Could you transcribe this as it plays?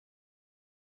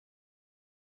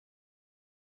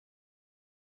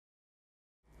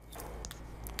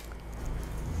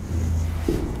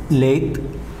lathe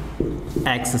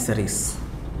accessories.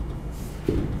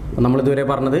 നമ്മളിതുവരെ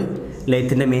പറഞ്ഞത്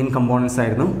ലെയ്ത്തിൻ്റെ main components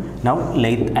ആയിരുന്നു. Now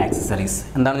lathe accessories.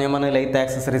 എന്താണ് ഞാൻ പറഞ്ഞത്? ലെയ്ത്ത്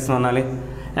ആക്സസറീസ് എന്ന് പറഞ്ഞാൽ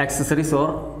accessories or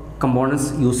components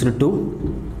used to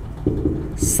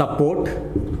support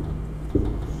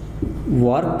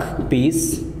work piece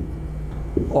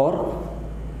or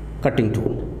cutting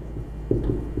tool.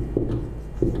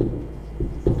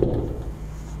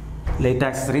 Lathe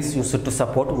accessories used to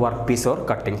support work piece or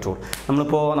cutting tool.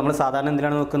 നമ്മൾ സാധാരണ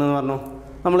എന്തിനാണ് നോക്കുന്നതെന്ന് പറഞ്ഞു?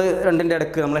 നമ്മൾ രണ്ടിൻ്റെ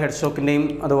ഇടയ്ക്ക് നമ്മൾ ഹെഡ് സ്റ്റോക്കിൻ്റെയും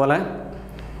അതുപോലെ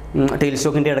ടെയിൽ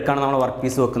സ്റ്റോക്കിൻ്റെ ഇടയ്ക്കാണ് നമ്മൾ വർക്ക്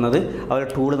പീസ് വെക്കുന്നത്.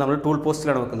 അതുപോലെ നമ്മൾ ടൂൾ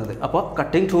പോസ്റ്റിലാണ് വെക്കുന്നത്. അപ്പോൾ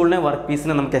കട്ടിംഗ് ടൂളിനെ വർക്ക്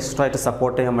പീസിനെ നമുക്ക് എക്സ്ട്രാ ആയിട്ട്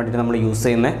സപ്പോർട്ട് ചെയ്യാൻ വേണ്ടിയിട്ട് നമ്മൾ യൂസ്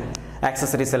ചെയ്യുന്ന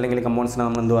ആക്സസറീസ് അല്ലെങ്കിൽ കമ്പോണൻസിനെ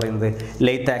നമ്മൾ എന്ത് പറയുന്നത്?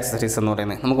 ലെയ്ത്ത് ആക്സസറീസ് എന്ന്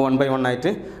പറയുന്നത്. നമുക്ക് 1 by 1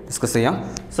 ആയിട്ട് ഡിസ്കസ് ചെയ്യാം.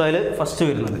 സോ അതിൽ ഫസ്റ്റ്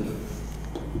വരുന്നത്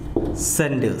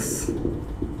സെൻറ്റേഴ്സ്.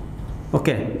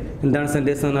 ഓക്കെ, എന്താണ്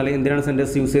സെൻറ്റേഴ്സ് എന്ന് പറഞ്ഞാൽ എന്തിനാണ്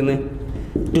സെൻറ്റേഴ്സ് യൂസ് ചെയ്യുന്നത്?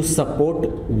 To support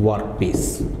work piece.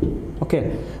 Okay,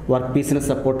 work പീസിനെ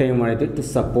support ചെയ്യാൻ വേണ്ടിയിട്ട് ടു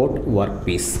സപ്പോർട്ട് വർക്ക്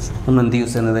പീസ് നമ്മൾ എന്ത്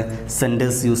യൂസ് ചെയ്യുന്നത്?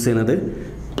 സെൻറ്റേഴ്സ് യൂസ് ചെയ്യുന്നത്.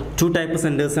 2 ടൈപ്പ്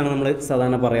സെൻറ്റേഴ്സാണ് നമ്മൾ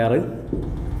സാധാരണ പറയാറ്.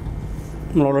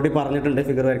 നമ്മൾ ഓൾറെഡി പറഞ്ഞിട്ടുണ്ട്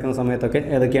ഫിഗർ വരയ്ക്കുന്ന സമയത്തൊക്കെ.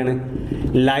 ഏതൊക്കെയാണ്?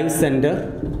 Live centre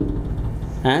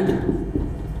and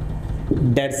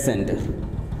dead centre.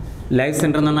 Live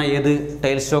centre എന്ന് പറഞ്ഞാൽ ഏത്?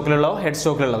 Tail സ്റ്റോക്കിലുള്ളതോ head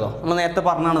സ്റ്റോക്കിലുള്ളതോ? നമ്മൾ നേരത്തെ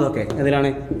പറഞ്ഞാണ് ഇതൊക്കെ.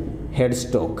 ഇതിലാണ് ഹെഡ്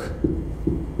സ്റ്റോക്ക്.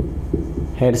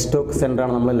 ഹെഡ് സ്റ്റോക്ക്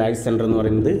സെൻറ്ററാണ് നമ്മൾ ലൈവ് സെൻറ്റർ എന്ന്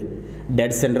പറയുന്നത്.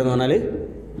 ഡെഡ് സെൻറ്റർ എന്ന് പറഞ്ഞാൽ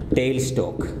ടെയിൽ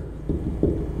സ്റ്റോക്ക്.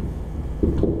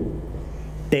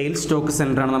 ടെയിൽ സ്റ്റോക്ക്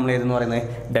സെൻറ്ററാണ് നമ്മൾ ഏതെന്ന് പറയുന്നത്?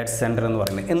 ഡെഡ് സെൻറ്റർ എന്ന്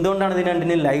പറയുന്നത്. എന്തുകൊണ്ടാണ് ഇതിന്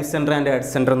രണ്ടിന് live centre and dead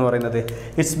centre എന്ന് പറയുന്നത്?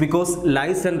 ഇറ്റ്സ് ബിക്കോസ്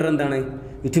ലൈവ് സെൻറ്റർ എന്താണ്?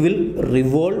 It will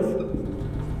revolve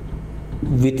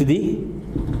with the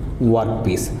work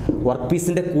piece. Work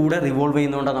പീസിൻ്റെ കൂടെ റിവോൾവ്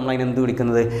ചെയ്യുന്നതുകൊണ്ടാണ് നമ്മൾ അതിന് എന്ത്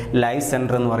വിളിക്കുന്നത്? ലൈവ്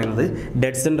സെൻറ്റർ എന്ന് പറയുന്നത്.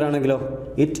 ഡെഡ് സെൻറ്റർ ആണെങ്കിലോ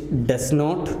it does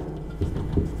not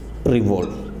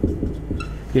revolve.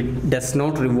 It does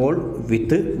not revolve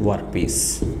with work piece.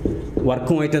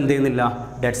 വർക്കുമായിട്ട് എന്ത് ചെയ്യുന്നില്ല?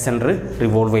 ഡെഡ് സെൻറ്റർ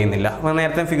റിവോൾവ് ചെയ്യുന്നില്ല. അപ്പോൾ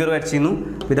നേരത്തെ ഫിഗർ വരച്ചിരുന്നു.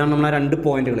 ഇതാണ് നമ്മൾ ആ 2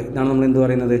 പോയിന്റുകൾ. ഇതാണ് നമ്മൾ എന്ത്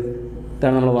പറയുന്നത്?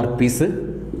 ഇതാണ് നമ്മൾ വർക്ക് പീസ്.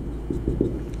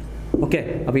 ഓക്കെ,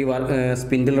 അപ്പോൾ ഈ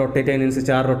സ്പിൻഡിൽ റൊട്ടേറ്റ്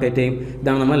ചെയ്യുന്നതിനനുസരിച്ച് റൊട്ടേറ്റ് ചെയ്യും.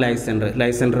 ഇതാണ് നമ്മൾ live centre.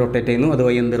 Live centre rotate ചെയ്യുന്നു.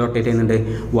 അതുവഴി എന്ത് റൊട്ടേറ്റ് ചെയ്യുന്നുണ്ട്?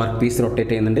 വർക്ക് പീസ്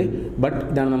റൊട്ടേറ്റ് ചെയ്യുന്നുണ്ട്. ബട്ട്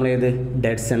ഇതാണ് നമ്മൾ ഏത്?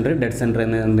 Dead centre. ഡെഡ് സെൻറ്റർ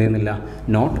എന്ന് എന്ത് ചെയ്യുന്നില്ല?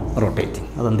 Not rotating.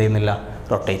 അതെന്ത് ചെയ്യുന്നില്ല?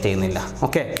 റൊട്ടേറ്റ് ചെയ്യുന്നില്ല.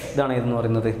 ഓക്കെ, ഇതാണ് ഏതെന്ന്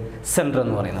പറയുന്നത്? സെൻറ്റർ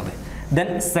എന്ന് പറയുന്നത്. Then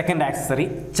second accessory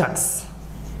chucks.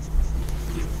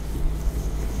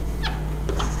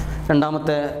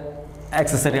 രണ്ടാമത്തെ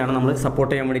ആക്സസറിയാണ് നമ്മൾ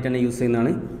സപ്പോർട്ട് ചെയ്യാൻ വേണ്ടിയിട്ട് തന്നെ യൂസ്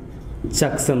ചെയ്യുന്നതാണ്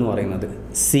ചക്സ് എന്ന് പറയുന്നത്.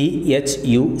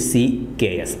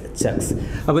 CHUCKS, chucks.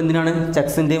 അപ്പോൾ എന്തിനാണ്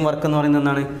ചക്സിൻ്റെയും വർക്ക് എന്ന് പറയുന്നത്?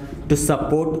 എന്താണ്? To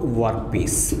support work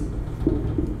piece.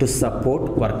 To support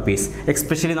work piece.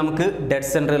 Especially നമുക്ക് ഡെഡ്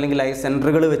സെൻറ്റർ അല്ലെങ്കിൽ ലൈവ്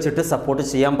സെൻറ്ററുകൾ വെച്ചിട്ട് സപ്പോർട്ട്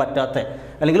ചെയ്യാൻ പറ്റാത്ത,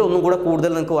 അല്ലെങ്കിൽ ഒന്നും കൂടെ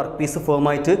കൂടുതൽ നിങ്ങൾക്ക് വർക്ക് പീസ്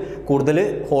ഫേമായിട്ട് കൂടുതൽ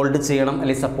ഹോൾഡ് ചെയ്യണം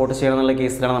അല്ലെങ്കിൽ സപ്പോർട്ട് ചെയ്യണം എന്നുള്ള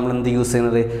കേസിലാണ് നമ്മൾ എന്ത് യൂസ്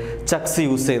ചെയ്യുന്നത്? ചക്സ്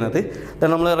യൂസ് ചെയ്യുന്നത്.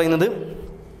 നമ്മൾ പറയുന്നത്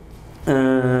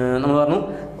നമ്മൾ പറഞ്ഞു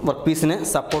വർക്ക് പീസിനെ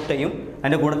സപ്പോർട്ട് ചെയ്യും.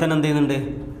 അതിൻ്റെ കൂടെ തന്നെ എന്ത് ചെയ്യുന്നുണ്ട്?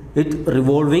 It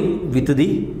revolving with the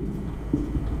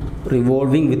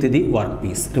work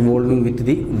piece. Revolving with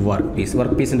the work piece.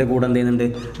 Work പീസിൻ്റെ കൂടെ എന്ത് ചെയ്യുന്നുണ്ട്?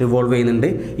 റിവോൾവ് ചെയ്യുന്നുണ്ട്.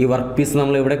 ഈ വർക്ക് പീസ്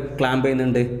നമ്മൾ ഇവിടെ ക്ലാമ്പ്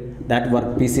ചെയ്യുന്നുണ്ട്. That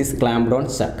work piece is ക്ലാംപ്ഡ് on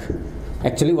Chuck.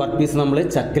 Actually work piece നമ്മൾ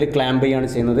ചക്കിൽ ക്ലാമ്പ് ചെയ്യുകയാണ്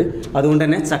ചെയ്യുന്നത്. അതുകൊണ്ട്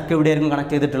തന്നെ ചക്ക് എവിടെയായിരിക്കും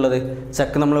കണക്ട് ചെയ്തിട്ടുള്ളത്?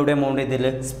 ചക്ക് നമ്മളിവിടെ മൗണ്ട്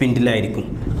ചെയ്തിട്ടുള്ളത് സ്പിൻഡിലായിരിക്കും.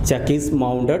 ചക്ക് is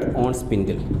mounted on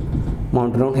spindle.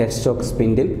 Mounted on head stock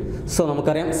spindle. So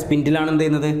നമുക്കറിയാം സ്പിൻഡിലാണ് എന്ത്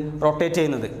ചെയ്യുന്നത്? റൊട്ടേറ്റ്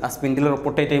ചെയ്യുന്നത്. ആ സ്പിൻഡിൽ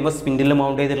റൊട്ടേറ്റ് ചെയ്യുമ്പോൾ സ്പിൻഡിൽ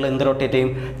മൗണ്ട് ചെയ്തിട്ടുള്ളത് എന്ത് റൊട്ടേറ്റ്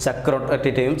ചെയ്യും? ചക്ക്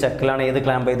റൊട്ടേറ്റ് ചെയ്യും. ചക്കിലാണ് ഏത്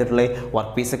ക്ലാമ്പ് ചെയ്തിട്ടുള്ളത്?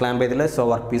 വർക്ക് പീസ് ക്ലാമ്പ് ചെയ്തിട്ടുള്ളത്. സോ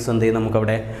വർക്ക് പീസ് എന്ത് ചെയ്യും?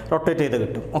 നമുക്കവിടെ റൊട്ടേറ്റ് ചെയ്ത്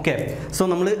കിട്ടും. ഓക്കെ, സോ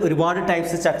നമ്മൾ ഒരുപാട്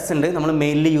ടൈപ്സ് ചക്സ് ഉണ്ട്. നമ്മൾ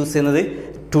മെയിൻലി യൂസ് ചെയ്യുന്നത്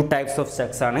 2 types of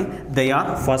chucks ആണ്. They are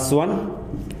first one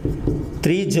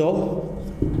 3-jaw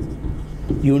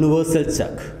universal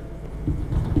chuck.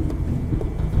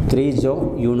 3-jaw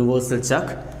universal chuck.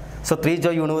 So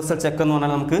 3-jaw universal chuck എന്ന്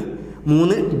പറഞ്ഞാൽ നമുക്ക്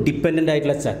 3 ഡിപ്പെൻഡൻ്റ്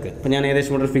ആയിട്ടുള്ള ചക്ക്. ഇപ്പോൾ ഞാൻ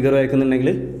ഏകദേശം ഇവിടെ ഒരു ഫിഗർ വരയ്ക്കുന്നുണ്ടെങ്കിൽ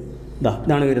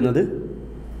ഇതാണ് വരുന്നത്.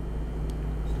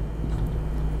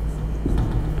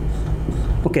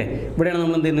 ഓക്കെ, ഇവിടെയാണ്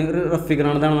നമ്മൾ എന്ത് ചെയ്യുന്നത്? ഒരു റഫ്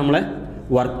ഫിഗറാണ്. ഇതാണ് നമ്മളെ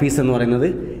വർക്ക് പീസ് എന്ന് പറയുന്നത്.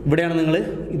 ഇവിടെയാണ് നിങ്ങൾ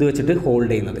ഇത് വെച്ചിട്ട്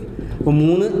ഹോൾഡ് ചെയ്യുന്നത്. അപ്പോൾ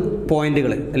 3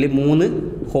 പോയിന്റുകൾ അല്ലെങ്കിൽ 3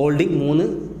 ഹോൾഡിങ്, 3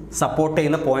 സപ്പോർട്ട്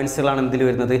ചെയ്യുന്ന പോയിന്റ്സുകളാണ് എന്തിൽ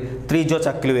വരുന്നത്? 3-jaw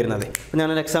ചക്കിൽ വരുന്നത്. അപ്പോൾ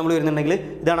ഞാനൊരു എക്സാമ്പിൾ വരുന്നുണ്ടെങ്കിൽ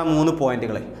ഇതാണ് 3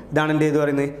 പോയിന്റുകൾ. ഇതാണ് എൻ്റെ ഇത്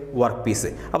പറയുന്നത് വർക്ക് പീസ്.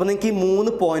 അപ്പോൾ നിങ്ങൾക്ക് ഈ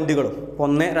 3 പോയിന്റുകളും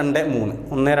 1, 2, 3 1,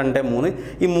 2, 3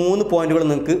 ഈ 3 പോയിന്റുകൾ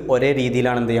നിങ്ങൾക്ക് ഒരേ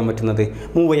രീതിയിലാണ് എന്ത് ചെയ്യാൻ പറ്റുന്നത്?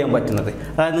 മൂവ് ചെയ്യാൻ പറ്റുന്നത്.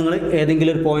 അതായത് നിങ്ങൾ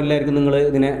ഏതെങ്കിലും ഒരു പോയിന്റിലായിരിക്കും നിങ്ങൾ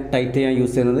ഇതിനെ ടൈറ്റ് ചെയ്യാൻ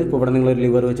യൂസ് ചെയ്യുന്നത്. ഇപ്പോൾ ഇവിടെ നിങ്ങൾ ഒരു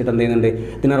ലിവർ വെച്ചിട്ട് എന്ത് ചെയ്യുന്നുണ്ട്?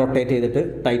 ഇതിനെ റൊട്ടേറ്റ് ചെയ്തിട്ട്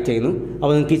ടൈറ്റ് ചെയ്യുന്നു.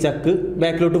 അപ്പോൾ നിങ്ങൾക്ക് ഈ ചക്ക്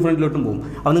ബാക്കിലോട്ടും ഫ്രണ്ടിലോട്ടും പോകും.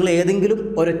 അപ്പോൾ നിങ്ങൾ ഏതെങ്കിലും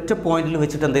ഒരൊറ്റ പോയിന്റിൽ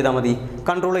വെച്ചിട്ട് എന്ത് ചെയ്താൽ മതി?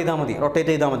 കൺട്രോൾ ചെയ്താൽ മതി,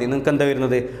 റൊട്ടേറ്റ് ചെയ്താൽ മതി. നിങ്ങൾക്ക് എന്താ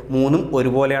വരുന്നത്, മൂന്നും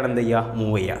ഒരുപോലെയാണ് എന്ത് ചെയ്യുക,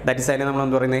 മൂവ് ചെയ്യുക. ദാറ്റ് ഈസ് അതിനെ നമ്മൾ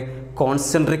എന്താ പറയുന്നത്,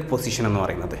 കോൺസെൻട്രിക് പൊസിഷൻ എന്ന്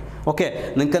പറയുന്നത്. ഓക്കെ,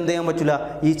 നിങ്ങൾക്ക് എന്ത് ചെയ്യാൻ പറ്റില്ല,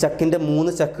 ഈ ചക്കിൻ്റെ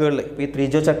 3 ചക്കുകളിൽ, ഈ 3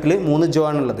 ജോ ചക്കിൽ 3 ജോ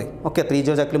ആണുള്ളത്. ഓക്കെ, 3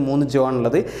 ജോ ചക്കിൽ 3 ജോ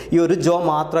ആണുള്ളത്. ഈ ഒരു ജോ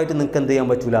മാത്രമായിട്ട് നിങ്ങൾക്ക് എന്ത് ചെയ്യാൻ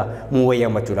പറ്റില്ല, മൂവ്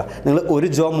ചെയ്യാൻ പറ്റില്ല. നിങ്ങൾ ഒരു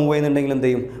ജോ മൂവ് ചെയ്യുന്നുണ്ടെങ്കിൽ എന്ത്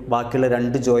ചെയ്യും, ബാക്കിയുള്ള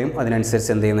 2 ജോയും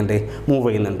അതിനനുസരിച്ച് എന്ത് ചെയ്യുന്നുണ്ട്, മൂവ്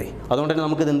ചെയ്യുന്നുണ്ട്. അതുകൊണ്ട് തന്നെ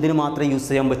നമുക്കിത് എന്തിനു മാത്രമേ യൂസ്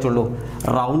ചെയ്യാൻ പറ്റുള്ളൂ,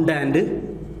 റൗണ്ട്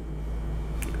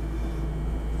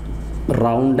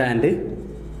ആൻഡ്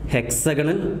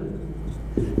ഹെക്സഗണൽ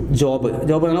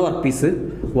ജോബ് ആണ്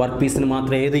വർക്ക് പീസിന്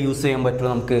മാത്രമേ ഏത് യൂസ് ചെയ്യാൻ പറ്റുള്ളൂ,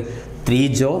 നമുക്ക് 3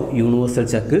 ജോ യൂണിവേഴ്സൽ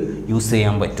ചക്ക് യൂസ്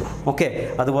ചെയ്യാൻ പറ്റും. ഓക്കെ,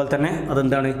 അതുപോലെ തന്നെ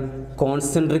അതെന്താണ്,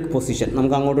 കോൺസെൻട്രിക് പൊസിഷൻ,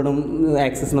 നമുക്ക് അങ്ങോട്ടും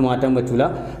ആക്സസിന് മാറ്റാൻ പറ്റില്ല.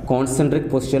 കോൺസെൻട്രിക്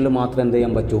പൊസിഷനിൽ മാത്രം എന്ത്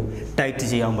ചെയ്യാൻ പറ്റൂ, ടൈറ്റ്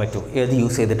ചെയ്യാൻ പറ്റൂ. ഏത്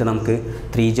യൂസ് ചെയ്തിട്ട്, നമുക്ക്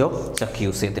 3 ജോ ചക്ക്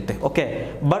യൂസ് ചെയ്തിട്ട്. Okay,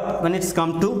 but when it's come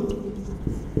to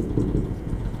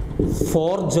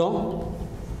 4 Joe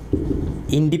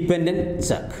independent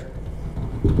ചക്ക്,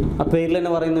 ആ പേരിൽ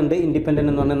തന്നെ പറയുന്നുണ്ട് ഇൻഡിപെൻഡൻറ്റ്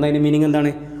എന്ന് പറഞ്ഞാൽ അതിൻ്റെ മീനിങ്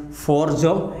എന്താണ്, 4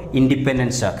 ജോ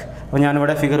ഇൻഡിപെൻഡൻറ്റ് ചക്ക്. അപ്പോൾ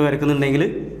ഞാനിവിടെ ഫിഗർ വരയ്ക്കുന്നുണ്ടെങ്കിൽ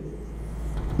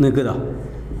നിൽക്കുക,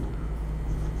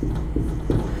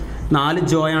 4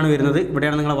 ജോയാണ് വരുന്നത്.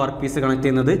 ഇവിടെയാണ് നിങ്ങളെ വർക്ക് പീസ് കണക്ട്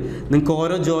ചെയ്യുന്നത്. നിങ്ങൾക്ക്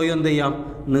ഓരോ ജോയും എന്ത് ചെയ്യാം,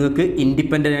 നിങ്ങൾക്ക്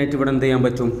ഇൻഡിപെൻഡൻ്റ് ആയിട്ട് ഇവിടെ എന്ത് ചെയ്യാൻ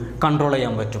പറ്റും, കൺട്രോൾ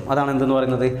ചെയ്യാൻ പറ്റും. അതാണ് എന്തെന്ന്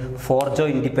പറയുന്നത്, 4 ജോ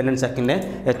ഇൻഡിപെൻഡൻറ്റ് ചക്കിൻ്റെ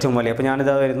ഏറ്റവും വലിയ. അപ്പോൾ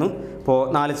ഞാനിതാ വരുന്നു, ഇപ്പോൾ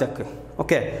 4 ചക്ക്.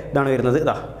 ഓക്കെ, ഇതാണ് വരുന്നത്,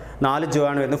 ഇതാ 4 ജോ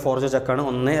ആണ് വരുന്നത്, 4 ജോ ചക്കാണ്.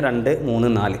 1 2 3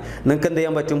 4. നിങ്ങൾക്ക് എന്ത്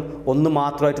ചെയ്യാൻ പറ്റും, ഒന്ന്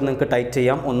മാത്രമായിട്ട് നിങ്ങൾക്ക് ടൈറ്റ്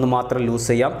ചെയ്യാം, ഒന്ന് മാത്രം ലൂസ്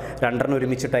ചെയ്യാം, 2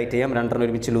 ഒരുമിച്ച് ടൈറ്റ് ചെയ്യാം, 2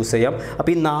 ഒരുമിച്ച് ലൂസ് ചെയ്യാം.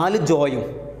 അപ്പോൾ ഈ 4 ജോയും,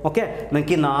 ഓക്കെ,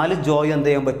 നിങ്ങൾക്ക് ഈ 4 ജോയും എന്ത്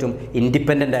ചെയ്യാൻ പറ്റും,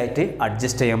 ഇൻഡിപെൻഡൻ്റ് ആയിട്ട്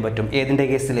അഡ്ജസ്റ്റ് ചെയ്യാൻ പറ്റും. ഏതിൻ്റെ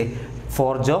കേസിൽ,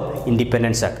 4 ജോ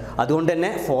ഇൻഡിപെൻഡൻറ്റ് ചക്ക്. അതുകൊണ്ട് തന്നെ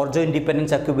 4 ജോ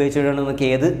ഇൻഡിപെൻഡൻറ്റ് ചക്ക് ഉപയോഗിച്ചിട്ടാണ് നിങ്ങൾക്ക്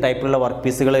ഏത് ടൈപ്പിലുള്ള വർക്ക്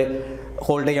പീസുകൾ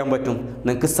ഹോൾഡ് ചെയ്യാൻ പറ്റും.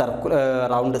 നിങ്ങൾക്ക്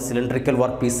round cylindrical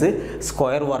work piece,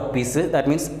 square work piece, that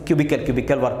means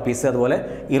cubical work piece, അതുപോലെ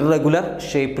ഇറഗുലർ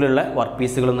ഷേപ്പിലുള്ള വർക്ക്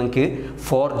പീസുകൾ നിങ്ങൾക്ക്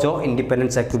 4 ജോ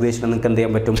ഇൻഡിപെൻഡൻറ്റ് ചക്ക് ഉപയോഗിച്ചിട്ട് നിങ്ങൾക്ക് എന്ത്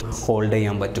ചെയ്യാൻ പറ്റും, ഹോൾഡ്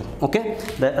ചെയ്യാൻ പറ്റും. ഓക്കെ,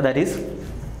 ദാറ്റ് ഈസ്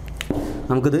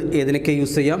നമുക്കിത് ഏതിനൊക്കെ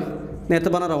യൂസ് ചെയ്യാം,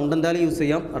 നേരത്തെ പറഞ്ഞ റൗണ്ട് എന്തായാലും യൂസ്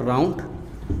ചെയ്യാം, റൗണ്ട്,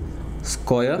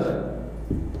 സ്ക്വയർ,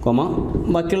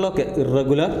 ബാക്കിയുള്ളതൊക്കെ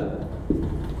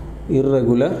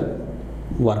ഇറഗുലർ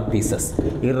വർക്ക്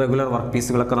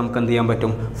പീസുകളൊക്കെ നമുക്ക് എന്ത് ചെയ്യാൻ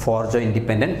പറ്റും, 4 ജോ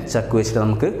ഇൻഡിപെൻഡൻറ്റ് ചക്ക് വെച്ചിട്ട്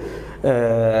നമുക്ക്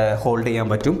ഹോൾഡ് ചെയ്യാൻ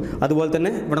പറ്റും. അതുപോലെ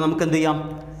തന്നെ ഇവിടെ നമുക്ക് എന്ത് ചെയ്യാം,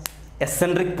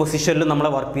 എസെൻട്രിക് പൊസിഷനിൽ നമ്മളെ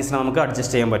വർക്ക് പീസിനെ നമുക്ക്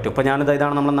അഡ്ജസ്റ്റ് ചെയ്യാൻ പറ്റും. ഇപ്പോൾ ഞാനിത്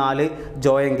ഇതാണ് നമ്മൾ 4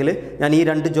 ജോ എങ്കിൽ ഞാൻ ഈ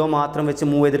 2 ജോ മാത്രം വെച്ച്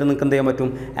മൂവ് ചെയ്തിട്ട് നിങ്ങൾക്ക് എന്ത് ചെയ്യാൻ പറ്റും,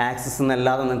 ആക്സസ്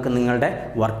എന്നല്ലാതെ നിങ്ങൾക്ക് നിങ്ങളുടെ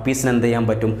വർക്ക് പീസിന് എന്ത് ചെയ്യാൻ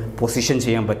പറ്റും, പൊസിഷൻ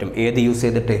ചെയ്യാൻ പറ്റും. ഏത് യൂസ്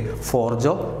ചെയ്തിട്ട്, 4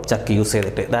 ജോ ചക്ക് യൂസ്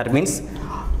ചെയ്തിട്ട്. ദാറ്റ് മീൻസ്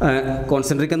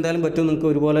കോൺസെൻട്രിക് എന്തായാലും പറ്റും, നിങ്ങൾക്ക്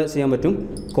ഒരുപോലെ ചെയ്യാൻ പറ്റും.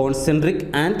 കോൺസെൻട്രിക്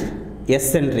ആൻഡ്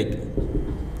എസെൻട്രിക്,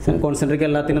 കോൺസെൻട്രിക്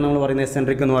എല്ലാത്തിനും നമ്മൾ പറയുന്നത്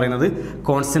എസെൻട്രിക് എന്ന് പറയുന്നത്.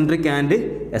 Concentric and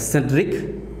eccentric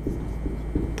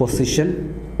position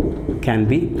can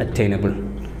be attainable.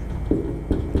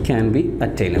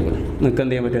 നിങ്ങൾക്ക്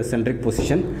എന്ത് ചെയ്യാൻ പറ്റും, എസെൻട്രിക്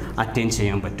പൊസിഷൻ അറ്റൈൻ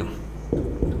ചെയ്യാൻ പറ്റും.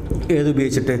 ഏത്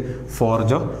ഉപയോഗിച്ചിട്ട്, 4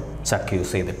 ജോ ചക്ക്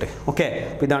യൂസ് ചെയ്തിട്ട്. ഓക്കെ,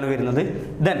 അപ്പോൾ ഇതാണ് വരുന്നത്.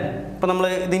 ദെൻ ഇപ്പോൾ നമ്മൾ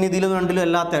ഇതിലും രണ്ടിലും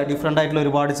അല്ലാത്ത ഡിഫറെൻ്റ് ആയിട്ടുള്ള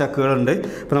ഒരുപാട് ചക്കുകളുണ്ട്.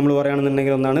 ഇപ്പോൾ നമ്മൾ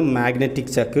പറയുകയാണെന്നുണ്ടെങ്കിൽ ഒന്നാണ്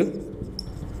മാഗ്നറ്റിക്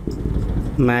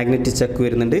ചക്ക്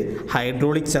വരുന്നുണ്ട്,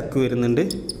 ഹൈഡ്രോളിക് ചക്ക് വരുന്നുണ്ട്.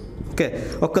 ഓക്കെ,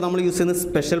 ഒക്കെ നമ്മൾ യൂസ് ചെയ്യുന്ന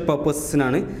സ്പെഷ്യൽ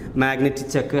പർപ്പസിനാണ്.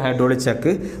 മാഗ്നറ്റിക് ചക്ക്, ഹൈഡ്രോളിക്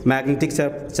ചക്ക്. മാഗ്നറ്റിക്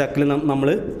ചക്കിൽ നമ്മൾ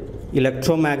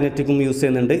ഇലക്ട്രോ മാഗ്നറ്റിക്കും യൂസ്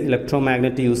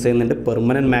ചെയ്യുന്നുണ്ട്,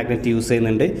 പെർമനൻറ്റ് മാഗ്നറ്റ് യൂസ്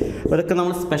ചെയ്യുന്നുണ്ട്. അതൊക്കെ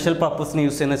നമ്മൾ സ്പെഷ്യൽ പർപ്പസിന്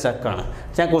യൂസ് ചെയ്യുന്ന ചക്കാണ്.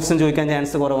 ക്വസ്റ്റ്യൻ ചോദിക്കാൻ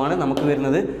ചാൻസ് കുറവാണ്. നമുക്ക്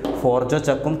വരുന്നത് 4 ജോ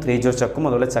ചക്കും 3 ജോ ചക്കും,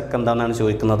 അതുപോലെ ചക്ക് എന്താണെന്നാണ്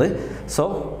ചോദിക്കുന്നത്. സോ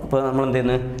അപ്പോൾ നമ്മൾ എന്ത്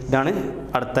ചെയ്യുന്നത്, ഇതാണ്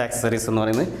അടുത്ത ആക്സസറീസ് എന്ന്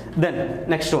പറയുന്നത്. Then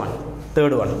next one,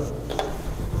 third one,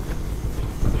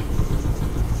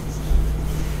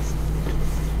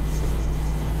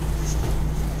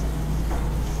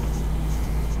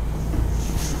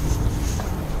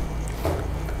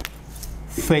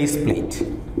 face plate.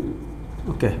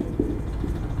 Okay,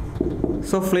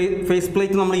 so face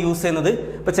plate നമ്മൾ യൂസ് ചെയ്യുന്നത്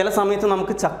ഇപ്പോൾ ചില സമയത്ത്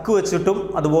നമുക്ക് ചക്ക് വെച്ചിട്ടും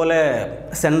അതുപോലെ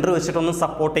സെൻറ്റർ വെച്ചിട്ടൊന്നും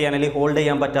സപ്പോർട്ട് ചെയ്യാൻ അല്ലെങ്കിൽ ഹോൾഡ്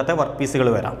ചെയ്യാൻ പറ്റാത്ത വർക്ക് പീസുകൾ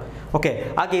വരാം. ഓക്കെ,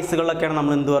 ആ കേസുകളിലൊക്കെയാണ്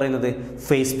നമ്മൾ എന്ത് പറയുന്നത്,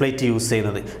 ഫേസ് പ്ലേറ്റ് യൂസ്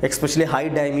ചെയ്യുന്നത്. എക്സ്പെഷ്യലി ഹൈ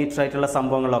ഡയമീറ്റർ ആയിട്ടുള്ള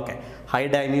സംഭവങ്ങളൊക്കെ, ഹൈ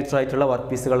ഡയമീറ്റർ ആയിട്ടുള്ള വർക്ക്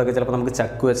പീസുകളൊക്കെ ചിലപ്പോൾ നമുക്ക്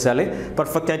ചക്ക് വെച്ചാൽ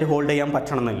പെർഫെക്റ്റ് ആയിട്ട് ഹോൾഡ് ചെയ്യാൻ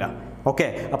പറ്റണമെന്നില്ല. ഓക്കെ,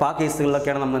 അപ്പോൾ ആ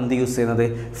കേസുകളിലൊക്കെയാണ് നമ്മൾ എന്ത് യൂസ് ചെയ്യുന്നത്,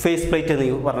 ഫേസ് പ്ലേറ്റ് എന്ന്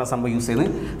പറഞ്ഞ സംഭവം യൂസ്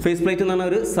ചെയ്യുന്നത്. ഫേസ് പ്ലേറ്റ് എന്ന് പറഞ്ഞാൽ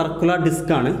ഒരു സർക്കുലർ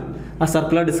ഡിസ്ക്കാണ്. ആ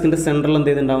സർക്കുലർ ഡിസ്കിൻ്റെ സെൻറ്ററിൽ എന്ത്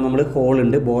ചെയ്തിട്ടുണ്ടാവും, നമ്മൾ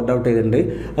ഹോളുണ്ട്, ബോർഡ് ഔട്ട് ചെയ്തിട്ടുണ്ട്.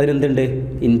 അതിനെന്തുണ്ട്,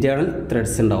 ഇൻറ്റേർണൽ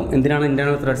ത്രെഡ്സ് ഉണ്ടാവും. എന്തിനാണ്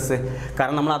ഇൻറ്റേർണൽ ത്രെഡ്സ്,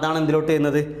 കാരണം നമ്മൾ അതാണ് എന്തിലോട്ട്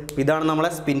ചെയ്യുന്നത്, ഇതാണ് നമ്മളെ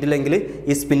സ്പിൻഡിലെങ്കിൽ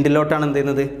ഈ സ്പിൻഡിലോട്ടാണ് എന്ത്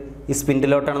ചെയ്യുന്നത്, ഈ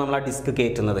സ്പിൻഡിലോട്ടാണ് നമ്മൾ ആ ഡിസ്ക്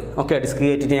കയറ്റുന്നത്. ഓക്കെ, ഡിസ്ക്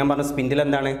കയറ്റിയിട്ട് ഞാൻ പറഞ്ഞ സ്പിൻഡിൽ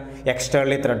എന്താണ്,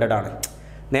 എക്സ്റ്റേർണലി ത്രെഡഡ് ആണ്.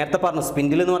 നേരത്തെ പറഞ്ഞു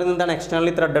സ്പിൻഡിൽ എന്ന് പറയുന്നത് എന്താണ്,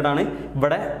 എക്സ്റ്റേണലി ത്രെഡഡ് ആണ്,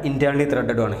 ഇവിടെ ഇന്റേണലി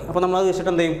ത്രെഡഡ് ആണ്. അപ്പോൾ നമ്മളത്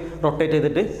വെച്ചിട്ട് എന്ത് ചെയ്യും, റൊട്ടേറ്റ്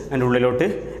ചെയ്തിട്ട് അതിൻ്റെ ഉള്ളിലോട്ട്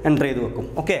എൻ്റർ ചെയ്ത് വെക്കും.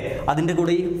 ഓക്കെ, അതിൻ്റെ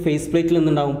കൂടെ ഈ ഫേസ് പ്ലേറ്റിൽ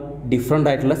നിന്നുണ്ടാവും ഡിഫറെൻ്റ്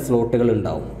ആയിട്ടുള്ള സ്ലോട്ടുകൾ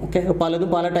ഉണ്ടാവും. ഓക്കെ, പലതും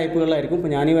പല ടൈപ്പുകളിലായിരിക്കും.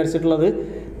 ഇപ്പോൾ ഞാൻ ഈ വരച്ചിട്ടുള്ളത്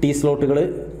T സ്ലോട്ടുകൾ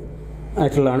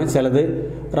ആയിട്ടുള്ളതാണ്, ചിലത്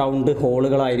റൗണ്ട്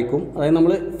ഹോളുകളായിരിക്കും. അതായത്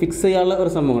നമ്മൾ ഫിക്സ് ചെയ്യാനുള്ള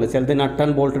ഒരു സംഭവങ്ങൾ, ചിലത് നട്ട്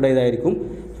ആൻഡ് ബോൾട്ടഡ് ചെയ്തായിരിക്കും.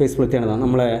 ഫേസ് പ്ലേറ്റ് ആണ്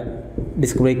നമ്മളെ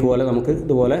ഡിസ്ക് ബ്രേക്ക് പോലെ നമുക്ക്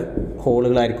ഇതുപോലെ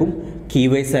ഹോളുകളായിരിക്കും, കീ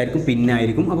വൈസ് ആയിരിക്കും,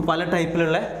 പിന്നായിരിക്കും. അപ്പോൾ പല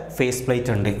ടൈപ്പിലുള്ള ഫേസ്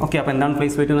പ്ലേറ്റ് ഉണ്ട്. ഓക്കെ, അപ്പോൾ എന്താണ്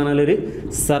ഫേസ് പ്ലേറ്റ് എന്ന് പറഞ്ഞാൽ ഒരു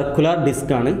സർക്കുലർ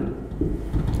ഡിസ്ക് ആണ്.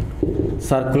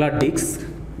 സർക്കുലർ ഡിസ്ക്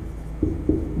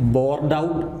ബോർഡ്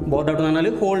ഔട്ട് എന്ന് പറഞ്ഞാൽ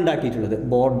hold ആക്കിയിട്ടുള്ളത്,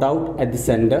 board out at the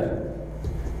centre,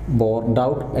 board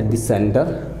out at the centre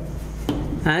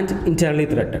and internally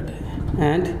threaded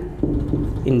and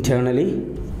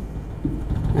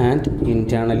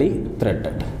internally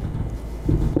threaded.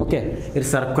 Okay, ഒരു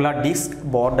circular disk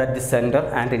board at the centre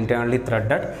and internally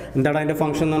threaded. എന്താണ് അതിൻ്റെ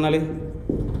function എന്ന് പറഞ്ഞാൽ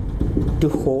to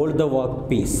hold the work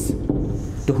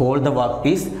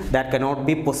piece that cannot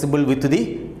be possible with the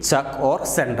Chuck or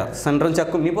സെൻറ്ററും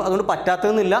ചക്കും. ഇനിയിപ്പോൾ അതുകൊണ്ട്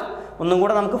പറ്റാത്തതെന്നില്ല, ഒന്നും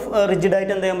കൂടെ നമുക്ക്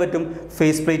റിജിഡായിട്ട് എന്ത് ചെയ്യാൻ പറ്റും,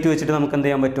 ഫേസ് പ്ലേറ്റ് വെച്ചിട്ട് നമുക്ക് എന്ത്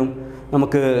ചെയ്യാൻ പറ്റും,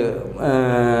 നമുക്ക്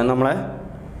നമ്മളെ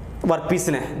വർക്ക്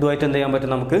പീസിനെ ഇതുമായിട്ട് എന്ത് ചെയ്യാൻ പറ്റും,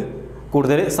 നമുക്ക്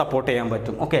കൂടുതൽ സപ്പോർട്ട് ചെയ്യാൻ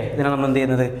പറ്റും. ഓക്കെ, ഇതിനാണ് നമ്മൾ എന്ത്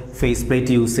ചെയ്യുന്നത്, ഫേസ്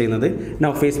പ്ലേറ്റ് യൂസ് ചെയ്യുന്നത്.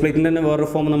 ഫേസ് പ്ലേറ്റിൻ്റെ തന്നെ വേറൊരു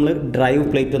ഫോം നമ്മൾ ഡ്രൈവ്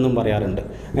പ്ലേറ്റ് എന്നും പറയാറുണ്ട്.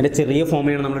 അതിൻ്റെ ചെറിയ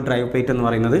ഫോമിനാണ് നമ്മൾ ഡ്രൈവ് പ്ലേറ്റ് എന്ന്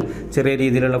പറയുന്നത്, ചെറിയ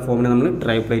രീതിയിലുള്ള ഫോമിനെ നമ്മൾ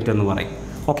ഡ്രൈവ് പ്ലേറ്റ് എന്ന് പറയും.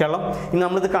 ഓക്കെ ആണല്ലോ. ഇനി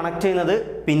നമ്മളിത് കണക്ട് ചെയ്യുന്നത്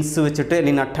പിൻസ് വെച്ചിട്ട്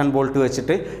അല്ലെങ്കിൽ നട്ട് ആൻഡ് ബോൾട്ട്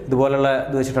വെച്ചിട്ട് ഇതുപോലുള്ള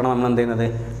ഇത് വെച്ചിട്ടാണ് നമ്മൾ എന്ത് ചെയ്യുന്നത്,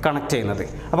 കണക്ട് ചെയ്യുന്നത്.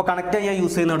 അപ്പോൾ കണക്ട് ചെയ്യാൻ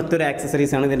യൂസ് ചെയ്യുന്ന അടുത്തൊരു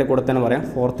ആക്സസറീസ് ആണ്, ഇതിൻ്റെ കൂടെ തന്നെ പറയാം.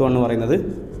 ഫോർത്ത് വൺ എന്ന് പറയുന്നത്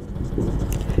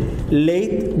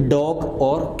ലെയ്ത്ത് ഡോഗ്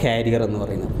ഓർ കാരിയർ എന്ന്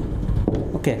പറയുന്നത്.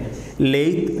 Okay,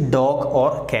 lathe dog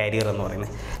or carrier എന്ന്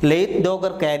പറയുന്നത്. ലെയ്ത്ത് ഡോഗ്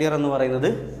ഓർ കാരിയർ എന്ന് പറയുന്നത്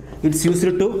it's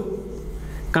used to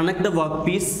connect the work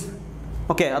piece.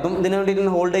 Okay, അതും ഇതിനു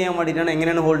വേണ്ടിയിട്ട് ഹോൾഡ് ചെയ്യാൻ വേണ്ടിയിട്ടാണ്.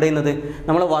 എങ്ങനെയാണ് ഹോൾഡ് ചെയ്യുന്നത്,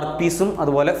 നമ്മൾ വർക്ക് പീസും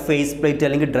അതുപോലെ ഫേസ് പ്ലേറ്റ്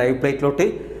അല്ലെങ്കിൽ ഡ്രൈവ് പ്ലേറ്റിലോട്ട്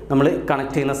നമ്മൾ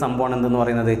കണക്ട് ചെയ്യുന്ന സംഭവമാണ് എന്തെന്ന്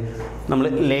പറയുന്നത്, നമ്മൾ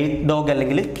ലെയ്ത്ത് ഡോഗ്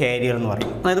അല്ലെങ്കിൽ കാരിയർ എന്ന്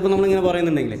പറയും. അതായത് ഇപ്പോൾ നമ്മളിങ്ങനെ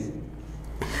പറയുന്നുണ്ടെങ്കിൽ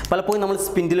പലപ്പോഴും നമ്മൾ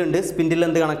സ്പിൻഡിൽ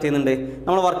എന്ത് കണക്ട് ചെയ്യുന്നുണ്ട്,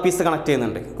 നമ്മൾ വർക്ക് പീസ് കണക്ട്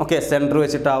ചെയ്യുന്നുണ്ട്. ഓക്കെ, സെൻറ്റർ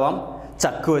വെച്ചിട്ടാവാം,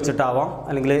 ചക്ക് വെച്ചിട്ടാവാം,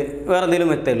 അല്ലെങ്കിൽ വേറെ എന്തെങ്കിലും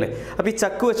മെത്തേഡിൽ. അപ്പോൾ ഈ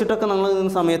ചക്ക് വെച്ചിട്ടൊക്കെ നമ്മൾ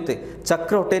നിന്ന സമയത്ത്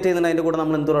ചക്ക് റൊട്ടേറ്റ് ചെയ്യുന്നുണ്ട്, അതിൻ്റെ കൂടെ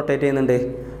നമ്മൾ എന്ത് റൊട്ടേറ്റ് ചെയ്യുന്നുണ്ട്,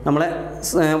 നമ്മളെ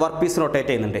വർക്ക് പീസ് റൊട്ടേറ്റ്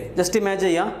ചെയ്യുന്നുണ്ട്. ജസ്റ്റ് ഇമാജിൻ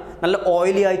ചെയ്യുക, നല്ല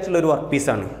ഓയിലി ആയിട്ടുള്ളൊരു വർക്ക്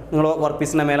പീസാണ്, നിങ്ങൾ വർക്ക്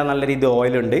പീസിൻ്റെ മേലെ നല്ല രീതിയിൽ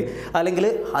ഓയിലുണ്ട്, അല്ലെങ്കിൽ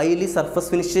ഹൈലി സർഫസ്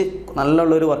ഫിനിഷ്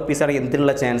നല്ലുള്ളൊരു വർക്ക് പീസാണ്.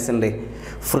 എന്തിനുള്ള ചാൻസ് ഉണ്ട്,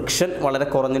 ഫ്രിക്ഷൻ വളരെ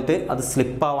കുറഞ്ഞിട്ട് അത്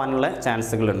സ്ലിപ്പ് ആവാനുള്ള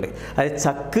ചാൻസുകളുണ്ട്. അതായത്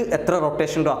ചക്ക് എത്ര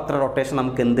റൊട്ടേഷൻ ഉണ്ടോ അത്ര റൊട്ടേഷൻ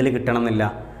നമുക്ക് എന്തിൽ കിട്ടണമെന്നില്ല,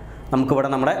 നമുക്കിവിടെ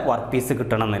നമ്മുടെ വർക്ക് പീസ്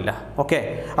കിട്ടണമെന്നില്ല. ഓക്കെ,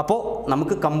 അപ്പോൾ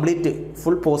നമുക്ക് കംപ്ലീറ്റ്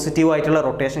ഫുൾ പോസിറ്റീവായിട്ടുള്ള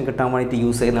റൊട്ടേഷൻ കിട്ടാൻ വേണ്ടിയിട്ട്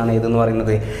യൂസ് ചെയ്യുന്നതാണ് ഇതെന്ന്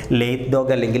പറയുന്നത് ലെയ്ത്ത്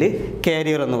ഡോഗ് അല്ലെങ്കിൽ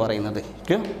കാരിയർ എന്ന് പറയുന്നത്.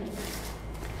 ഓക്കെ,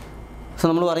 സോ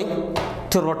നമ്മൾ പറയും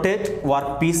to rotate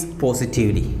work piece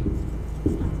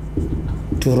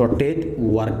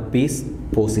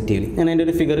positively, ഞാൻ അതിൻ്റെ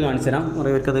ഒരു ഫിഗർ കാണിച്ചു തരാം,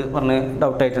 കുറേപേർക്ക് അത് പറഞ്ഞ്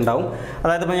ഡൗട്ടായിട്ടുണ്ടാവും.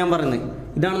 അതായത് ഇപ്പോൾ ഞാൻ പറയുന്നത്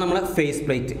ഇതാണ് നമ്മളെ ഫേസ്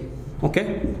പ്ലേറ്റ്. ഓക്കെ,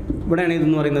 ഇവിടെയാണ്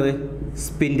ഇതെന്ന് പറയുന്നത്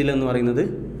സ്പിൻഡിൽ എന്ന് പറയുന്നത്.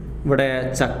 ഇവിടെ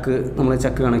നമ്മൾ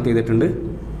ചക്ക് കണക്ട് ചെയ്തിട്ടുണ്ട്.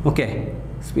 ഓക്കെ,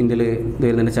 സ്പിൻഡിൽ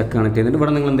വരുന്നതിൻ്റെ ചക്ക് കണക്ട് ചെയ്തിട്ടുണ്ട്.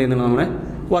 ഇവിടെ നിങ്ങൾ എന്ത് ചെയ്യുന്നുള്ളത്, നമ്മളെ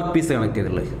വർക്ക് പീസ് കണക്ട്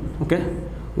ചെയ്തിട്ടുള്ളത്. ഓക്കെ,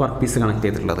 വർക്ക് പീസ് കണക്ട്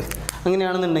ചെയ്തിട്ടുള്ളത്.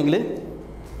 അങ്ങനെയാണെന്നുണ്ടെങ്കിൽ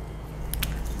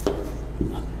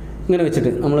ഇങ്ങനെ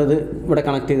വെച്ചിട്ട് നമ്മളിത് ഇവിടെ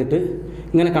കണക്ട് ചെയ്തിട്ട്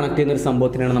ഇങ്ങനെ കണക്ട് ചെയ്യുന്നൊരു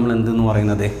സംഭവത്തിനാണ് നമ്മൾ എന്തെന്ന്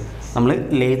പറയുന്നത്, നമ്മൾ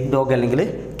ലെയ്ത്ത് ഡോഗ് അല്ലെങ്കിൽ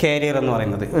കാരിയർ എന്ന്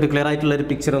പറയുന്നത്. ഒരു ക്ലിയർ ആയിട്ടുള്ളൊരു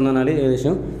പിക്ചർ എന്ന് പറഞ്ഞാൽ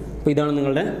ഏകദേശം അപ്പോൾ ഇതാണ്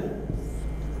നിങ്ങളുടെ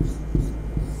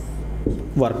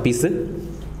വർക്ക് പീസ്.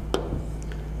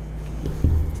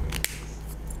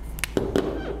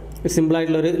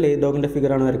 സിമ്പിളായിട്ടുള്ളൊരു ലെയ്ത്ത് ഡോഗിൻ്റെ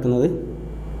ഫിഗറാണ് വരയ്ക്കുന്നത്.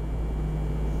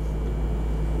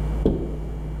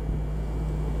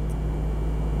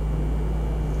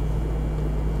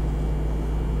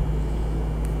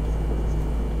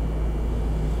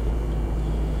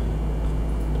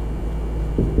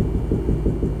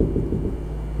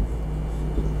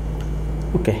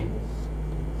 ഓക്കെ,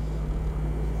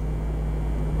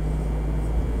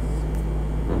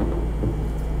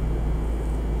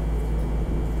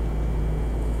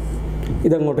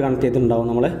 ഇതങ്ങോട്ട് കണക്ട് ചെയ്തിട്ടുണ്ടാവും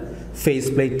നമ്മളെ ഫേസ്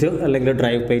പ്ലേറ്റ് അല്ലെങ്കിൽ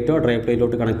ഡ്രൈവ്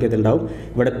പ്ലേറ്റിലോട്ട് കണക്ട് ചെയ്തിട്ടുണ്ടാവും.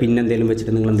 ഇവിടെ പിന്നെന്തെങ്കിലും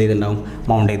വെച്ചിട്ട് നിങ്ങൾ എന്ത് ചെയ്തിട്ടുണ്ടാവും,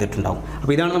 മൗണ്ട് ചെയ്തിട്ടുണ്ടാവും.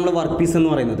 അപ്പോൾ ഇതാണ് നമ്മൾ വർക്ക് പീസ് എന്ന്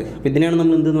പറയുന്നത്. അപ്പോൾ ഇതിനാണ്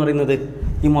നമ്മൾ എന്തെന്ന് പറയുന്നത്,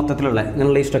 ഈ മൊത്തത്തിലുള്ള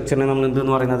ഇങ്ങനെയുള്ള ഈ സ്ട്രക്ചറിനെ നമ്മൾ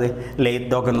എന്തെന്ന് പറയുന്നത് ലെയ്ത്ത്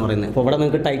ഡോഗ് എന്ന് പറയുന്നത്. അപ്പോൾ ഇവിടെ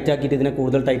നിങ്ങൾക്ക് ടൈറ്റ് ആക്കിയിട്ട് ഇതിനെ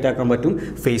കൂടുതൽ ടൈറ്റ് ആക്കാൻ പറ്റും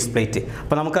ഫേസ് പ്ലേറ്റ്.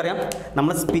 അപ്പോൾ നമുക്കറിയാം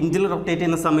നമ്മൾ സ്പിൻഡിൽ റൊട്ടേറ്റ്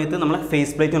ചെയ്യുന്ന സമയത്ത് നമ്മളെ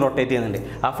ഫേസ് പ്ലേറ്റും റൊട്ടേറ്റ് ചെയ്യുന്നുണ്ട്.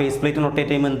 ആ ഫേസ് പ്ലേറ്റും റൊട്ടേറ്റ്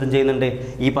ചെയ്യുമ്പോൾ എന്തും ചെയ്യുന്നുണ്ട്,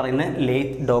 ഈ പറയുന്ന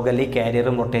ലെയ്ത്ത് ഡോഗ് അല്ലെങ്കിൽ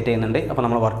കാരിയറും റൊട്ടേറ്റ് ചെയ്യുന്നുണ്ട്. അപ്പോൾ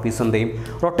നമ്മൾ വർക്ക് പീസ് എന്ത് ചെയ്യും,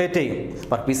 റൊട്ടേറ്റ് ചെയ്യും.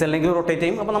 വർക്ക് പീസ് അല്ലെങ്കിൽ റൊട്ടേറ്റ്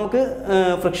ചെയ്യും. അപ്പോൾ നമുക്ക്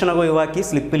ഫ്രിക്ഷനൊക്കെ ഒഴിവാക്കി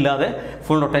സ്ലിപ്പില്ലാതെ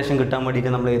ഫുൾ റൊട്ടേഷൻ കിട്ടാൻ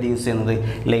വേണ്ടിയിട്ട് നമ്മൾ ഏത് യൂസ് ചെയ്യുന്നത്,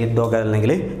 ലെയ്ത്ത് ഡോഗ്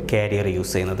അല്ലെങ്കിൽ കാരിയർ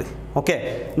യൂസ് ചെയ്യുന്നത്. ഓക്കെ,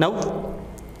 നൗ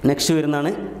നെക്സ്റ്റ് വരുന്നതാണ്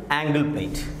ആംഗിൾ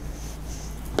പ്ലേറ്റ്.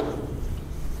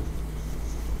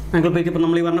 ആംഗിൾ പ്ലേറ്റ് ഇപ്പോൾ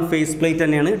നമ്മൾ ഈ പറഞ്ഞ ഫേസ് പ്ലേറ്റ്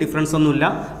തന്നെയാണ്, ഡിഫറൻസ് ഒന്നുമില്ല.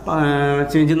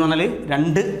 ചേഞ്ച് എന്ന് പറഞ്ഞാൽ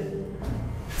രണ്ട്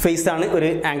ഫേസാണ് ഒരു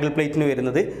ആംഗിൾ പ്ലേറ്റിന്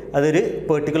വരുന്നത്. അതൊരു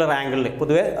പെർട്ടിക്കുലർ ആംഗിളിൽ,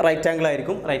 പൊതുവേ റൈറ്റ് ആംഗിൾ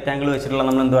ആയിരിക്കും, റൈറ്റ് ആംഗിൾ വെച്ചിട്ടുള്ള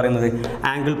നമ്മൾ എന്ത് പറയുന്നത്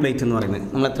ആംഗിൾ പ്ലേറ്റ് എന്ന് പറയുന്നത്.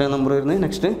 നമ്മൾ എത്ര നമ്പർ വരുന്നത്?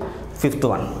 Next 5th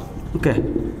one. Okay,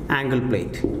 angle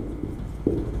plate.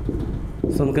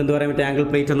 So നമുക്ക് എന്ത് പറയാൻ പറ്റും? ആംഗിൾ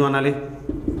പ്ലേറ്റ് എന്ന് പറഞ്ഞാൽ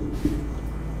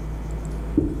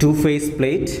two face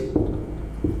plate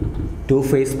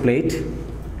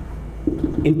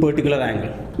in particular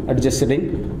angle, adjusted in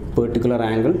particular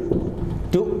angle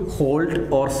to hold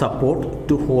or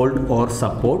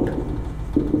support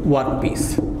workpiece.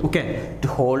 Okay, to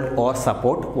hold or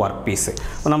support workpiece.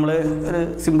 അപ്പോൾ നമ്മൾ ഒരു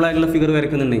സിമ്പിളായിട്ടുള്ള ഫിഗർ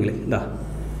വരയ്ക്കുന്നുണ്ടെങ്കിൽ ഇതാ,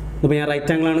 ഇപ്പോൾ ഞാൻ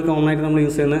റൈറ്റ് ആംഗിളാണ് കോമൺ ആയിട്ട് നമ്മൾ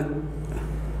യൂസ് ചെയ്യുന്നത്.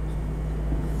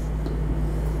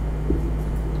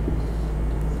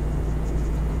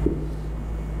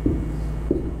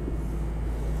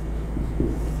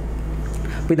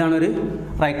 അപ്പോൾ ഇതാണ് ഒരു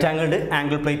റൈറ്റ് ആംഗിൾഡ്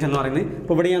ആംഗിൾ പ്ലേറ്റ് എന്ന് പറയുന്നത്.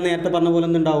 ഇപ്പോൾ ഇവിടെ ഞാൻ നേരത്തെ പറഞ്ഞ പോലെ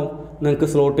എന്തുണ്ടാവും? നിങ്ങൾക്ക്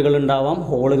സ്ലോട്ടുകൾ ഉണ്ടാവാം,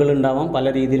 ഹോളുകൾ ഉണ്ടാവാം, പല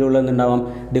രീതിയിലുള്ള എന്തുണ്ടാവാം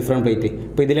ഡിഫറെൻറ്റ് പ്ലേറ്റ്.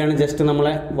 ഇപ്പോൾ ഇതിലാണ് ജസ്റ്റ്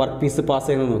നമ്മളെ വർക്ക് പീസ് പാസ്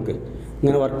ചെയ്യുന്നത്. നോക്ക്,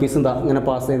 ഇങ്ങനെ വർക്ക് പീസ് എന്താ ഇങ്ങനെ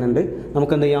പാസ് ചെയ്യുന്നുണ്ട്.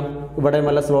 നമുക്ക് എന്ത് ചെയ്യാം? ഇവിടെ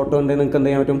വല്ല സ്ലോട്ട് ഉണ്ട്, നിങ്ങൾക്ക് എന്ത്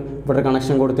ചെയ്യാൻ പറ്റും? ഇവിടെ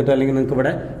കണക്ഷൻ കൊടുത്തിട്ട് അല്ലെങ്കിൽ നിങ്ങൾക്ക്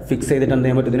ഇവിടെ ഫിക്സ് ചെയ്തിട്ട് എന്ത്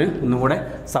ചെയ്യാൻ പറ്റും? ഇതിന് ഒന്നും കൂടെ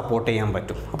സപ്പോർട്ട് ചെയ്യാൻ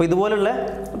പറ്റും. അപ്പോൾ ഇതുപോലുള്ള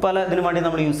പല ഇതിനു വേണ്ടി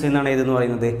നമ്മൾ യൂസ് ചെയ്യുന്നതാണ് ഇതെന്ന്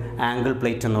പറയുന്നത് ആംഗിൾ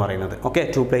പ്ലേറ്റ് എന്ന് പറയുന്നത്. Okay,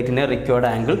 2 പ്ലേറ്റിൻ്റെ required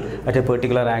angle at A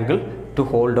particular angle to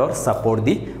hold or support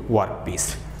the workpiece.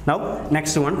 Now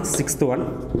next one, 6th one,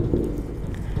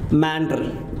 mandrel.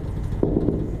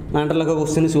 മാൻഡ്രലൊക്കെ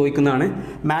question ചോദിക്കുന്നതാണ്.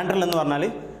 മാൻഡ്രൽ എന്ന് പറഞ്ഞാൽ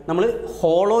നമ്മൾ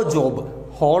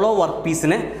ഹോളോ വർക്ക്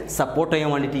പീസിനെ സപ്പോർട്ട് ചെയ്യാൻ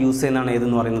വേണ്ടിയിട്ട് യൂസ് ചെയ്യുന്നതാണ്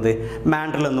ഏതെന്ന് പറയുന്നത്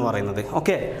മാൻഡ്രൽ എന്ന് പറയുന്നത്.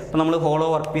 ഓക്കെ, അപ്പോൾ നമ്മൾ ഹോളോ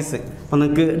വർക്ക് പീസ്, അപ്പോൾ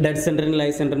നിങ്ങൾക്ക് ഡെഡ് സെൻറ്ററിൻ്റെ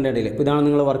ലൈഫ് സെൻറ്ററിൻ്റെ ഇടയിൽ ഇപ്പോൾ ഇതാണ്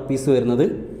നിങ്ങളുടെ വർക്ക് പീസ് വരുന്നത്.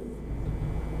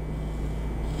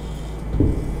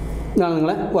 ഇതാണ്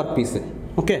നിങ്ങളെ work piece.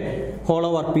 Okay, hollow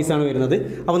work പീസാണ് വരുന്നത്.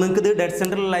 അപ്പോൾ നിങ്ങൾക്ക് ഇത് ഡെഡ്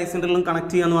സെൻറ്ററിലും ലൈഫ് സെൻറ്ററിലും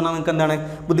കണക്ട് ചെയ്യുക എന്ന് പറഞ്ഞാൽ നിങ്ങൾക്ക് എന്താണ്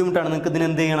ബുദ്ധിമുട്ടാണ്. നിങ്ങൾക്ക് ഇതിന്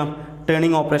എന്ത് ചെയ്യണം?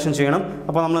 ടേണിങ് ഓപ്പറേഷൻ ചെയ്യണം.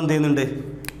 അപ്പോൾ നമ്മൾ എന്ത് ചെയ്യുന്നുണ്ട്?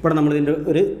 ഇവിടെ നമ്മളിതിൻ്റെ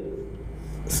ഒരു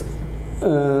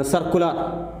സർക്കുലർ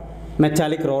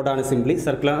മെറ്റാലിക് റോഡാണ്, സിംപ്ലി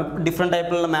സർക്കുലർ. ഡിഫറെൻറ്റ്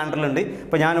ടൈപ്പിലുള്ള മാൻഡ്രൽ ഉണ്ട്.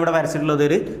 ഇപ്പോൾ ഞാനിവിടെ വരച്ചിട്ടുള്ളത്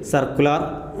ഒരു സർക്കുലർ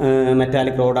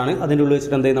മെറ്റാലിക് റോഡാണ്. അതിൻ്റെ ഉള്ളിൽ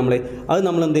വെച്ചിട്ട് എന്ത് ചെയ്യും?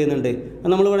 നമ്മൾ എന്ത് ചെയ്യുന്നുണ്ട്?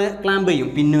 നമ്മളിവിടെ ക്ലാമ്പ് ചെയ്യും,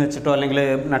 പിന്ന് വെച്ചിട്ടോ അല്ലെങ്കിൽ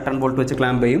നട്ട് ആൻഡ് ബോൾട്ട് വെച്ച്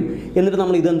ക്ലാമ്പ് ചെയ്യും. എന്നിട്ട്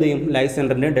നമ്മൾ ഇതെന്ത് ചെയ്യും? ലൈഫ്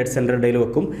സെൻറ്ററിൻ്റെ ഡെഡ് സെൻറ്ററിൻ്റെ ഇടയിൽ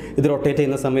വെക്കും. ഇത് റൊട്ടേറ്റ്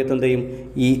ചെയ്യുന്ന സമയത്ത് എന്ത് ചെയ്യും?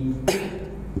 ഈ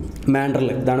മാൻഡ്രൽ,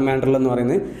 ഇതാണ് മാൻഡ്രൽ എന്ന്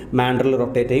പറയുന്നത്. മാൻഡ്രൽ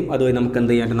റൊട്ടേറ്റ് ചെയ്യും. അതുവഴി നമുക്ക്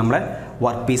എന്ത് ചെയ്യാൻ? നമ്മളെ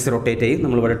വർക്ക് പീസ് റൊട്ടേറ്റ് ചെയ്യും.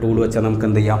 നമ്മളിവിടെ ടൂൾ വെച്ചാൽ നമുക്ക്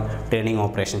എന്ത് ചെയ്യാം? ടേണിങ്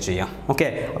ഓപ്പറേഷൻ ചെയ്യാം. ഓക്കെ,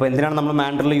 അപ്പോൾ എന്തിനാണ് നമ്മൾ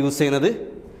മാൻഡ്രൽ യൂസ് ചെയ്യുന്നത്?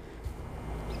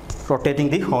 rotating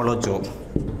the hollow job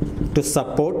to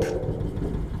support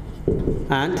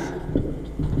and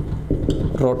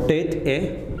rotate a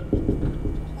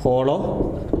hollow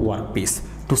workpiece.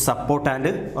 To support and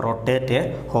rotate a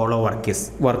hollow workpiece.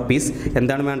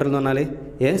 എന്താണ് മാൻഡ്രൽ എന്ന് പറഞ്ഞാൽ?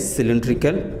 a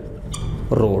cylindrical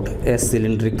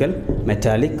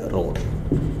metallic rod.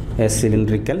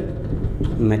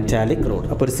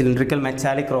 അപ്പോൾ ഒരു സിലിണ്ടറിക്കൽ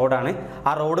മെറ്റാലിക് റോഡാണ്.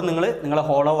 ആ റോഡ് നിങ്ങളെ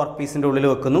ഹോളോ വർക്ക് പീസിൻ്റെ ഉള്ളിൽ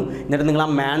വെക്കുന്നു. എന്നിട്ട് നിങ്ങൾ ആ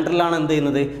മാൻഡ്രലാണ് എന്ത്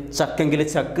ചെയ്യുന്നത്? ചക്കെങ്കിൽ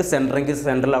ചക്ക്, സെൻറ്ററെങ്കിൽ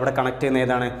സെൻറ്ററിൽ അവിടെ കണക്ട് ചെയ്യുന്ന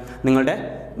ഏതാണ്? നിങ്ങളുടെ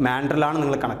മാൻഡ്രലാണ്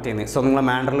നിങ്ങൾ കണക്ട് ചെയ്യുന്നത്. സോ നിങ്ങൾ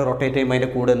മാൻഡ്രൽ റൊട്ടേറ്റ് ചെയ്യുമ്പോൾ അതിൻ്റെ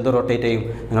കൂടെ എന്ത് റൊട്ടേറ്റ് ചെയ്യും?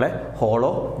 നിങ്ങളെ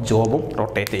ഹോളോ ജോബും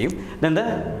റൊട്ടേറ്റ് ചെയ്യും. ഇതെന്ത്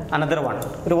അനദർ വൺ.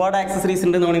 ഒരുപാട് ആക്സസറീസ്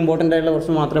ഉണ്ട്. നമ്മൾ ഇമ്പോർട്ടൻ്റ് ആയിട്ടുള്ള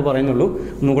കുറച്ച് മാത്രമേ പറയുന്നുള്ളൂ.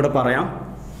 ഒന്നുകൂടെ പറയാം.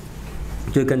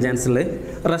 ചോദിക്കാൻ ചാൻസ് ഉള്ളത്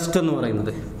റെസ്റ്റ് എന്ന് പറയുന്നത്.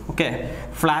 ഓക്കെ,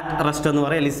 ഫ്ലാറ്റ് റെസ്റ്റ് എന്ന്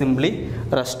പറയും, അല്ലെങ്കിൽ സിംപ്ലി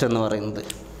റെസ്റ്റ് എന്ന് പറയുന്നത്.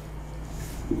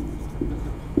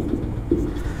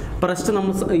 അപ്പോൾ റെസ്റ്റ്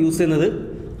നമ്മൾ യൂസ് ചെയ്യുന്നത്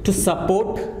to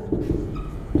support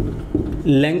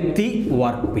lengthy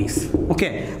work piece. Okay,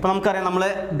 അപ്പോൾ നമുക്കറിയാം നമ്മളെ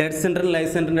ഡെഡ് സെൻറ്ററും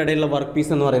ലൈഫ് സെൻറ്ററിൻ്റെ ഇടയിലുള്ള വർക്ക്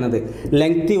പീസ് എന്ന് പറയുന്നത്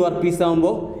ലെങ്തി വർക്ക് പീസ്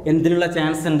ആകുമ്പോൾ എന്തിനുള്ള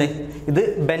ചാൻസ് ഉണ്ട്? ഇത്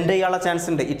ബെൻഡ് ചെയ്യാനുള്ള ചാൻസ്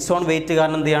ഉണ്ട്. ഇറ്റ്സ് ഓൺ വെയിറ്റ്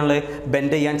കാരണം എന്ത് ചെയ്യാനുള്ളത്?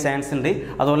 ബെൻഡ് ചെയ്യാൻ ചാൻസ് ഉണ്ട്.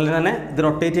 അതുപോലെ തന്നെ ഇത്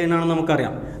റൊട്ടേറ്റ് ചെയ്യുന്നതാണെന്ന്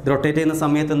നമുക്കറിയാം. ഇത് റൊട്ടേറ്റ് ചെയ്യുന്ന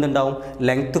സമയത്ത് എന്തുണ്ടാവും?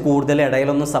 ലെങ്ത്ത് കൂടുതൽ,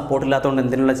 ഇടയിലൊന്നും സപ്പോർട്ട് ഇല്ലാത്തതുകൊണ്ട്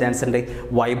എന്തിനുള്ള ചാൻസ് ഉണ്ട്?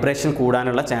 വൈബ്രേഷൻ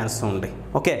കൂടാനുള്ള ചാൻസും ഉണ്ട്.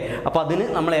 ഓക്കെ, അപ്പോൾ അതിന്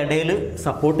നമ്മൾ ഇടയിൽ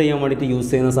സപ്പോർട്ട് ചെയ്യാൻ വേണ്ടിയിട്ട് യൂസ്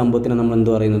ചെയ്യുന്ന സംഭവത്തിന് നമ്മൾ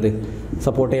എന്ത് പറയുന്നത്?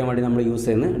 സപ്പോർട്ട് ചെയ്യാൻ വേണ്ടി നമ്മൾ യൂസ്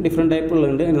ചെയ്യുന്നത് ഡിഫറെൻറ്റ്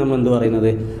ടൈപ്പുകളുണ്ട്. അതിന് നമ്മൾ എന്ത്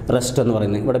പറയുന്നത്? റെസ്റ്റ് എന്ന്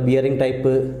പറയുന്നത്. ഇവിടെ ബിയറിംഗ്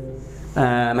ടൈപ്പ്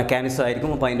മെക്കാനിസം ആയിരിക്കും.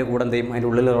 അപ്പോൾ അതിൻ്റെ കൂടെ എന്ത് ചെയ്യും? അതിൻ്റെ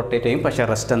ഉള്ളിൽ റൊട്ടേറ്റ് ചെയ്യും. പക്ഷേ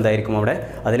റെസ്റ്റ് എന്തായിരിക്കും? അവിടെ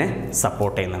അതിനെ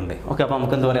സപ്പോർട്ട് ചെയ്യുന്നുണ്ട്. ഓക്കെ, അപ്പോൾ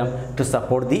നമുക്ക് എന്ത് പറയാം? To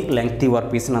support the lengthy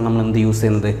work പീസിനാണ് നമ്മൾ എന്ത് യൂസ്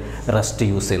ചെയ്യുന്നത്? റെസ്റ്റ്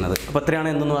യൂസ് ചെയ്യുന്നത്. അപ്പോൾ ഇത്രയാണ്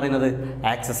എന്തെന്ന് പറയുന്നത്?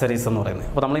 ആക്സസറീസ് എന്ന് പറയുന്നത്.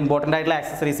 അപ്പോൾ നമ്മൾ ഇമ്പോർട്ടൻ്റ് ആയിട്ടുള്ള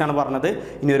ആക്സസറീസ് ആണ് പറഞ്ഞത്.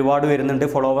 ഇനി ഒരുപാട് വരുന്നുണ്ട്.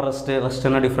 ഫോളോവർ റെസ്റ്റ്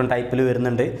എന്ന ഡിഫറെൻറ്റ് ടൈപ്പിൽ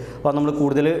വരുന്നുണ്ട്. അപ്പോൾ നമ്മൾ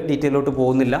കൂടുതൽ ഡീറ്റെയിലോട്ട്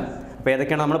പോകുന്നില്ല. അപ്പോൾ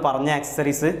ഏതൊക്കെയാണ് നമ്മൾ പറഞ്ഞ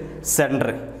ആക്സസറീസ്? സെൻറ്റർ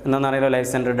എന്താണെന്ന് അറിയാലോ? Life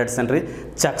centre, dead centre,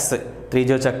 chucks,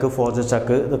 3 ചക്ക്, 4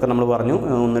 ചക്ക്, ഇതൊക്കെ നമ്മൾ പറഞ്ഞു.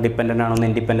 ഒന്ന് ഡിപ്പെൻഡൻ്റ് ആണ്, ഒന്ന്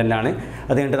ഇൻഡിപെൻഡൻ്റ് ആണ്.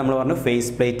 അത് കഴിഞ്ഞിട്ട് നമ്മൾ പറഞ്ഞു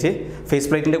ഫേസ്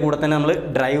പ്ലേറ്റിൻ്റെ കൂടെ തന്നെ നമ്മൾ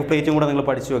ഡ്രൈവ് പ്ലേറ്റും കൂടെ നിങ്ങൾ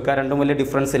പഠിച്ചു വെക്കുക. രണ്ടും വലിയ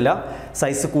ഡിഫറൻസ് ഇല്ല.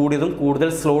 സൈസ് കൂടിയതും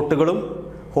കൂടുതൽ സ്ലോട്ടുകളും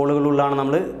ഹോളുകളുള്ളതാണ്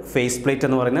നമ്മൾ ഫേസ് പ്ലേറ്റ്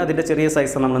എന്ന് പറയുന്നത്. അതിൻ്റെ ചെറിയ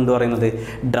സൈസാണ് നമ്മൾ എന്ത് പറയുന്നത്?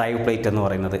 ഡ്രൈവ് പ്ലേറ്റ് എന്ന്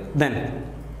പറയുന്നത്. ദെൻ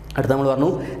അടുത്ത നമ്മൾ പറഞ്ഞു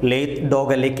ലേത്ത്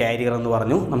ഡോഗ് അല്ലെങ്കിൽ കാരിയർ എന്ന്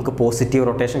പറഞ്ഞു. നമുക്ക് പോസിറ്റീവ്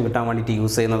റൊട്ടേഷൻ കിട്ടാൻ വേണ്ടിയിട്ട്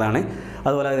യൂസ് ചെയ്യുന്നതാണ്.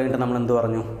 അതുപോലെ അത് കഴിഞ്ഞിട്ട് നമ്മൾ എന്ത്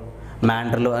പറഞ്ഞു,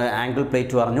 മാൻഡ്രൽ ആംഗിൾ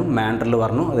പ്ലേറ്റ് പറഞ്ഞു, മാൻഡ്രൽ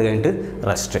പറഞ്ഞു, അത് കഴിഞ്ഞിട്ട്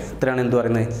റെസ്റ്റ്. ഇത്രയാണ് എന്ത്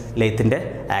പറയുന്നത് ലേത്തിൻ്റെ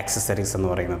ആക്സസറീസ് എന്ന്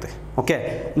പറയുന്നത്. ഓക്കെ,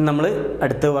 നമ്മൾ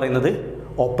അടുത്ത് പറയുന്നത്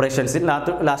ഓപ്പറേഷൻസ്.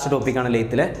 ലാസ്റ്റ് ടോപ്പിക്കാണ്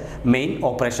ലേത്തിലെ main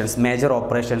operations, major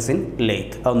operations in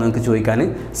lathe. അത് നിങ്ങൾക്ക് ചോദിക്കാൻ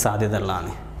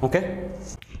സാധ്യതയുള്ളതാണ്. ഓക്കെ,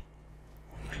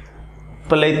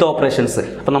 ഇപ്പോൾ ലേത്ത് ഓപ്പറേഷൻസ്.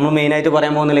 അപ്പോൾ നമ്മൾ മെയിനായിട്ട്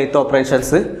പറയാൻ പോകുന്ന ലേത്ത്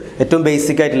ഓപ്പറേഷൻസ് ഏറ്റവും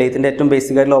ബേസിക് ആയിട്ട് ലേത്തിൻ്റെ ഏറ്റവും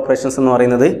ബേസിക് ആയിട്ടുള്ള ഓപ്പറേഷൻസ് എന്ന്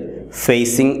പറയുന്നത്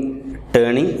ഫേസിങ്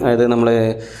ടേണിങ്, അതായത് നമ്മൾ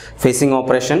phasing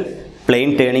operation, plain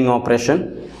turning operation,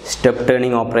 step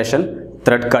turning operation,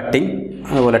 thread cutting,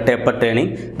 അതുപോലെ ടേപ്പർ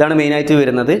ടേണിങ്. ഇതാണ് മെയിനായിട്ട്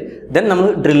വരുന്നത്. ദെൻ നമ്മൾ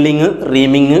drilling,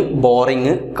 reaming,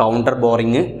 boring, counter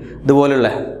boring, ഇതുപോലുള്ള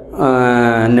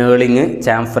നേളിങ്,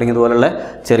 ചാംഫറിങ്, ഇതുപോലുള്ള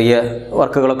ചെറിയ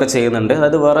വർക്കുകളൊക്കെ ചെയ്യുന്നുണ്ട്.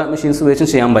 അതായത് വേറെ മെഷീൻസ് ഉപയോഗിച്ചും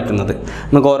ചെയ്യാൻ പറ്റുന്നത്.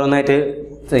 നമുക്ക് ഓരോന്നായിട്ട്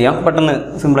ചെയ്യാം, പെട്ടെന്ന്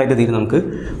സിമ്പിളായിട്ട് തീരും. നമുക്ക്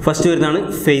ഫസ്റ്റ് വരുന്നതാണ്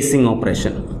ഫേസിങ്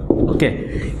ഓപ്പറേഷൻ. ഓക്കെ,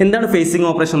 എന്താണ് ഫേസിങ്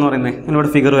ഓപ്പറേഷൻ എന്ന് പറയുന്നത്?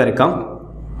 ഞാനിവിടെ ഫിഗർ വരയ്ക്കാം.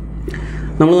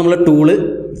 നമ്മളെ ടൂള്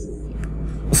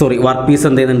വർക്ക് പീസ്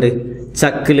എന്ത് ചെയ്യുന്നുണ്ട്,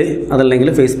 ചക്കിൽ അതല്ലെങ്കിൽ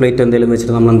ഫേസ് പ്ലേറ്റ് എന്തെങ്കിലും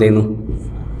വെച്ചിട്ട് നമ്മൾ എന്ത് ചെയ്യുന്നു.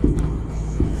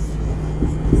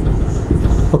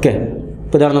 ഓക്കെ,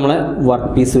 ഇപ്പോൾ ഇതാണ് നമ്മളെ വർക്ക്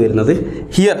പീസ് വരുന്നത്.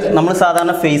 ഹിയർ നമ്മൾ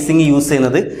സാധാരണ ഫേസിങ് യൂസ്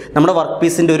ചെയ്യുന്നത് നമ്മുടെ വർക്ക്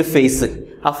പീസിൻ്റെ ഒരു ഫേസ്,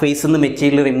 ആ ഫേസിൽ നിന്ന്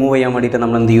മെറ്റീരിയൽ റിമൂവ് ചെയ്യാൻ വേണ്ടിയിട്ട്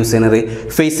നമ്മൾ എന്ത് യൂസ് ചെയ്യുന്നത്,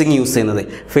 ഫേസിങ് യൂസ് ചെയ്യുന്നത്.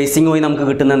 ഫേസിങ് വഴി നമുക്ക്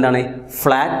കിട്ടുന്ന എന്താണ്,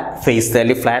 ഫ്ലാറ്റ് ഫേസ്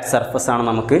അല്ലെങ്കിൽ ഫ്ലാറ്റ് സർഫസ് ആണ്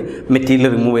നമുക്ക് മെറ്റീരിയൽ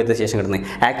റിമൂവ് ചെയ്ത ശേഷം കിട്ടുന്നത്.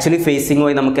 ആക്ച്വലി ഫേസിങ്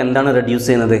വഴി നമുക്ക് എന്താണ് റെഡ്യൂസ്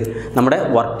ചെയ്യുന്നത്, നമ്മുടെ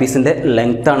വർക്ക് പീസിൻ്റെ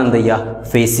ലെങ്ത് ആണ് എന്ത് ചെയ്യുക,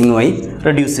 ഫേസിങ് വഴി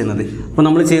റെഡ്യൂസ് ചെയ്യുന്നത്. അപ്പോൾ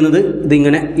നമ്മൾ ചെയ്യുന്നത്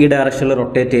ഇതിങ്ങനെ ഈ ഡയറക്ഷനിൽ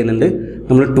റൊട്ടേറ്റ് ചെയ്യുന്നുണ്ട്.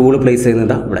 നമ്മൾ ടൂൾ പ്ലേസ്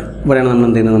ചെയ്യുന്നത് ഇവിടെയാണ് നമ്മൾ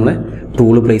എന്ത് ചെയ്യുന്നത്, നമ്മൾ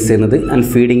ടൂൾ പ്ലേസ് ചെയ്യുന്നത്. And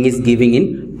feeding is giving in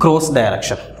cross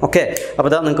direction. Okay, അപ്പോൾ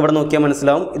ഇതാ നിങ്ങൾക്ക് ഇവിടെ നോക്കിയാൽ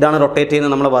മനസ്സിലാവും. ഇതാണ് റൊട്ടേറ്റ് ചെയ്യുന്ന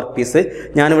നമ്മുടെ വർക്ക് പീസ്.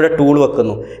 ഞാനിവിടെ ടൂൾ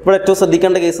വെക്കുന്നു. ഇവിടെ ഏറ്റവും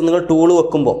ശ്രദ്ധിക്കേണ്ട കേസ്, നിങ്ങൾ ടൂൾ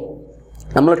വെക്കുമ്പോൾ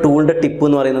നമ്മൾ ടൂളിൻ്റെ ടിപ്പ്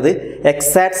എന്ന് പറയുന്നത്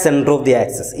exact centre of the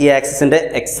axis, ഈ ആക്സിസിൻ്റെ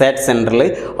എക്സാക്ട് സെൻറ്ററിൽ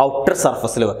ഔട്ടർ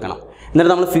സർഫസിൽ വെക്കണം.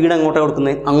 എന്നിട്ട് നമ്മൾ ഫീഡ് അങ്ങോട്ട്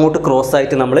കൊടുക്കുന്നത്, അങ്ങോട്ട് ക്രോസ്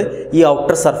ആയിട്ട് നമ്മൾ ഈ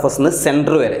ഔട്ടർ സർഫസിൽ നിന്ന്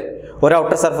സെൻറ്റർ വരെ, ഒരു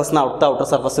ഔട്ടർ സർഫസിന് ഔട്ടർ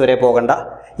സർഫസ് വരെ പോകണ്ട,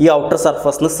 ഈ ഔട്ടർ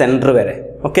സർഫസിന് സെൻറ്റർ വരെ.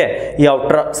 ഓക്കെ, ഈ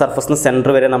ഔട്ടർ സർഫസിന് സെൻറ്റർ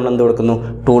വരെ നമ്മൾ എന്ത് കൊടുക്കുന്നു,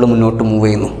 ടൂൾ മുന്നോട്ട് മൂവ്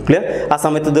ചെയ്യുന്നു. ക്ലിയർ? ആ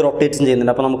സമയത്ത് ഇത് റൊട്ടേറ്റും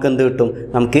ചെയ്യുന്നുണ്ട്. അപ്പോൾ നമുക്ക് എന്ത് കിട്ടും,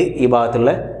 നമുക്ക് ഈ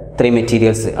ഭാഗത്തുള്ള ഇത്രയും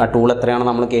മെറ്റീരിയൽസ്, ആ ടൂൾ എത്രയാണ്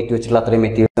നമ്മൾ കയറ്റി വെച്ചിട്ടുള്ള അത്രയും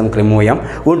മെറ്റീരിയൽസ് നമുക്ക് റിമൂവ് ചെയ്യാം.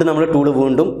 വീണ്ടും നമ്മൾ ടൂൾ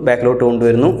വീണ്ടും ബാക്കിലോട്ട്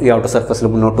കൊണ്ടുവരുന്നു, ഈ ഔട്ടർ സർഫസിൽ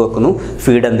മുന്നോട്ട് വെക്കുന്നു,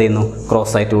 ഫീഡ് എന്ത് ചെയ്യുന്നു,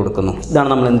 ക്രോസ് ആയിട്ട് കൊടുക്കുന്നു. ഇതാണ്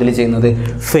നമ്മൾ എന്തിൽ ചെയ്യുന്നത്,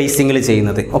 ഫേസിങ്ങിൽ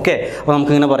ചെയ്യുന്നത്. ഓക്കെ, അപ്പോൾ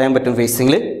നമുക്കിങ്ങനെ പറയാൻ പറ്റും,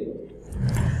 ഫേസിങ്ങിൽ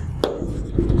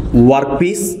work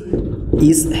piece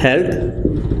is held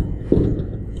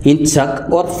in Chuck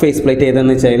or face plate,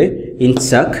 ഏതാണെന്ന് വെച്ചാൽ in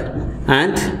Chuck,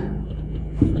 and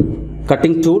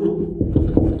cutting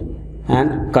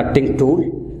tool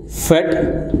fed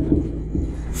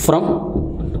from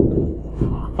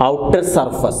outer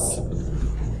surface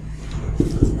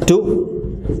to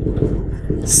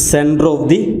centre of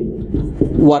the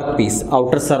work piece,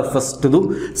 outer surface to the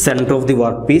centre of the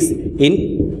work piece in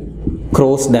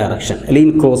cross direction, അല്ലെങ്കിൽ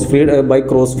in cross feed, by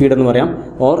cross feed എന്ന് പറയാം,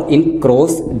 or in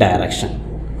cross direction.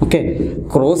 Okay,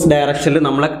 cross ഡയറക്ഷനിൽ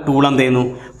നമ്മളെ tool എന്ത് ചെയ്യുന്നു,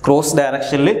 cross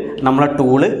ഡയറക്ഷനിൽ നമ്മളെ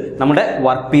tool നമ്മുടെ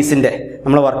വർക്ക്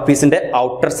പീസിൻ്റെ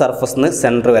ഔട്ടർ സർഫസിൽ നിന്ന്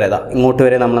സെൻറ്റർ വരെ ഇങ്ങോട്ട്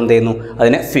വരെ നമ്മൾ എന്ത് ചെയ്യുന്നു,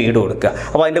 അതിനെ ഫീഡ് കൊടുക്കുക.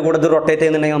 അപ്പോൾ അതിൻ്റെ കൂടെ ഇത് റൊട്ടേറ്റ്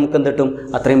ചെയ്യുന്നുണ്ടെങ്കിൽ നമുക്ക് എന്ത് കിട്ടും,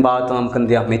 അത്രയും ഭാഗത്ത് നമുക്ക് എന്ത്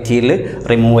ചെയ്യാം, മെറ്റീരിയൽ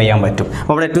റിമൂവ് ചെയ്യാൻ പറ്റും.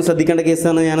 അപ്പോൾ അവിടെ ഏറ്റവും ശ്രദ്ധിക്കേണ്ട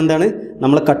കേസാണ് ഞാൻ എന്താണ്,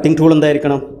 നമ്മൾ കട്ടിംഗ് ടൂൾ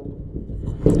എന്തായിരിക്കണം,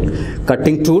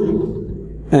 cutting tool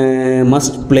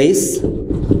must place,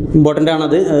 important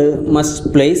ആണത്, must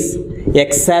place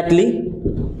exactly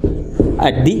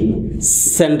at the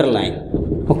center line.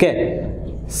 Okay,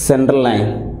 central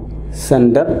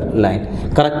line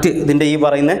correct. ഇതിൻ്റെ ഈ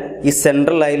പറയുന്ന ഈ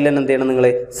സെൻട്രൽ ലൈനിൽ തന്നെ എന്ത് ചെയ്യണം, നിങ്ങൾ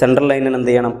സെൻട്രൽ ലൈനിൽ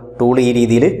എന്ത് ചെയ്യണം, ടൂൾ ഈ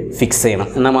രീതിയിൽ ഫിക്സ് ചെയ്യണം.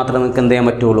 എന്നാൽ മാത്രമേ നിങ്ങൾക്ക് എന്ത് ചെയ്യാൻ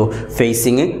പറ്റുള്ളൂ,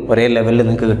 ഫേസിങ് ഒരേ ലെവലിൽ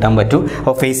നിങ്ങൾക്ക് കിട്ടാൻ പറ്റൂ.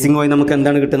 അപ്പോൾ ഫേസിങ് വഴി നമുക്ക്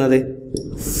എന്താണ് കിട്ടുന്നത്,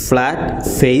 flat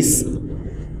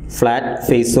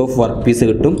face of work piece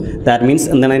കിട്ടും. ദാറ്റ് മീൻസ്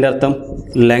എന്താണ് അതിൻ്റെ അർത്ഥം,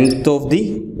 length of the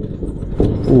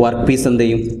work piece എന്ത്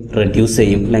ചെയ്യും, റെഡ്യൂസ്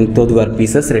ചെയ്യും. Length of the work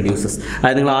pieces reduces.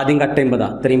 അതായത് നിങ്ങൾ ആദ്യം കട്ട് ചെയ്യുമ്പോൾ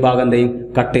ഇത്രയും ഭാഗം എന്ത് ചെയ്യും,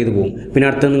 കട്ട് ചെയ്ത് പോകും. പിന്നെ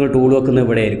അടുത്ത് നിങ്ങൾ ടൂൾ വെക്കുന്നത്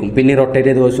ഇവിടെ ആയിരിക്കും, പിന്നെ റൊട്ടേറ്റ്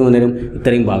ചെയ്ത് വെച്ച് വന്നേരും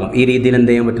ഇത്രയും ഭാഗം. ഈ രീതിയിൽ എന്ത്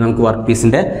ചെയ്യാൻ പറ്റും, നമുക്ക് വർക്ക്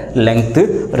പീസിൻ്റെ ലെങ്ത്ത്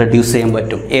റെഡ്യൂസ് ചെയ്യാൻ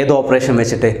പറ്റും. ഏത് ഓപ്പറേഷൻ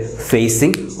വെച്ചിട്ട്,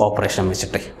 ഫേസിങ് ഓപ്പറേഷൻ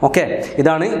വെച്ചിട്ട്. ഓക്കെ,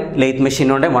 ഇതാണ് ലേത്ത്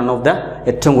മെഷീനോടെ വൺ ഓഫ് ദ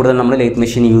ഏറ്റവും കൂടുതൽ നമ്മൾ ലേത്ത്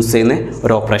മെഷീൻ യൂസ് ചെയ്യുന്ന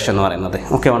ഒരു ഓപ്പറേഷൻ എന്ന് പറയുന്നത്.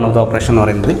 Okay, one of the operation എന്ന്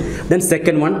പറയുന്നത്. Then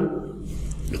second one,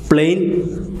 plain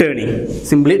turning,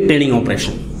 simply turning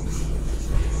operation.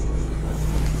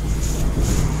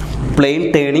 Plain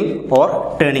turning or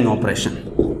turning operation.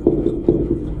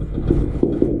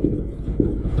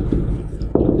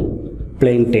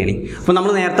 Plain turning. അപ്പോൾ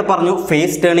നമ്മൾ നേരത്തെ പറഞ്ഞു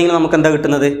ഫേസ് ടേണിങ്ങിൽ നമുക്ക് എന്താ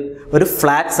കിട്ടുന്നത്, ഒരു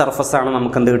ഫ്ലാറ്റ് സർഫസ് ആണ്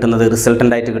നമുക്ക് എന്ത് കിട്ടുന്നത്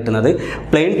റിസൾട്ടൻ്റ് ആയിട്ട് കിട്ടുന്നത്.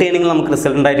 പ്ലെയിൻ ടേണിംഗ് നമുക്ക്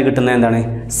റിസൾട്ടൻ്റ് ആയിട്ട് കിട്ടുന്നത് എന്താണ്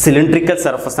സിലിണ്ട്രിക്കൽ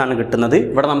സർഫസ് ആണ് കിട്ടുന്നത്.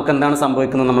 ഇവിടെ നമുക്ക് എന്താണ്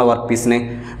സംഭവിക്കുന്നത് നമ്മുടെ വർക്ക് പീസിന്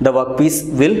ദ വർക്ക്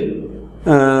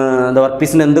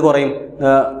പീസിന് എന്ത് കുറയും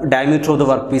diameter of the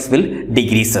work piece will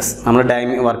decreases. നമ്മൾ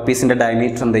വർക്ക് പീസിൻ്റെ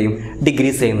ഡയമീറ്റർ എന്ത് ചെയ്യും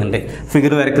ഡിഗ്രീസ് ചെയ്യുന്നുണ്ട്.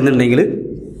 ഫിഗർ വരയ്ക്കുന്നുണ്ടെങ്കിൽ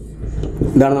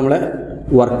ഇതാണ് നമ്മളെ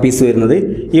വർക്ക് പീസ് വരുന്നത്.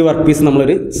 ഈ വർക്ക് പീസ്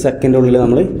നമ്മളൊരു സെക്കൻഡ് ഉള്ളിൽ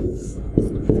നമ്മൾ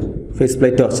ഫേസ്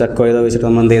പ്ലേറ്റോ ചക്കോ ഏതോ വെച്ചിട്ട്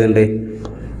നമ്മൾ എന്ത് ചെയ്യുന്നുണ്ട്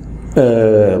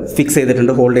ഫിക്സ്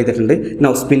ചെയ്തിട്ടുണ്ട്, ഹോൾഡ് ചെയ്തിട്ടുണ്ട്.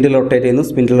 നൗ സ്പിൻഡിൽ റൊട്ടേറ്റ് ചെയ്യുന്നു.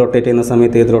 സ്പിൻഡിൽ റൊട്ടേറ്റ് ചെയ്യുന്ന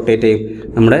സമയത്ത് ഏത് റൊട്ടേറ്റ് ചെയ്യും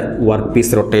നമ്മുടെ വർക്ക്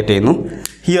പീസ് റൊട്ടേറ്റ് ചെയ്യുന്നു.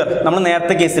 ഹിയർ നമ്മൾ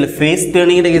നേരത്തെ കേസിൽ ഫേസ്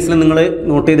ടേണിങ്ങിൻ്റെ കേസിൽ നിങ്ങൾ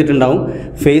നോട്ട് ചെയ്തിട്ടുണ്ടാവും.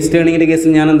 ഫേസ് ടേണിങ്ങിൻ്റെ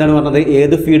കേസിൽ ഞാൻ എന്താണ് പറഞ്ഞത്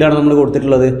ഏത് ഫീഡാണ് നമ്മൾ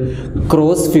കൊടുത്തിട്ടുള്ളത്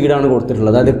ക്രോസ് ഫീഡാണ്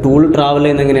കൊടുത്തിട്ടുള്ളത്. അതായത് ടൂൾ ട്രാവൽ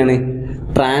ചെയ്യുന്നത് എങ്ങനെയാണ്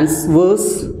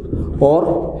ട്രാൻസ്വേഴ്സ് ഓർ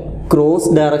ക്രോസ്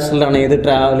ഡയറക്ഷനിലാണ് ഏത്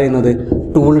ട്രാവൽ ചെയ്യുന്നത്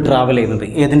ടൂൾ ട്രാവൽ ചെയ്യുന്നത്.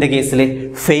 ഏതിൻ്റെ കേസിൽ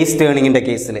ഫേസ് ടേണിങ്ങിൻ്റെ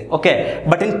കേസിൽ. ഓക്കെ,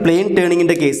 ബട്ട് ഇൻ പ്ലെയിൻ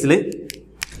ടേണിങ്ങിൻ്റെ കേസിൽ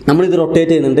നമ്മളിത് റൊട്ടേറ്റ്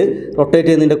ചെയ്യുന്നുണ്ട്. റൊട്ടേറ്റ്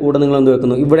ചെയ്യുന്നതിൻ്റെ കൂടെ നിങ്ങൾ എന്ത്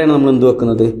വെക്കുന്നു ഇവിടെയാണ് നമ്മൾ എന്ത്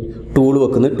വെക്കുന്നത് ടൂൾ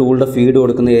വെക്കുന്നത്. ടൂളിൻ്റെ ഫീഡ്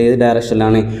കൊടുക്കുന്നത് ഏത്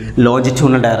ഡയറക്ഷനിലാണ്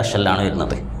ലോഞ്ചിറ്റ്യൂണൽ ഡയറക്ഷനിലാണ്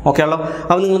വരുന്നത്. ഓക്കെ ആണല്ലോ.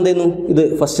 അപ്പോൾ നിങ്ങൾ എന്ത് ചെയ്യുന്നു ഇത്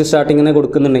ഫസ്റ്റ് സ്റ്റാർട്ടിങ്ങിനെ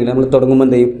കൊടുക്കുന്നുണ്ടെങ്കിൽ നമ്മൾ തുടങ്ങുമ്പോൾ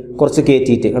എന്ത് ചെയ്യും കുറച്ച്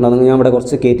കയറ്റിയിട്ട് കണ്ടോ ഞാൻ ഇവിടെ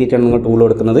കുറച്ച് കയറ്റിയിട്ടാണ് നിങ്ങൾ ടൂൾ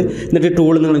കൊടുക്കുന്നത്. എന്നിട്ട്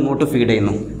ടൂൾ നിങ്ങൾ ഇങ്ങോട്ട് ഫീഡ്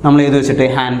ചെയ്യുന്നു. നമ്മൾ ഏത് വെച്ചിട്ട്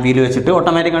ഹാൻഡ് വീൽ വെച്ചിട്ട്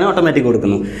ഓട്ടോമാറ്റിക്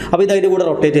കൊടുക്കുന്നു. അപ്പോൾ ഇത് അതിൻ്റെ കൂടെ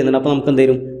റൊട്ടേറ്റ് ചെയ്യുന്നുണ്ട്. അപ്പോൾ നമുക്ക് എന്ത്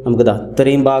ചെയ്യും നമുക്കിതാ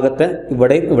ഇത്രയും ഭാഗത്തെ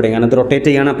ഇവിടെയും കാരണം ഇത് റൊട്ടേറ്റ്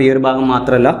ചെയ്യണം. അപ്പോൾ ഈ ഒരു ഭാഗം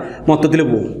മാത്രമല്ല മൊത്തത്തിൽ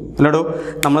പോകും അല്ലടോ.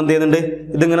 നമ്മൾ എന്ത് ചെയ്യുന്നുണ്ട്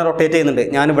ഇതിങ്ങനെ റൊട്ടേറ്റ് ചെയ്യുന്നുണ്ട്.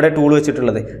 ഞാനിവിടെ ടൂൾ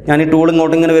വെച്ചിട്ടുള്ളത്. ഞാൻ ഈ ടൂൾ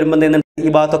ഇങ്ങോട്ട് ഇങ്ങനെ വരുമ്പോൾ എന്ത് ചെയ്യുന്നുണ്ട്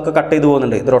ഈ ഭാഗത്തൊക്കെ കട്ട് ചെയ്ത്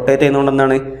പോകുന്നുണ്ട്. ഇത് റൊട്ടേറ്റ് ചെയ്യുന്നതുകൊണ്ട്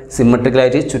എന്താണ്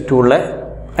സിമെട്രിക്കലായിട്ട് ചുറ്റുമുള്ള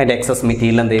അതിൻ്റെ എക്സസ്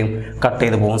മെറ്റീരിയൽ എന്ത് ചെയ്യും കട്ട്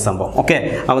ചെയ്ത് പോകുന്ന സംഭവം. ഓക്കെ,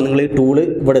 അപ്പോൾ നിങ്ങൾ ഈ ടൂള്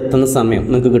ഇവിടെ എത്തുന്ന സമയം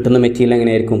നിങ്ങൾക്ക് കിട്ടുന്ന മെറ്റീരിയൽ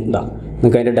എങ്ങനെയായിരിക്കും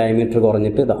നിങ്ങൾക്ക് അതിൻ്റെ ഡയമീറ്റർ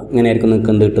കുറഞ്ഞിട്ട് ഇങ്ങനെയായിരിക്കും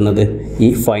നിങ്ങൾക്ക് എന്ത് കിട്ടുന്നത് ഈ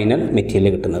ഫൈനൽ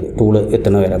മെറ്റീരിയൽ കിട്ടുന്നത് ടൂള്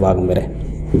എത്തുന്ന ഭാഗം വരെ.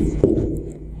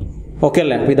 ഓക്കെ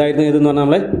അല്ലേ. അപ്പോൾ ഇതായിരുന്നു ഇതെന്ന് പറഞ്ഞാൽ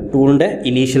നമ്മളെ ടൂളിൻ്റെ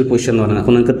ഇനീഷ്യൽ പൊസിഷൻ എന്ന് പറയുന്നത്.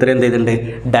 അപ്പോൾ നിങ്ങൾക്ക് ഇത്രയും എന്ത് ചെയ്തിട്ടുണ്ട്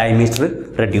ഡയമീറ്റർ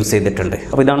റെഡ്യൂസ് ചെയ്തിട്ടുണ്ട്.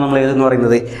 അപ്പോൾ ഇതാണ് നമ്മൾ ഏതെന്ന്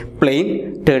പറയുന്നത് പ്ലെയിൻ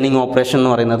ടേണിംഗ് ഓപ്പറേഷൻ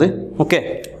എന്ന് പറയുന്നത്. ഓക്കെ,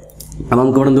 അപ്പോൾ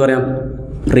നമുക്ക് ഇവിടെ എന്ത് പറയാം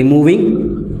removing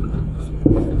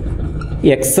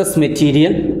excess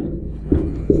material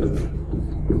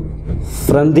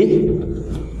from the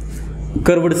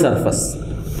curved surface.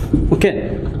 Okay,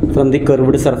 from the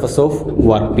curved surface of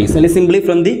workpiece, and simply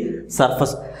from the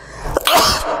surface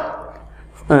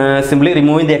simply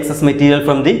removing the excess material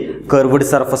from the curved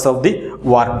surface of the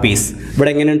workpiece.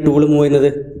 ഇവിടെ എങ്ങനെയാണ് tool move ചെയ്യുന്നത്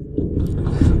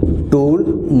tool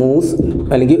moves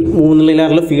അല്ലെങ്കിൽ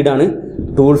മൂന്നിലുള്ള ഫീഡാണ്.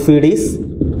 Tool feed is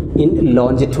in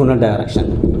longitudinal direction.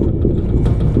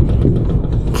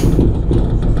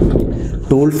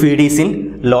 Tool feed is in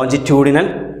longitudinal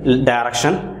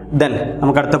direction. Then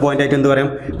നമുക്ക് അടുത്ത point ആയിട്ട് എന്ത് പറയാം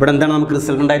ഇവിടെ എന്താണ് നമുക്ക്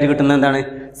റിസൾട്ടൻ്റ് ആയിട്ട് കിട്ടുന്നത് എന്താണ്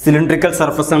സിലിണ്ട്രിക്കൽ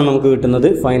സർഫസ് ആണ് നമുക്ക് കിട്ടുന്നത്.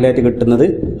 ഫൈനലായിട്ട് കിട്ടുന്നത്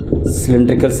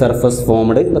സിലിണ്ട്രിക്കൽ സർഫസ്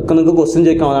ഫോംഡ്. ഇതൊക്കെ നിങ്ങൾക്ക് ക്വസ്റ്റ്യൻ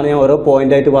ചോദിക്കാം. അതാണ് ഞാൻ ഓരോ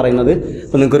പോയിന്റ് ആയിട്ട് പറയുന്നത്.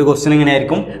 അപ്പോൾ നിങ്ങൾക്കൊരു ക്വസ്റ്റ്യൻ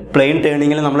എങ്ങനെയായിരിക്കും പ്ലെയിൻ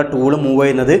ടേണിങ്ങിൽ നമ്മളെ ടൂൾ മൂവ്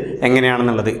ചെയ്യുന്നത്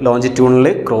എങ്ങനെയാണെന്നുള്ളത് ലോഞ്ചിറ്റ്യൂണിൽ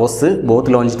cross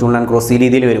both longitudinal and cross ഈ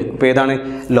രീതിയിൽ വരും. അപ്പോൾ ഏതാണ്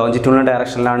ലോഞ്ചിറ്റ്യൂണൽ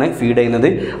ഡയറക്ഷനിലാണ് ഫീഡ് ചെയ്യുന്നത്.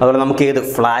 അതുപോലെ നമുക്ക് ഏത്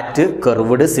ഫ്ലാറ്റ്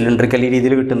കർവ്ഡ് സിലിണ്ട്രിക്കൽ ഈ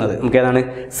രീതിയിൽ കിട്ടുന്നത് നമുക്ക് ഏതാണ്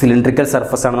സിലിണ്ട്രിക്കൽ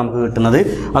സർഫസ് ആണ് നമുക്ക് കിട്ടുന്നത്.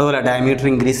 അതുപോലെ ഡയമീറ്റർ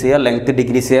ഇൻക്രീസ് ചെയ്യുക, ലെങ്ത്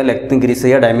ഡിക്രീസ് ചെയ്യുക, ലെങ്ത് ഇൻക്രീസ്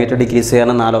ചെയ്യുക, ഡയമീറ്റർ ഡിക്രീസ് ചെയ്യുക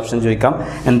എന്ന 4 ഓപ്ഷൻ ചോദിക്കാം.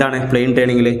 എന്താണ് പ്ലെയിൻ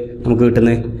ടേണിങ്ങിൽ നമുക്ക്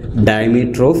കിട്ടുന്നത്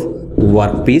diameter of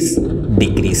work piece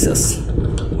decreases.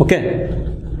 Okay,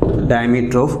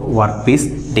 diameter of work piece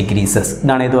decreases.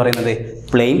 ഇതാണ് ഇത് പറയുന്നത്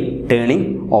പ്ലെയിൻ ടേണിംഗ്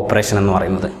ഓപ്പറേഷൻ എന്ന്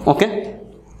പറയുന്നത്. ഓക്കെ,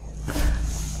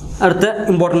 അടുത്ത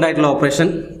ഇമ്പോർട്ടൻ്റ് ആയിട്ടുള്ള operation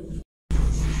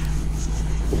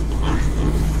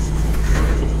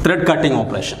thread cutting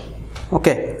operation.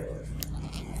 Okay,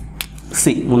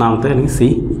 C മൂന്നാമത്തെ അല്ലെങ്കിൽ സി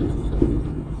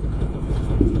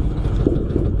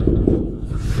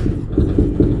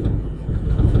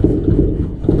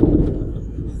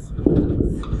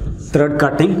ത്രെഡ്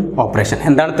കട്ടിംഗ് ഓപ്പറേഷൻ.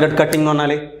 എന്താണ് ത്രെഡ് കട്ടിംഗ് എന്ന്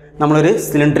പറഞ്ഞാൽ നമ്മളൊരു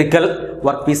സിലിണ്ട്രിക്കൽ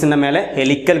വർക്ക് പീസിൻ്റെ മേലെ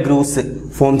ഹെലിക്കൽ ഗ്രൂവ്സ്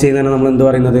ഫോം ചെയ്യുന്നതാണ് നമ്മൾ എന്ത്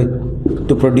പറയുന്നത്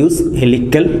to produce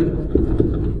helical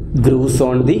grooves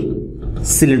on the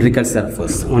cylindrical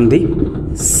surface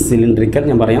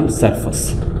ഞാൻ പറയാം സർഫസ്.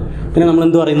 പിന്നെ നമ്മൾ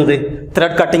എന്ത് പറയുന്നത്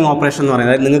ത്രെഡ് കട്ടിംഗ് ഓപ്പറേഷൻ എന്ന്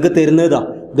പറയുന്നത് നിങ്ങൾക്ക് തരുന്നതാ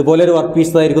ഇതുപോലെ ഒരു വർക്ക്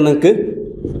പീസ് ആയിരിക്കും നിങ്ങൾക്ക്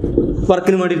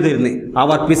വർക്കിന് വേണ്ടിയിട്ട് തരുന്നത്. ആ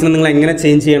വർക്ക് പീസിനെ നിങ്ങൾ എങ്ങനെ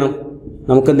ചേഞ്ച് ചെയ്യണം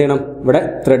നമുക്ക് എന്ത് ചെയ്യണം ഇവിടെ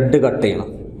ത്രെഡ് കട്ട് ചെയ്യണം.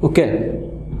 ഓക്കെ,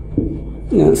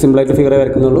 സിമ്പിളായിട്ട് ഫിഗർ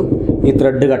വരയ്ക്കുന്നുള്ളൂ. ഈ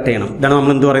ത്രെഡ് കട്ട് ചെയ്യണം. ഇതാണ്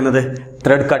നമ്മൾ എന്ത് പറയുന്നത്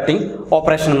ത്രെഡ് കട്ടിംഗ്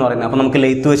ഓപ്പറേഷൻ എന്ന് പറയുന്നത്. അപ്പോൾ നമുക്ക്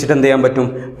ലെയ്ത്ത് വെച്ചിട്ട് എന്ത് ചെയ്യാൻ പറ്റും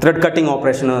ത്രെഡ് കട്ടിംഗ്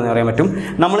ഓപ്പറേഷൻ എന്ന് പറയാൻ പറ്റും.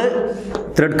 നമ്മൾ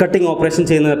ത്രെഡ് കട്ടിംഗ് ഓപ്പറേഷൻ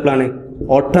ചെയ്യുന്നത് എപ്പോഴാണ്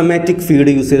ഓട്ടോമാറ്റിക്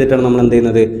ഫീഡ് യൂസ് ചെയ്തിട്ടാണ് നമ്മൾ എന്ത്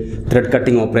ചെയ്യുന്നത് ത്രെഡ്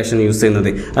കട്ടിംഗ് ഓപ്പറേഷൻ യൂസ്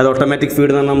ചെയ്യുന്നത്. അത് ഓട്ടോമാറ്റിക് ഫീഡ്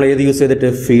എന്ന് പറഞ്ഞാൽ നമ്മൾ ഏത് യൂസ്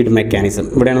ചെയ്തിട്ട് ഫീഡ് മെക്കാനിസം.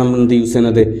 ഇവിടെയാണ് നമ്മൾ എന്ത് യൂസ്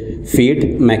ചെയ്യുന്നത് ഫീഡ്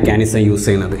മെക്കാനിസം യൂസ്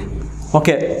ചെയ്യുന്നത്.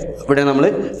 ഓക്കെ, ഇവിടെ നമ്മൾ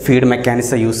ഫീഡ്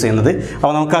മെക്കാനിസം യൂസ് ചെയ്യുന്നത്.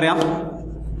 അപ്പോൾ നമുക്കറിയാം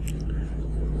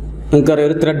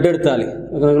ഒരു ത്രെഡ് എടുത്താൽ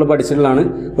അതൊക്കെ നിങ്ങൾ പഠിച്ചിട്ടുള്ളതാണ്.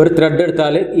 ഒരു ത്രെഡ്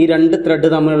എടുത്താൽ ഈ 2 ത്രെഡ്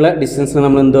തമ്മിലുള്ള ഡിസ്റ്റൻസിന്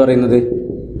നമ്മൾ എന്ത് പറയുന്നത്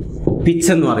പിച്ച്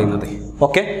എന്ന് പറയുന്നത്.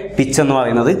 ഓക്കെ, പിച്ച് എന്ന്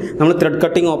പറയുന്നത് നമ്മൾ ത്രെഡ്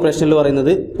കട്ടിങ് ഓപ്പറേഷനിൽ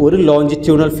പറയുന്നത് ഒരു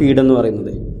ലോഞ്ചിറ്റ്യൂണൽ ഫീഡ് എന്ന്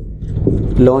പറയുന്നത്,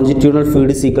 ലോഞ്ചിറ്റ്യൂണൽ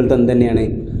ഫീഡ് ഈക്വൽ ടു എന്ത് തന്നെയാണ്,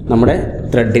 നമ്മുടെ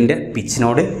ത്രെഡിൻ്റെ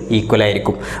പിച്ചിനോട് ഈക്വൽ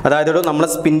ആയിരിക്കും. അതായത് നമ്മളെ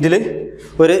സ്പിൻഡിൽ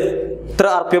ഒരു ഇത്ര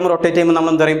RPM റൊട്ടേറ്റ് ചെയ്യുമ്പോൾ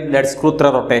നമ്മൾ എന്താ പറയും, ലെഡ് സ്ക്രൂ ഇത്ര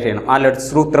റൊട്ടേറ്റ് ചെയ്യണം. ആ ലെഡ്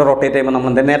സ്ക്രൂ ഇത്ര റൊട്ടേറ്റ് ചെയ്യുമ്പോൾ നമ്മൾ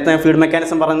എന്താ, നേരത്തെ ഞാൻ ഫീഡ്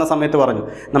മെക്കാനിസം പറയുന്ന സമയത്ത് പറഞ്ഞു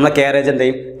നമ്മളെ കാരേജ് എന്ത്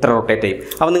ചെയ്യും, ഇത്ര റൊട്ടേറ്റ് ചെയ്യും.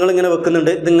 അപ്പോൾ നിങ്ങളിങ്ങനെ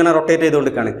വെക്കുന്നുണ്ട്, ഇതിങ്ങനെ റൊട്ടേറ്റ്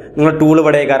ചെയ്തുകൊണ്ടിരിക്കുകയാണ്. നിങ്ങൾ ടൂൾ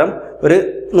ഇവിടെ കാരണം ഒരു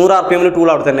 100 RPM ടൂൾ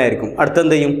അവിടെ തന്നെ ആയിരിക്കും. അടുത്ത്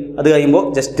എന്ത് ചെയ്യും, അത് കഴിയുമ്പോൾ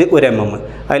ജസ്റ്റ് ഒരു mm,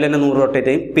 അതിൽ തന്നെ 100 റൊട്ടേറ്റ്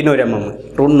ചെയ്യും, പിന്നെ ഒരു mm,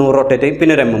 100 റൊട്ടേറ്റ് ചെയ്യും,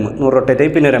 പിന്നെ ഒരു mm, 100 റൊട്ടേറ്റ്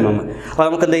ചെയ്യും, പിന്നെ ഒരു mm. അപ്പോൾ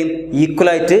നമുക്ക് എന്ത് ചെയ്യും,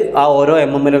 ഈക്വലായിട്ട് ആ ഓരോ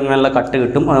mmലുള്ള കട്ട്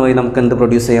കിട്ടും. അതുവഴി നമുക്ക് എന്ത്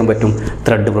പ്രൊഡ്യൂസ് ചെയ്യാൻ പറ്റും,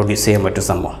 ത്രെഡ് പ്രൊഡ്യൂസ് ചെയ്യാൻ പറ്റും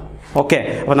സംഭവം. ഓക്കെ,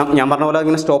 അപ്പോൾ ഞാൻ പറഞ്ഞ പോലെ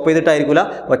ഇങ്ങനെ സ്റ്റോപ്പ് ചെയ്തിട്ടായിരിക്കില്ല,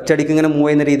 ഒറ്റയടിക്ക് ഇങ്ങനെ മൂവ്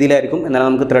ചെയ്യുന്ന രീതിയിലായിരിക്കും. എന്നാലും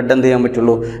നമുക്ക് ത്രെഡ് എന്ത് ചെയ്യാൻ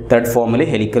പറ്റുള്ളൂ, ത്രെഡ് ഫോമിൽ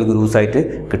ഹെലിക്കൽ ഗ്രൂവ്സ് ആയിട്ട്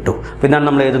കിട്ടും. അപ്പോൾ ഇതാണ്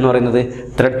നമ്മൾ ഏതെന്ന് പറയുന്നത്,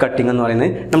 ത്രെഡ് കട്ടിങ് എന്ന്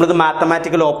പറയുന്നത്. നമ്മളിത്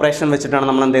മാത്തമാറ്റിക്കൽ ഓപ്പറേഷൻ വെച്ചിട്ടാണ്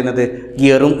നമ്മൾ എന്ത് ചെയ്യുന്നത്,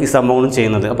 ഗിയറും ഈ സംഭവങ്ങളും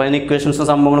ചെയ്യുന്നത്. അപ്പോൾ അതിന് ഇക്വേഷൻസും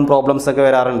സംഭവങ്ങളും പ്രോബ്ലംസ് ഒക്കെ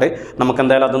വരാറുണ്ട്. നമുക്ക്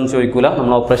എന്തായാലും അതൊന്നും ചോദിക്കില്ല.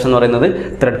 നമ്മൾ ഓപ്പറേഷൻ എന്ന് പറയുന്നത്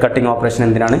ത്രെഡ് കട്ടിങ് ഓപ്പറേഷൻ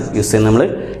എന്തിനാണ് യൂസ് ചെയ്യുന്നത്, നമ്മൾ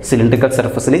സിലിണ്ടറിക്കൽ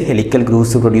സർഫസിൽ ഹെലിക്കൽ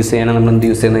ഗ്രൂവ്സ് പ്രൊഡ്യൂസ് ചെയ്യാനാണ് നമ്മൾ എന്ത്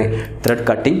യൂസ് ചെയ്യുന്നത്, ത്രെഡ്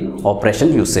കട്ടിങ് ഓപ്പറേഷൻ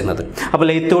യൂസ് ചെയ്യുന്നത്. അപ്പോൾ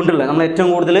ലെയ്ത്ത് കൊണ്ടുള്ള നമ്മൾ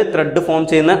ഏറ്റവും കൂടുതൽ ത്രെഡ് ഫോം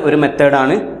ചെയ്യുന്ന ഒരു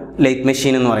മെത്തേഡാണ് ലെയ്ത്ത്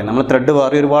മെഷീൻ എന്ന് പറയുന്നത്. നമ്മൾ ത്രെഡ്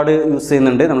വേറെ ഒരുപാട് യൂസ്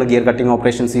ചെയ്യുന്നുണ്ട്. നമ്മൾ ഗിയർ കട്ടിങ്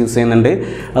ഓപ്പറേഷൻസ് യൂസ് ചെയ്യുന്നുണ്ട്,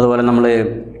 അതുപോലെ നമ്മൾ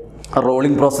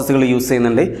റോളിംഗ് പ്രോസസ്സുകൾ യൂസ്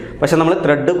ചെയ്യുന്നുണ്ട്. പക്ഷേ നമ്മൾ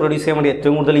ത്രെഡ് പ്രൊഡ്യൂസ് ചെയ്യാൻ വേണ്ടി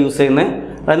ഏറ്റവും കൂടുതൽ യൂസ് ചെയ്യുന്നത്,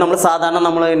 അതായത് നമ്മൾ സാധാരണ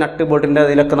നമ്മൾ നട്ട് ബോൾട്ടിൻ്റെ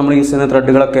അതിലൊക്കെ നമ്മൾ യൂസ് ചെയ്യുന്ന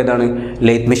ത്രെഡുകളൊക്കെ ഏതാണ്,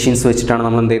 ലെയ്ത്ത് മെഷീൻസ് വെച്ചിട്ടാണ്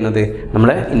നമ്മൾ എന്ത് ചെയ്യുന്നത്,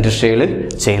 നമ്മുടെ ഇൻഡസ്ട്രിയിൽ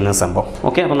ചെയ്യുന്ന സംഭവം.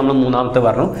 ഓക്കെ, അപ്പോൾ നമ്മൾ മൂന്നാമത്തെ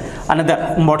പറഞ്ഞു അനദർ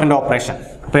ഇമ്പോർട്ടൻ്റ് ഓപ്പറേഷൻ.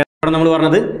 അപ്പോൾ ഇവിടെ നമ്മൾ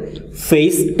പറഞ്ഞത്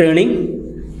face turning,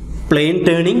 plain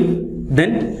turning,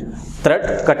 then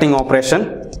thread cutting operation.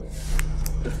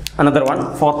 Another one,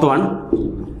 fourth one,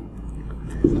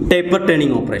 taper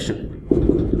turning operation.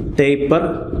 Taper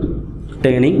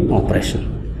turning operation.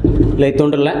 Lathe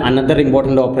കൊണ്ടുള്ള അനദർ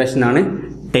ഇമ്പോർട്ടൻ്റ് ഓപ്പറേഷൻ ആണ്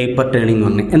ടേപ്പർ ടേണിംഗ് എന്ന്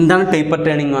പറഞ്ഞത്. എന്താണ് ടേപ്പർ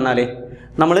ടേണിംഗ് എന്ന് പറഞ്ഞാൽ,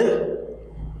 നമ്മൾ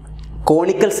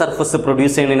കോണിക്കൽ സർഫസ്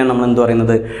പ്രൊഡ്യൂസ് ചെയ്യുന്നതിനെ നമ്മൾ എന്ത്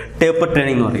പറയുന്നത്, ടേപ്പർ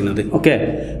ടേണിംഗ് എന്ന് പറയുന്നത്. Okay,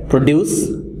 produce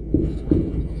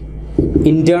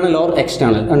internal or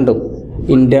external, രണ്ടും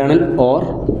ഇൻറ്റേർണൽ ഓർ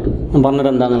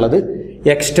പറഞ്ഞത് എന്താണെന്നുള്ളത്,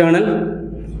 എക്സ്റ്റേണൽ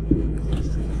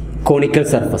കോണിക്കൽ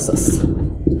സർഫസസ്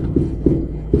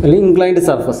അല്ലെങ്കിൽ ഇൻക്ലൈൻഡ്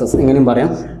സർഫസസ് എങ്ങനെയും പറയാം.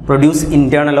 Produce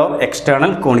internal or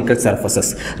external conical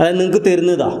surfaces. അതായത് നിങ്ങൾക്ക്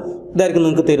തരുന്നതാ, ഇതായിരിക്കും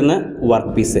നിങ്ങൾക്ക് തരുന്ന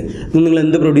വർക്ക് പീസ്. നിങ്ങൾ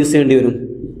എന്ത് പ്രൊഡ്യൂസ് ചെയ്യേണ്ടി വരും,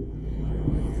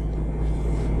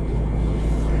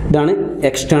 ഇതാണ്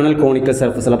എക്സ്റ്റേണൽ കോണിക്കൽ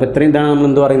സർഫസ്. അപ്പോൾ ഇത്രയും ഇതാണ് നമ്മൾ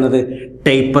എന്ത് പറയുന്നത്,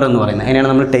 ടേപ്പർ എന്ന് പറയുന്നത്. അതിനാണ്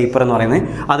നമ്മൾ ടേപ്പർ എന്ന് പറയുന്നത്.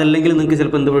 അതല്ലെങ്കിൽ നിങ്ങൾക്ക്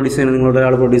ചിലപ്പോൾ എന്ത് പ്രൊഡ്യൂസ് ചെയ്യണം, നിങ്ങളുടെ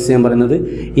ഒരാൾ പ്രൊഡ്യൂസ് ചെയ്യാൻ പറയുന്നത്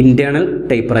ഇൻറ്റേർണൽ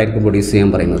ടേപ്പർ ആയിരിക്കും പ്രൊഡ്യൂസ്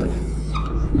ചെയ്യാൻ പറയുന്നത്.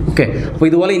 ഓക്കെ, അപ്പോൾ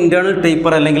ഇതുപോലെ ഇൻറ്റേർണൽ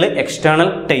ടേപ്പർ അല്ലെങ്കിൽ എക്സ്റ്റേണൽ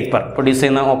ടേപ്പർ പ്രൊഡ്യൂസ്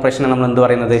ചെയ്യുന്ന ഓപ്പറേഷൻ നമ്മൾ എന്ത്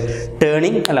പറയുന്നത്,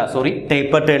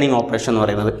 ടേപ്പർ ടേണിംഗ് ഓപ്പറേഷൻ എന്ന്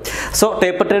പറയുന്നത്. സോ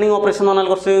ടേപ്പർ ടേണിംഗ് ഓപ്പറേഷൻ എന്ന് പറഞ്ഞാൽ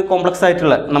കുറച്ച് കോംപ്ലക്സ്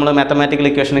ആയിട്ടുള്ള നമ്മൾ മാത്തമാറ്റിക്കൽ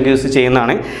ഇക്വേഷനൊക്കെ യൂസ്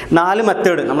ചെയ്യുന്നതാണ്. 4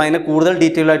 മെത്തേഡ്, നമ്മൾ അതിനെ കൂടുതൽ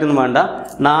ഡീറ്റെയിൽ ആയിട്ടൊന്നും വേണ്ട,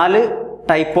 4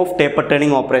 type of taper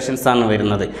turning operations ആണ്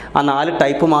വരുന്നത്. ആ 4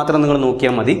 ടൈപ്പ് മാത്രം നിങ്ങൾ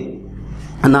നോക്കിയാൽ മതി.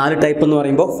 4 ടൈപ്പ് എന്ന്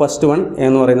പറയുമ്പോൾ ഫസ്റ്റ് വൺ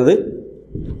എന്ന് പറയുന്നത്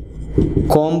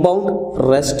കോമ്പൗണ്ട്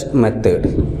റെസ്റ്റ് മെത്തേഡ്.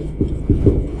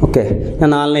 ഓക്കെ, ഞാൻ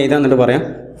 4 എഴുതാൻ എന്നിട്ട് പറയാം.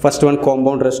 First one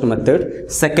compound rest method,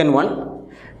 second one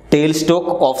tail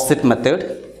stock offset method,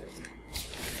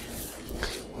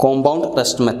 compound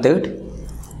rest method,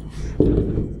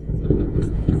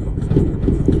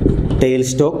 tail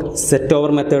stock set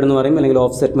over method എന്ന് പറയും, അല്ലെങ്കിൽ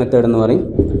ഓഫ്സെറ്റ് മെത്തേഡ് എന്ന് പറയും,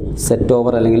 സെറ്റ്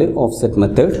ഓവർ അല്ലെങ്കിൽ offset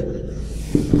method.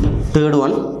 Third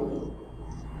one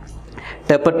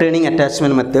taper turning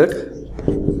attachment method,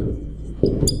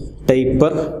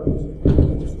 taper,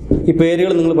 ഈ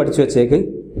പേരുകൾ നിങ്ങൾ പഠിച്ചു വെച്ചേക്ക്.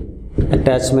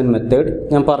 അറ്റാച്ച്മെൻറ്റ് മെത്തേഡ്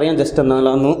ഞാൻ പറയാം, ജസ്റ്റ്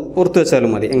എന്നാലൊന്ന് ഓർത്ത്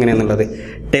വെച്ചാലും മതി എങ്ങനെയാണെന്നുള്ളത്.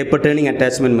 Taper turning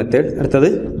attachment method. അടുത്തത്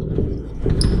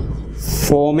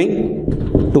foaming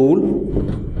tool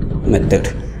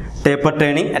method. Taper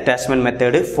turning attachment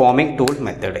method, foaming tool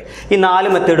method. ഈ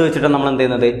 4 മെത്തേഡ് വെച്ചിട്ട് നമ്മൾ എന്ത്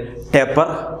ചെയ്യുന്നത്, ടേപ്പർ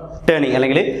ടേണിംഗ്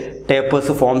അല്ലെങ്കിൽ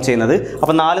ടേപ്പേഴ്സ് ഫോം ചെയ്യുന്നത്.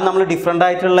 അപ്പോൾ 4 നമ്മൾ ഡിഫറെൻ്റ്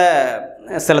ആയിട്ടുള്ള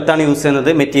സ്ഥലത്താണ് യൂസ് ചെയ്യുന്നത്.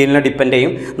 മെറ്റീരിയലിനെ ഡിപ്പെൻഡ്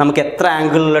ചെയ്യും. നമുക്ക് എത്ര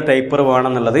ആംഗിളിലുള്ള ടേപ്പർ വേണം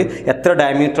എന്നുള്ളത്, എത്ര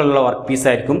ഡയമീറ്ററിലുള്ള വർക്ക് പീസ്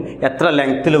ആയിരിക്കും, എത്ര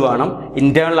ലെങ്ത്തിൽ വേണം,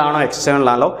 ഇൻറ്റേർണൽ ആണോ എക്സ്റ്റേണൽ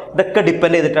ആണോ, ഇതൊക്കെ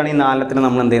ഡിപ്പെൻഡ് ചെയ്തിട്ടാണ് ഈ 4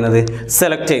 നമ്മൾ എന്ത് ചെയ്യുന്നത്,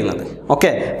 സെലക്ട് ചെയ്യുന്നത്.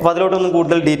 ഓക്കെ, അപ്പോൾ അതിലോട്ടൊന്നും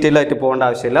കൂടുതൽ ഡീറ്റെയിൽ ആയിട്ട് പോകേണ്ട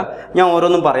ആവശ്യമില്ല. ഞാൻ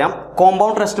ഓരോന്നും പറയാം.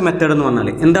 കോമ്പൗണ്ട് റെസ്റ്റ് മെത്തേഡ് എന്ന് പറഞ്ഞാൽ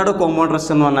എന്താണ് കോമ്പൗണ്ട്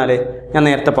റെസ്റ്റ് എന്ന് പറഞ്ഞാൽ, ഞാൻ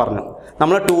നേരത്തെ പറഞ്ഞു,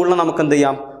 നമ്മളെ ടൂളിനെ നമുക്ക് എന്ത്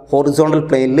ചെയ്യാം, ഹൊറിസോണ്ടൽ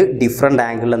പ്ലെയിനിൽ ഡിഫറെൻറ്റ്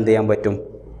ആംഗിളിൽ എന്ത് ചെയ്യാൻ പറ്റും,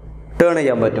 ടേൺ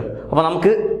ചെയ്യാൻ പറ്റും. അപ്പോൾ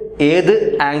നമുക്ക് ഏത്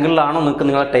ആംഗിളിലാണോ നിങ്ങൾക്ക്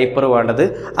നിങ്ങളെ ടേപ്പർ വേണ്ടത്,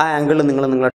 ആ ആംഗിളിൽ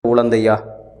നിങ്ങളുടെ ടൂൾ എന്ത് ചെയ്യുക,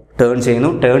 ടേൺ ചെയ്യുന്നു.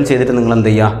 ടേൺ ചെയ്തിട്ട് നിങ്ങൾ എന്ത്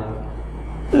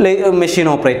ചെയ്യുക, മെഷീൻ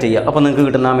ഓപ്പറേറ്റ് ചെയ്യുക. അപ്പോൾ നിങ്ങൾക്ക്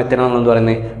കിട്ടുന്ന ആ മെത്തേഡാണ് നമ്മൾ എന്ത്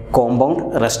പറയുന്നത്, കോമ്പൗണ്ട്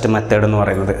റെസ്റ്റ് മെത്തേഡ് എന്ന്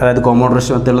പറയുന്നത്. അതായത് കോമ്പൗണ്ട്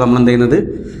റെസ്റ്റ് മെത്തേഡിൽ നമ്മൾ എന്ത് ചെയ്യുന്നത്,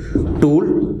 tool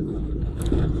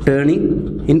turning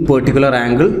in particular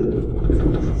angle,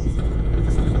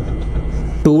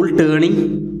 tool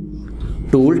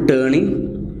turning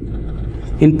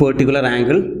in particular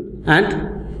angle and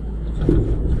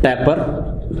taper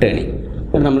turning.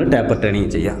 നമ്മൾ ടാപ്പർ ടേണിങ്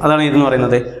ചെയ്യുക. അതാണ് ഇതെന്ന്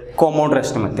പറയുന്നത് കോമ്പൗണ്ട്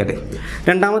റെസ്റ്റ് മെത്തേഡ്.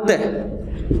 രണ്ടാമത്തെ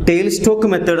ടെയിൽ സ്റ്റോക്ക്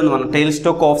മെത്തേഡ് എന്ന് പറഞ്ഞാൽ ടെയിൽ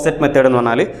സ്റ്റോക്ക് ഓഫ്സെറ്റ് മെത്തേഡ് എന്ന്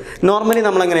പറഞ്ഞാൽ നോർമലി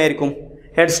നമ്മൾ എങ്ങനെയായിരിക്കും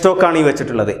ഹെഡ് സ്റ്റോക്കാണ് ഈ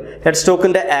വെച്ചിട്ടുള്ളത്. ഹെഡ്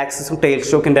സ്റ്റോക്കിൻ്റെ ആക്സിസും ടെയിൽ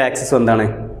സ്റ്റോക്കിൻ്റെ ആക്സിസും എന്താണ്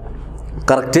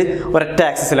കറക്റ്റ് ഒരൊറ്റ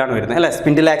ആക്സിസിലാണ് വരുന്നത് അല്ലേ.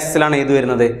 സ്പിൻഡിൽ ആക്സിസിലാണ് ഏത്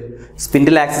വരുന്നത്,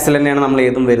 സ്പിൻഡിൽ ആക്സിസിൽ തന്നെയാണ് നമ്മൾ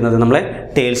ഏതും വരുന്നത്, നമ്മളെ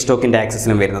ടെയിൽ സ്റ്റോക്കിൻ്റെ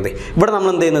ആക്സിസിലും വരുന്നത്. ഇവിടെ നമ്മൾ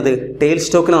എന്ത് ചെയ്യുന്നത് ടെയിൽ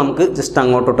സ്റ്റോക്കിന് നമുക്ക് ജസ്റ്റ്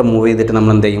അങ്ങോട്ടോട്ട് മൂവ് ചെയ്തിട്ട്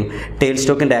നമ്മൾ എന്ത് ചെയ്യും ടെയിൽ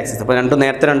സ്റ്റോക്കിൻ്റെ ആക്സിസ്. അപ്പോൾ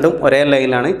നേരത്തെ രണ്ടും ഒരേ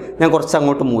ലൈനിലാണ്, ഞാൻ കുറച്ച്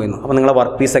അങ്ങോട്ട് മൂവ് ചെയ്യുന്നു. അപ്പോൾ നിങ്ങളെ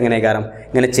വർക്ക് പീസ് എങ്ങനെ കാരണം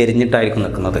ഇങ്ങനെ ചെരിഞ്ഞിട്ടായിരിക്കും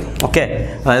നിൽക്കുന്നത്. ഓക്കെ,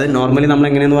 അതായത് നോർമലി നമ്മൾ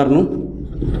എങ്ങനെയെന്ന് പറഞ്ഞു,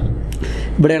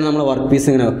 ഇവിടെയാണ് നമ്മൾ വർക്ക് പീസ്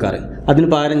ഇങ്ങനെ വെക്കാറ്. അതിന്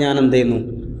പകരം ഞാൻ എന്ത് ചെയ്യുന്നു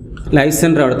ലൈഫ്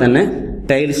സെൻറ്റർ അവിടെ തന്നെ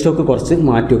ടെയിൽ സ്റ്റോക്ക് കുറച്ച്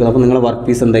മാറ്റി വെക്കുന്നത്. അപ്പോൾ നിങ്ങളെ വർക്ക്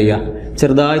പീസ് എന്താ ചെയ്യുക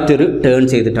ചെറുതായിട്ടൊരു ടേൺ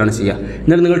ചെയ്തിട്ടാണ് ചെയ്യുക.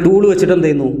 എന്നിട്ട് നിങ്ങൾ ടൂൾ വെച്ചിട്ട് എന്ത്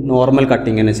ചെയ്യുന്നു നോർമൽ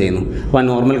കട്ടിങ് തന്നെ ചെയ്യുന്നു. അപ്പോൾ ആ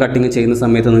നോർമൽ കട്ടിങ് ചെയ്യുന്ന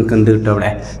സമയത്ത് നിങ്ങൾക്ക് എന്ത് കിട്ടും അവിടെ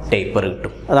ടേപ്പർ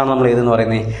കിട്ടും. അതാണ് നമ്മൾ ഏതെന്ന്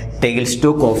പറയുന്നത് ടെയിൽ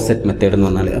സ്റ്റോക്ക് ഓഫ്സെറ്റ് മെത്തേഡ് എന്ന്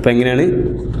പറഞ്ഞാൽ. അപ്പോൾ എങ്ങനെയാണ്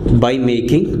by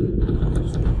making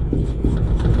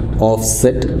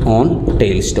offset on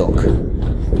tail stock.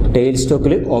 Tail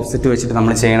സ്റ്റോക്കിൽ ഓഫ്സെറ്റ് വെച്ചിട്ട്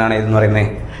നമ്മൾ ചെയ്യണതാണ് ഏതെന്ന് പറയുന്നത്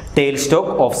ടെയിൽ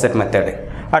സ്റ്റോക്ക് ഓഫ്സെറ്റ് മെത്തേഡ്.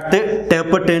 അടുത്ത്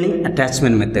taper turning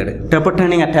attachment method. Taper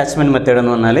turning attachment method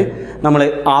എന്ന് പറഞ്ഞാൽ നമ്മൾ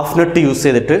ഹാഫ് നെറ്റ് യൂസ്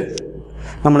ചെയ്തിട്ട്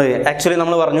നമ്മൾ ആക്ച്വലി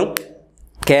നമ്മൾ പറഞ്ഞു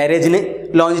കാരേജിന്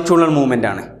ലോഞ്ചിറ്റ്യൂണൽ മൂവ്മെൻ്റ്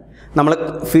ആണ്. നമ്മൾ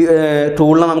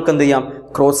ടൂളിനെ നമുക്ക് എന്ത് ചെയ്യാം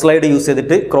ക്രോസ് സ്ലൈഡ് യൂസ്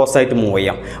ചെയ്തിട്ട് ക്രോസ് ആയിട്ട് മൂവ്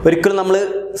ചെയ്യാം. ഒരിക്കലും നമ്മൾ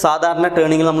സാധാരണ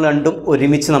ടേണിങ്ങിൽ നമ്മൾ രണ്ടും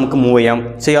ഒരുമിച്ച് നമുക്ക് മൂവ്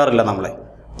ചെയ്യാറില്ല നമ്മൾ.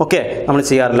 ഓക്കെ, നമ്മൾ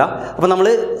ചെയ്യാറില്ല. അപ്പോൾ നമ്മൾ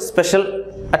സ്പെഷ്യൽ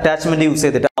അറ്റാച്ച്മെൻറ്റ് യൂസ്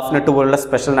ചെയ്തിട്ട് ഹാഫ് നെറ്റ് പോലുള്ള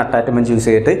സ്പെഷ്യൽ അറ്റാച്ച്മെൻറ്റ് യൂസ്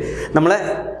ചെയ്തിട്ട് നമ്മളെ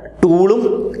ടൂളും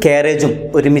കാരേജും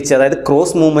ഒരുമിച്ച്, അതായത്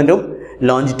ക്രോസ് മൂവ്മെൻറ്റും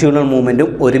ലോഞ്ചിറ്റ്യൂണൽ മൂവ്മെൻറ്റും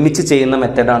ഒരുമിച്ച് ചെയ്യുന്ന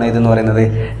മെത്തേഡാണ് ഇതെന്ന് പറയുന്നത്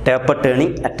ടേപ്പർ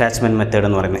ടേണിങ് അറ്റാച്ച്മെൻറ്റ് മെത്തേഡ്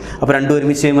എന്ന് പറയുന്നത്. അപ്പോൾ രണ്ടും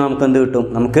ഒരുമിച്ച് ചെയ്യുമ്പോൾ നമുക്ക് എന്ത് കിട്ടും,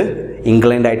 നമുക്ക്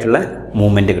ഇൻക്ലൈൻഡ് ആയിട്ടുള്ള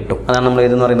മൂവ്മെൻറ്റ് കിട്ടും. അതാണ് നമ്മൾ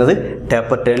ഇതെന്ന് പറയുന്നത്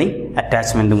ടേപ്പർ ടേണിങ്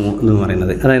അറ്റാച്ച്മെൻറ്റ് എന്ന്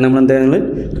പറയുന്നത്. അതായത് നമ്മൾ എന്തായാലും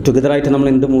ടുഗദറായിട്ട് നമ്മൾ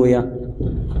എന്ത് മൂവ്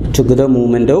ചെയ്യുക together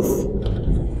movement of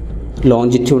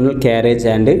longitudinal carriage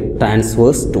and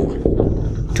transverse tool.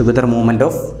 Together movement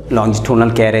of longitudinal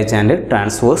carriage and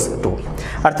transverse tool.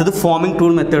 അടുത്തത് ഫോമിംഗ്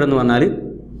ടൂൾ മെത്തേഡ് എന്ന് പറഞ്ഞാൽ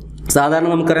സാധാരണ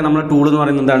നമുക്കറിയാം നമ്മുടെ ടൂൾ എന്ന്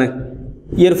പറയുന്നത് എന്താണ്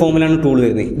ഈ ഒരു ഫോമിലാണ് ടൂൾ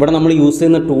വരുന്നത്. ഇവിടെ നമ്മൾ യൂസ്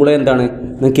ചെയ്യുന്ന ടൂൾ എന്താണ്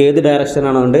നിങ്ങൾക്ക് ഏത്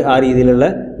ഡയറക്ഷനാണോ ഉണ്ട് ആ രീതിയിലുള്ള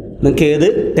നിങ്ങൾക്ക് ഏത്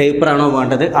ടേപ്പറാണോ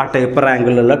വേണ്ടത് ആ ടേപ്പർ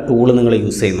ആംഗിളിലുള്ള ടൂൾ നിങ്ങൾ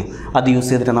യൂസ് ചെയ്യുന്നു. അത് യൂസ്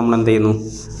ചെയ്തിട്ട് നമ്മൾ എന്ത് ചെയ്യുന്നു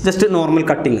ജസ്റ്റ് നോർമൽ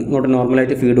കട്ടിങ് ഇങ്ങോട്ട്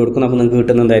നോർമലായിട്ട് ഫീഡ് കൊടുക്കുന്നു. അപ്പോൾ നിങ്ങൾക്ക്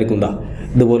കിട്ടുന്ന എന്തായിരിക്കും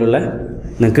ഇതുപോലുള്ള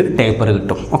നിങ്ങൾക്ക് ടേപ്പർ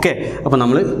കിട്ടും. ഓക്കെ, അപ്പോൾ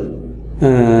നമ്മൾ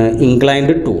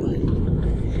inclined tool,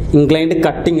 inclined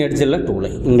cutting എഡ്ജുള്ള tool,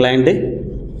 inclined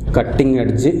cutting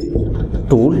edge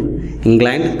tool,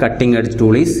 inclined cutting edge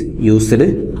tool is used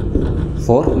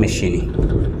for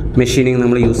machining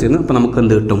നമ്മൾ യൂസ് ചെയ്യുന്നു. അപ്പോൾ നമുക്ക്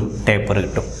എന്ത് കിട്ടും ടേപ്പർ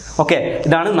കിട്ടും. ഓക്കെ,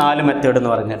 ഇതാണ് 4 മെത്തേഡ് എന്ന്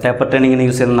പറഞ്ഞത്. ടേപ്പർ ടേണിങ്ങിന്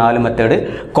യൂസ് ചെയ്യുന്ന 4 method: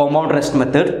 compound rest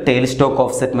method, tail stock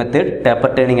offset method, taper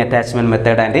turning attachment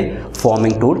method and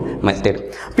foaming tool method.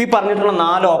 അപ്പോൾ ഈ പറഞ്ഞിട്ടുള്ള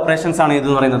 4 ഓപ്പറേഷൻസ് ആണ്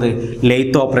ഇതെന്ന് പറയുന്നത്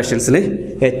ലെയ്ത്ത് ഓപ്പറേഷൻസിൽ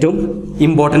ഏറ്റവും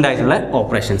ഇമ്പോർട്ടൻ്റ് ആയിട്ടുള്ള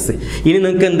ഓപ്പറേഷൻസ്. ഇനി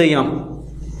നിങ്ങൾക്ക് എന്ത് ചെയ്യാം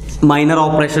മൈനർ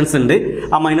ഓപ്പറേഷൻസ് ഉണ്ട്.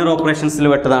 ആ മൈനർ ഓപ്പറേഷൻസിൽ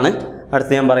പെട്ടതാണ്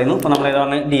അടുത്ത് ഞാൻ പറയുന്നു. അപ്പോൾ നമ്മൾ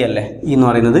ഏതാണ് ഡി അല്ലേ ഈ എന്ന്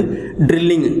പറയുന്നത്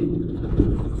ഡ്രില്ലിങ്.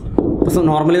 അപ്പോൾ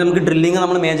നോർമലി നമുക്ക് ഡ്രില്ലിങ്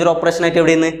നമ്മൾ മേജർ ഓപ്പറേഷൻ ആയിട്ട്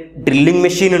എവിടെയാണ് ഡ്രില്ലിംഗ്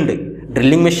മെഷീൻ ഉണ്ട്.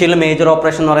 ഡ്രില്ലിംഗ് മെഷീനിലെ മേജർ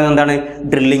ഓപ്പറേഷൻ എന്ന് പറയുന്നത് എന്താണ്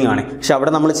ഡ്രില്ലിംഗ് ആണ്. പക്ഷെ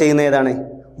അവിടെ നമ്മൾ ചെയ്യുന്ന ഏതാണ്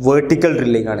വേർട്ടിക്കൽ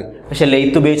ഡ്രില്ലിംഗ് ആണ്. പക്ഷേ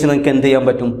ലെയ്ത്ത് ഉപയോഗിച്ച് നിങ്ങൾക്ക് എന്ത് ചെയ്യാൻ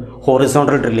പറ്റും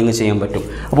ഹൊറിസോണ്ടൽ ഡ്രില്ലിംഗ് ചെയ്യാൻ പറ്റും.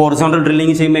 അപ്പോൾ ഹൊറിസോണ്ടൽ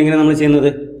ഡ്രില്ലിംഗ് ചെയ്യുമ്പോൾ എങ്ങനെ നമ്മൾ ചെയ്യുന്നത്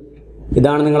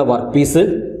ഇതാണ് നിങ്ങളുടെ വർക്ക് പീസ്.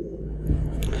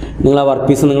 നിങ്ങൾ ആ വർക്ക്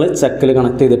പീസ് നിങ്ങൾ ചെക്കിൽ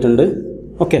കണക്ട് ചെയ്തിട്ടുണ്ട്.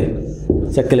 ഓക്കെ,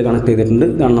 ചെക്കിൽ കണക്ട് ചെയ്തിട്ടുണ്ട്.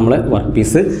 ഇതാണ് നമ്മളെ വർക്ക്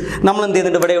പീസ്. നമ്മൾ എന്ത്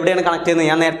ചെയ്തിട്ടുണ്ട് ഇവിടെ എവിടെയാണ് കണക്ട് ചെയ്യുന്നത്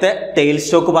ഞാൻ നേരത്തെ ടെയിൽ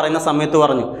സ്റ്റോക്ക് പറയുന്ന സമയത്ത്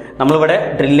പറഞ്ഞു. നമ്മളിവിടെ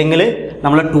ഡ്രില്ലിങ്ങിൽ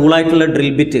നമ്മളെ ടൂളായിട്ടുള്ള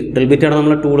ഡ്രിൽ ബിറ്റാണ്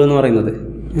നമ്മളെ ടൂൾ എന്ന് പറയുന്നത്.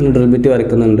 ഞാൻ ഡ്രിൽ ബിറ്റ്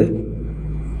വരയ്ക്കുന്നുണ്ട്.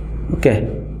 ഓക്കെ,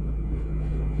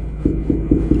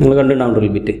 നിങ്ങൾ കണ്ടിട്ടുണ്ടാവും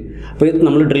ഡ്രിൽ ബിറ്റ്. അപ്പോൾ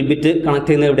നമ്മൾ ഡ്രിൽ ബിറ്റ് കണക്ട്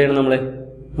ചെയ്യുന്നത് എവിടെയാണ്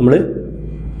നമ്മൾ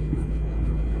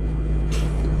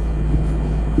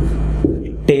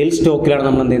ടെയിൽ സ്റ്റോക്കിലാണ്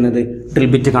നമ്മൾ എന്ത് ചെയ്യുന്നത് ഡ്രിൽ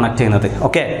ബിറ്റ് കണക്ട് ചെയ്യുന്നത്.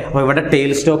 ഓക്കെ, അപ്പോൾ ഇവിടെ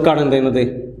ടെയിൽ സ്റ്റോക്കാണ് എന്ത് ചെയ്യുന്നത്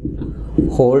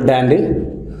hold and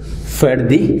fed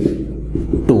the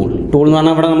tool. Tool എന്ന്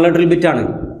പറഞ്ഞാൽ ഇവിടെ നമ്മളെ ഡ്രിൽ ബിറ്റാണ്.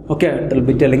 ഓക്കെ, ഡ്രിൽ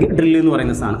ബിറ്റ് അല്ലെങ്കിൽ ഡ്രില്ല് എന്ന്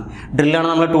പറയുന്ന സാധനം ഡ്രില്ലാണ്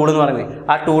നമ്മളെ ടൂൾ എന്ന് പറയുന്നത്.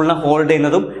 ആ ടൂളിനെ ഹോൾഡ്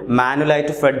ചെയ്യുന്നതും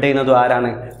മാനുവലായിട്ട് ഫെഡ് ചെയ്യുന്നതും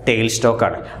ആരാണ് ടെയിൽ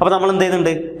സ്റ്റോക്കാണ്. അപ്പോൾ നമ്മൾ എന്ത്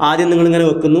ചെയ്യുന്നുണ്ട് ആദ്യം നിങ്ങളിങ്ങനെ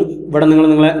വെക്കുന്നു. ഇവിടെ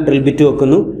നിങ്ങളെ ഡ്രിൽ ബിറ്റ്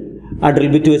വെക്കുന്നു. ആ ഡ്രിൽ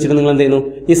ബിറ്റ് വെച്ചിട്ട് നിങ്ങൾ എന്ത് ചെയ്യുന്നു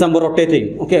ഈ സംഭവം റൊട്ടേറ്റ് ചെയ്യും.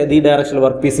 ഓക്കെ, ഈ ഡയറക്ഷനിൽ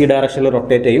വർക്ക് പീസ് ഈ ഡയറക്ഷനിൽ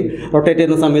റൊട്ടേറ്റ് ചെയ്യും. റൊട്ടേറ്റ്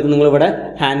ചെയ്യുന്ന സമയത്ത് നിങ്ങൾ ഇവിടെ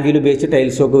ഹാൻഡ് വീൽ ഉപയോഗിച്ച് ടൈൽ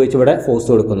സ്റ്റോക്ക് വെച്ച് ഇവിടെ ഫോഴ്സ്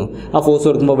കൊടുക്കുന്നു. ആ ഫോഴ്സ്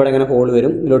കൊടുക്കുമ്പോൾ ഇവിടെ ഇങ്ങനെ ഹോൾ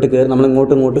വരും. ഇതിലോട്ട് കയറി നമ്മൾ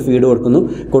ഇങ്ങോട്ട് ഫീഡ് കൊടുക്കുന്നു.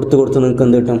 കൊടുത്ത് നിങ്ങൾക്ക്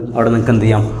എന്ത് കിട്ടും അവിടെ നിങ്ങൾക്ക് എന്ത്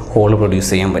ചെയ്യാം ഹോൾ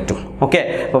പ്രൊഡ്യൂസ് ചെയ്യാൻ പറ്റും. ഓക്കെ,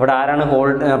 അപ്പോൾ ഇവിടെ ആരാണ് ഹോൾ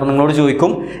അപ്പോൾ നിങ്ങളോട്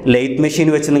ചോദിക്കും ലെയ്ത്ത് മെഷീൻ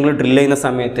വെച്ച് നിങ്ങൾ ഡ്രിൽ ചെയ്യുന്ന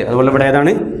സമയത്ത്. അതുപോലെ ഇവിടെ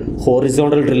ഏതാണ്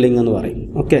ഹോറിസോണ്ടൽ ഡ്രില്ലിംഗ് എന്ന് പറയും.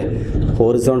 ഓക്കെ,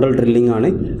 ഹോറിസോണ്ടൽ ഡ്രില്ലിംഗ് ആണ്.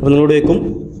 അപ്പോൾ നിങ്ങളോട് ചോദിക്കും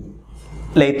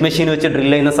ലെയ്ത്ത് മെഷീൻ വെച്ച്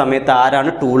ഡ്രിൽ ചെയ്യുന്ന സമയത്ത് ആരാണ്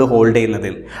ടൂൾ ഹോൾഡ് ചെയ്യുന്നത്.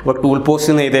 അപ്പോൾ ടൂൾ പോസ്റ്റ്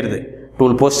എന്ന് എഴുതരുത്.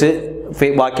 ടൂൾ പോസ്റ്റ്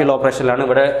ബാക്കിയുള്ള ഓപ്പറേഷനിലാണ്.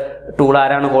 ഇവിടെ ടൂൾ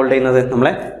ആരാണ് ഹോൾഡ് ചെയ്യുന്നത്?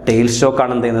 നമ്മളെ ടെയിൽ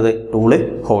സ്റ്റോക്കാണ് എന്ത് ചെയ്യുന്നത്? ടൂള്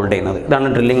ഹോൾഡ് ചെയ്യുന്നത്. ഇതാണ്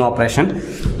ഡ്രില്ലിംഗ് ഓപ്പറേഷൻ.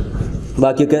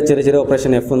 ബാക്കിയൊക്കെ ചെറിയ ചെറിയ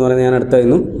ഓപ്പറേഷൻ. എഫ് എന്ന് പറയുന്നത് ഞാൻ അടുത്ത്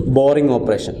വരുന്നു. Boring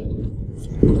operation.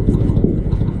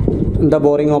 എന്താ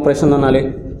ബോറിംഗ് ഓപ്പറേഷൻ എന്ന് പറഞ്ഞാൽ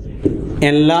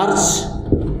എൻലാർജ്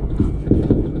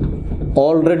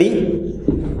ഓൾറെഡി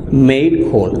മെയ്ഡ്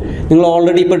ഹോൾ. നിങ്ങൾ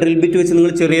ഓൾറെഡി ഇപ്പോൾ ഡ്രിൽ ബിറ്റ് വെച്ച്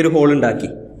നിങ്ങൾ ചെറിയൊരു ഹോൾ ഉണ്ടാക്കി.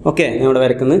 ഓക്കെ, ഞാൻ ഇവിടെ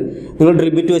വരയ്ക്കുന്നത്. നിങ്ങൾ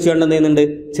ഡ്രിൽ ബിറ്റ് വെച്ച് കണ്ട് എന്ത് ചെയ്യുന്നുണ്ട്?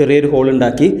 ചെറിയൊരു ഹോൾ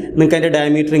ഉണ്ടാക്കി. നിങ്ങൾക്ക് അതിൻ്റെ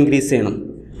ഡയമീറ്റർ ഇൻക്രീസ് ചെയ്യണം.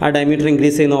 ആ ഡയമീറ്റർ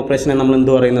ഇൻക്രീസ് ചെയ്യുന്ന ഓപ്പറേഷനെ നമ്മൾ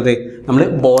എന്ത് പറയുന്നത്? നമ്മൾ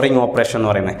ബോറിംഗ് ഓപ്പറേഷൻ എന്ന്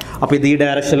പറയുന്നത്. അപ്പോൾ ഇത് ഈ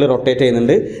ഡയറക്ഷനിൽ റൊട്ടേറ്റ്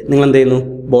ചെയ്യുന്നുണ്ട്. നിങ്ങൾ എന്ത് ചെയ്യുന്നു?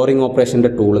 ബോറിംഗ്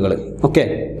ഓപ്പറേഷൻ്റെ ടൂളുകൾ. ഓക്കെ,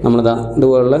 നമ്മളിതാ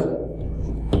ഇതുപോലുള്ള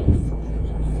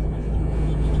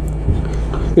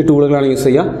ഈ ടൂളുകളാണ് യൂസ്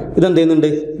ചെയ്യുക. ഇതെന്ത് ചെയ്യുന്നുണ്ട്?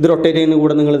 ഇത് റൊട്ടേറ്റ് ചെയ്യുന്ന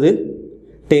കൂടെ നിങ്ങളിത്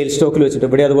ടെയിൽ സ്റ്റോക്കിൽ വെച്ചിട്ട്,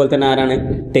 ഇവിടെ അതുപോലെ തന്നെ ആരാണ്?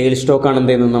 ടെയിൽ സ്റ്റോക്കാണ് എന്ത്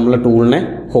ചെയ്യുന്നത്? നമ്മളെ ടൂളിനെ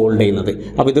ഹോൾഡ് ചെയ്യുന്നത്.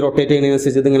 അപ്പോൾ ഇത് റൊട്ടേറ്റ്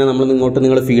ചെയ്യുന്നതിനനുസരിച്ച് ഇതിങ്ങനെ നമ്മൾ ഇങ്ങോട്ട്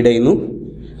നിങ്ങൾ ഫീഡ് ചെയ്യുന്നു.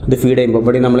 ഇത് ഫീഡ് ചെയ്യുമ്പോൾ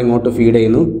ഇവിടെ നമ്മൾ ഇങ്ങോട്ട് ഫീഡ്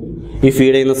ചെയ്യുന്നു. ഈ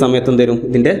ഫീഡ് ചെയ്യുന്ന സമയത്ത് എന്ത് തരും?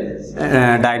 ഇതിൻ്റെ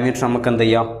ഡയമീറ്റർ നമുക്ക് എന്ത്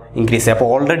ചെയ്യാം? ഇൻക്രീസ് ചെയ്യാം. അപ്പോൾ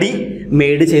ഓൾറെഡി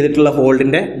മെയ്ഡ് ചെയ്തിട്ടുള്ള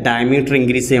ഹോൾഡിൻ്റെ ഡയമീറ്റർ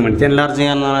ഇൻക്രീസ് ചെയ്യാൻ വേണ്ടി, എൻലാർജ്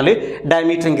ചെയ്യാന്ന് പറഞ്ഞാൽ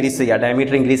ഡയമീറ്റർ ഇൻക്രീസ് ചെയ്യുക.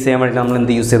 ഡയമീറ്റർ ഇൻക്രീസ് ചെയ്യാൻ വേണ്ടി നമ്മൾ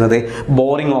എന്ത് യൂസ് ചെയ്യുന്നത്?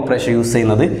 ബോറിംഗ് ഓപ്പറേഷൻ യൂസ്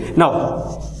ചെയ്യുന്നത്. നോ,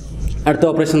 അടുത്ത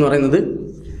ഓപ്പറേഷൻ എന്ന് പറയുന്നത്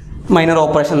മൈനർ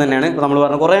ഓപ്പറേഷൻ തന്നെയാണ്. ഇപ്പോൾ നമ്മൾ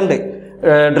പറഞ്ഞ കുറേ ഉണ്ട്.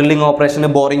 Drilling operation,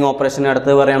 boring operation.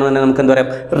 അടുത്ത് പറയുകയാണെന്ന് തന്നെ നമുക്ക് എന്താ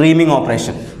പറയുക? Reaming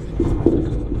operation.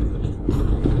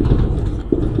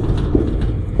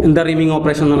 എന്താ റീമിംഗ്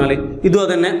ഓപ്പറേഷൻ എന്ന് പറഞ്ഞാൽ ഇതും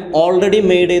തന്നെ ഓൾറെഡി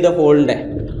മെയ്ഡ് ചെയ്ത ഹോളിൻ്റെ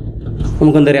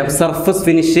നമുക്ക് എന്താ പറയുക? സർഫസ്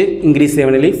ഫിനിഷ് ഇൻക്രീസ്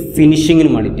ചെയ്യാൻ വേണ്ടി,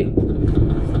 ഫിനിഷിങ്ങിന് വേണ്ടിയിട്ട്,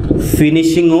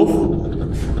 finishing of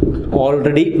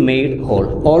already made whole.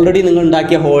 Already നിങ്ങൾ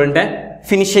ഉണ്ടാക്കിയ ഹോളിൻ്റെ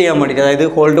ഫിനിഷ് ചെയ്യാൻ വേണ്ടിയിട്ട്, അതായത്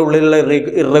ഹോളിൻ്റെ ഉള്ളിലുള്ള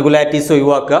ഇറഗുലാരിറ്റീസ്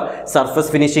ഒഴിവാക്കുക, സർഫസ്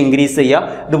ഫിനിഷ് ഇൻക്രീസ് ചെയ്യുക.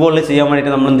 ഇതുപോലെ ചെയ്യാൻ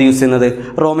വേണ്ടിയിട്ട് നമ്മൾ എന്ത് യൂസ് ചെയ്യുന്നത്?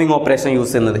 റോമിംഗ് ഓപ്പറേഷൻ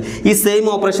യൂസ് ചെയ്യുന്നത്. ഈ സെയിം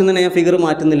ഓപ്പറേഷൻ തന്നെ ഞാൻ ഫിഗർ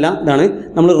മാറ്റുന്നില്ല. ഇതാണ്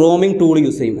നമ്മൾ റോമിംഗ് ടൂൾ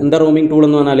യൂസ് ചെയ്യും. എന്താ റോമിംഗ് ടൂൾ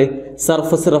എന്ന് പറഞ്ഞാൽ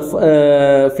സർഫസ്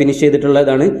ഫിനിഷ് ചെയ്തിട്ടുള്ള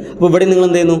ഇതാണ്. അപ്പോൾ ഇവിടെ നിങ്ങൾ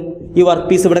എന്ത് ചെയ്യുന്നു? ഈ വർക്ക്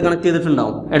പീസ് ഇവിടെ കണക്ട്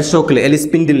ചെയ്തിട്ടുണ്ടാവും ഹെഡ് സ്റ്റോക്കിൽ അല്ലെങ്കിൽ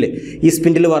സ്പിൻഡിൽ. ഈ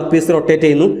സ്പിൻഡിൽ വർക്ക് പീസ് റൊട്ടേറ്റ്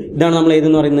ചെയ്യുന്നു. ഇതാണ് നമ്മൾ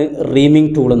ഏതെന്ന് പറയുന്നത്?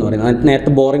 റീമിംഗ് ടൂൾ എന്ന് പറയുന്നത്.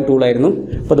 നേരത്തെ ബോറിംഗ് ടൂളായിരുന്നു,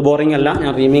 അപ്പോൾ അത് ബോറിംഗ് അല്ല,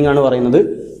 ഞാൻ റീമിംഗ് ആണ് പറയുന്നത്.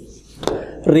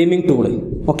 Reaming tool.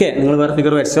 ഓക്കെ, നിങ്ങൾ വേറെ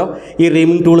ഫിഗർ വരച്ചോ. ഈ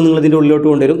റീമിംഗ് ടൂൾ നിങ്ങൾ ഇതിൻ്റെ ഉള്ളിലോട്ട്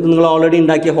കൊണ്ടുവരും. നിങ്ങൾ ഓൾറെഡി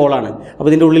ഉണ്ടാക്കിയ ഹോളാണ്. അപ്പോൾ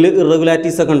ഇതിൻ്റെ ഉള്ളിൽ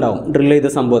ഇറഗുലാരിറ്റീസ് ഒക്കെ ഉണ്ടാവും ഡ്രിൽ ചെയ്ത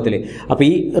സംഭവത്തിൽ. അപ്പോൾ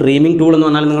ഈ റീമിംഗ് ടൂൾ എന്ന്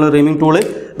പറഞ്ഞാൽ നിങ്ങൾ റീമിംഗ് ടൂള്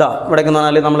ഇതാ ഇവിടേക്ക് എന്ന്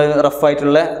പറഞ്ഞാൽ നമ്മൾ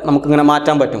റഫായിട്ടുള്ള നമുക്കിങ്ങനെ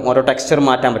മാറ്റാൻ പറ്റും, ഓരോ ടെക്സ്ചർ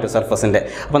മാറ്റാൻ പറ്റും സർഫസിൻ്റെ.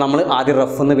 അപ്പോൾ നമ്മൾ ആദ്യം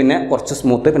റഫെന്ന്, പിന്നെ കുറച്ച്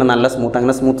സ്മൂത്ത്, പിന്നെ നല്ല സ്മൂത്ത്,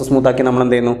 അങ്ങനെ സ്മൂത്താക്കി നമ്മൾ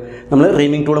എന്ത് ചെയ്യുന്നു? നമ്മൾ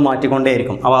റീമിംഗ് ടൂൾ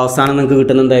മാറ്റിക്കൊണ്ടേയിരിക്കും. അപ്പോൾ അവസാനം നിങ്ങൾക്ക്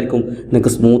കിട്ടുന്ന എന്തായിരിക്കും?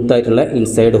 നിങ്ങൾക്ക് സ്മൂത്ത് ആയിട്ടുള്ള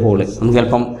ഇൻസൈഡ് ഹോള്. നമുക്ക്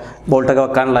ചിലപ്പം ബോൾട്ടൊക്കെ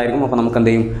വെക്കാനുള്ളതായിരിക്കും. അപ്പോൾ നമുക്ക്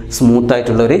എന്ത് ചെയ്യും? സ്മൂത്ത്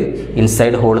ആയിട്ടുള്ളൊരു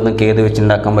ഇൻസൈഡ് ഹോൾ നിങ്ങൾക്ക് ഏത്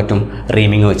വെച്ചുണ്ടാക്കാൻ പറ്റും?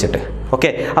 റീമിംഗ് വെച്ചിട്ട്. ഓക്കെ,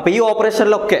 അപ്പോൾ ഈ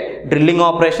ഓപ്പറേഷനിലൊക്കെ ഡ്രില്ലിംഗ്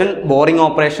ഓപ്പറേഷൻ, ബോറിംഗ്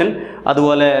ഓപ്പറേഷൻ,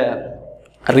 അതുപോലെ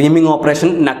reaming operation,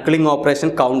 knuckling operation,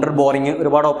 counter boring,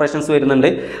 ഒരുപാട് ഓപ്പറേഷൻസ് വരുന്നുണ്ട്.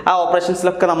 ആ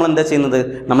ഓപ്പറേഷൻസിലൊക്കെ നമ്മൾ എന്താ ചെയ്യുന്നത്?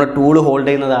 നമ്മൾ ടൂൾ ഹോൾഡ്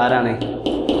ചെയ്യുന്നത് ആരാണ്?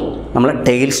 നമ്മളെ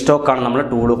ടെയിൽ സ്റ്റോക്കാണ് നമ്മൾ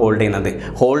ടൂൾ ഹോൾഡ് ചെയ്യുന്നത്.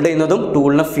 ഹോൾഡ് ചെയ്യുന്നതും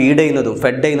ടൂളിനെ ഫീഡ് ചെയ്യുന്നതും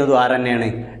ഫെഡ് ചെയ്യുന്നതും ആര് തന്നെയാണ്?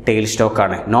 ടെയിൽ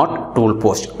സ്റ്റോക്കാണ്, not tool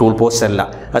post. Tool post അല്ല,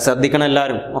 അത് ശ്രദ്ധിക്കണം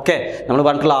എല്ലാവരും. ഓക്കെ, നമ്മൾ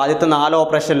പറഞ്ഞിട്ടുള്ള ആദ്യത്തെ 4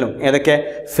 ഓപ്പറേഷനിലും ഏതൊക്കെ?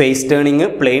 Face turning,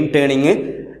 plain turning,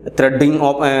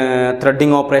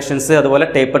 threading operations, അതുപോലെ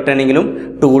ടേപ്പർ ടേണിങ്ങിലും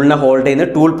ടൂളിനെ ഹോൾഡ്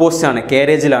ചെയ്യുന്നത് ടൂൾ പോസ്റ്റാണ്,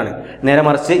 കാരേജിലാണ്. നേരെ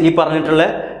മറിച്ച് ഈ പറഞ്ഞിട്ടുള്ള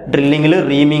ഡ്രില്ലിങ്ങിൽ,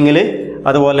 റീമിങ്ങിൽ,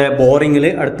 അതുപോലെ ബോറിങ്ങിൽ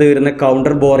അടുത്ത് വരുന്ന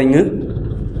കൗണ്ടർ ബോറിങ്.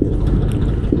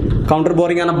 കൗണ്ടർ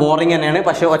ബോറിംഗ് ആണ്, ബോറിംഗ് തന്നെയാണ്,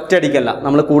 പക്ഷേ ഒറ്റയടിക്കല്ല.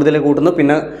 നമ്മൾ കൂടുതൽ കൂട്ടുന്നു,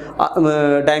 പിന്നെ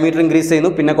ഡയമീറ്റർ ഇൻക്രീസ്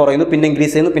ചെയ്യുന്നു, പിന്നെ കുറയുന്നു, പിന്നെ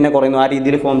ഇൻക്രീസ് ചെയ്യുന്നു, പിന്നെ കുറയുന്നു. ആ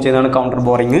രീതിയിൽ ഫോം ചെയ്യുന്നതാണ് കൗണ്ടർ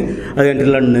ബോറിങ്. അത്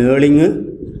കഴിഞ്ഞിട്ടുള്ള നേളിങ്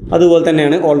അതുപോലെ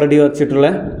തന്നെയാണ്. ഓൾറെഡി വെച്ചിട്ടുള്ള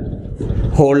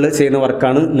ഹോളിൽ ചെയ്യുന്ന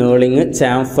വർക്കാണ് നേളിങ്.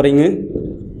 ചാംഫറിങ്.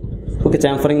 ഓക്കെ,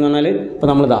 ചാംഫറിങ് എന്ന് പറഞ്ഞാൽ ഇപ്പോൾ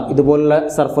നമ്മളിതാ ഇതുപോലുള്ള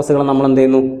സർഫസുകൾ നമ്മൾ എന്ത്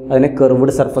ചെയ്യുന്നു? അതിനെ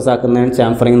കെർവ്ഡ് സർഫസ് ആക്കുന്നതാണ്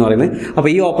ചാംഫറിങ് എന്ന് പറയുന്നത്. അപ്പോൾ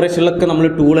ഈ ഓപ്പറേഷനിലൊക്കെ നമ്മൾ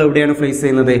ടൂൾ എവിടെയാണ് പ്ലേസ്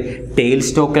ചെയ്യുന്നത്? ടെയിൽ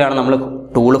സ്റ്റോക്കിലാണ് നമ്മൾ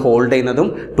ടൂൾ ഹോൾഡ് ചെയ്യുന്നതും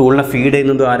ടൂളിനെ ഫീഡ്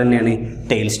ചെയ്യുന്നതും ആര് തന്നെയാണ്?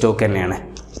 ടെയിൽ സ്റ്റോക്ക് തന്നെയാണ്.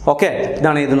 ഓക്കെ,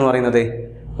 ഇതാണ് ഇതെന്ന് പറയുന്നത്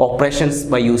operations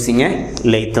by using A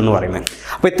lathe എന്ന് പറയുന്നത്.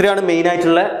 അപ്പോൾ ഇത്രയാണ്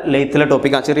മെയിനായിട്ടുള്ള ലെയ്ത്തിലെ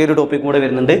ടോപ്പിക്. ചെറിയൊരു ടോപ്പിക് കൂടെ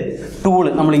വരുന്നുണ്ട്. ടൂൾ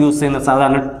നമ്മൾ യൂസ് ചെയ്യുന്ന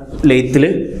സാധാരണ ലെയ്ത്തിൽ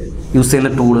യൂസ് ചെയ്യുന്ന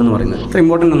ടൂൾ എന്ന് പറയുന്നത് അത്ര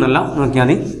ഇമ്പോർട്ടൻ്റ് ഒന്നുമല്ല. നോക്കിയാൽ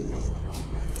മതി,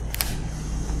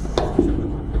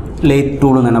 ലെയ്ത്ത്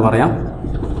ടൂൾ എന്ന് തന്നെ പറയാം.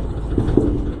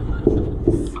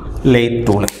 Lathe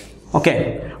tool. ഓക്കെ,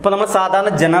 അപ്പോൾ നമ്മൾ സാധാരണ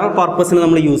ജനറൽ പർപ്പസിന്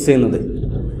നമ്മൾ യൂസ് ചെയ്യുന്നത്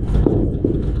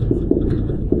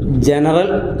ജനറൽ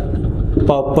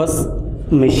പർപ്പസ്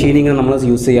മെഷീനിങ്ങിന് നമ്മൾ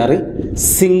യൂസ് ചെയ്യാറ്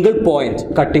സിംഗിൾ പോയിൻറ്റ്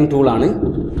കട്ടിംഗ് ടൂളാണ്.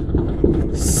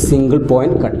 സിംഗിൾ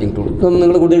പോയിൻറ്റ് കട്ടിംഗ് ടൂൾ ഇതൊന്നും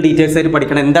നിങ്ങൾ കൂടുതൽ ഡീറ്റെയിൽസ് ആയിട്ട്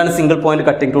പഠിക്കണം. എന്താണ് സിംഗിൾ പോയിൻറ്റ്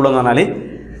കട്ടിംഗ് ടൂൾ എന്ന് പറഞ്ഞാൽ?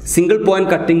 സിംഗിൾ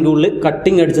പോയിൻറ്റ് കട്ടിംഗ് ടൂളിൽ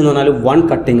കട്ടിംഗ് എഡ്ജ് എന്ന് പറഞ്ഞാൽ 1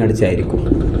 കട്ടിംഗ് എഡ്ജ് ആയിരിക്കും.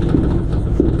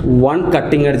 1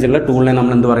 കട്ടിംഗ് എഡ്ജുള്ള ടൂളിനെ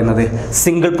നമ്മൾ എന്ത് പറയുന്നത്?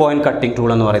 സിംഗിൾ പോയിൻറ്റ് കട്ടിംഗ് ടൂൾ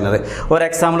എന്ന് പറയുന്നത്. ഒരു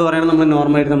എക്സാമ്പിൾ പറയുകയാണെങ്കിൽ നമ്മൾ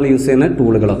നോർമലായിട്ട് നമ്മൾ യൂസ് ചെയ്യുന്ന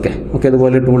ടൂളുകളൊക്കെ. ഓക്കെ,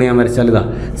 അതുപോലെ ടൂൾ ഞാൻ വരച്ചാൽ ഇതാ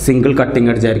സിംഗിൾ കട്ടിംഗ്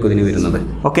എഡ്ജ് ആയിരിക്കും ഇതിന് വരുന്നത്.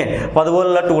 ഓക്കെ, അപ്പോൾ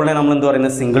അതുപോലുള്ള ടൂളിനെ നമ്മൾ എന്ത്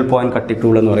പറയുന്നത്? സിംഗിൾ പോയിൻറ്റ് കട്ടിംഗ്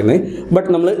ടൂൾ എന്ന് പറയുന്നത്. ബട്ട്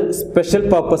നമ്മൾ സ്പെഷ്യൽ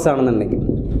പർപ്പസ് ആണെന്നുണ്ടെങ്കിൽ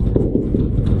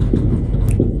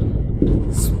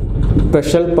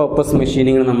സ്പെഷ്യൽ പർപ്പസ്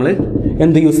മെഷീനിങ്ങിന് നമ്മൾ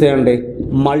എന്ത് യൂസ് ചെയ്യാറുണ്ട്?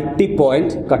 Multi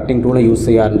point cutting tool use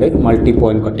ചെയ്യാറുണ്ട്. Multi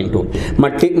point cutting tool.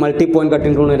 Multi point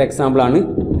cutting ടൂളിന് ഒരു എക്സാമ്പിളാണ്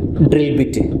drill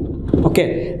bit. Okay,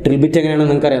 drill bit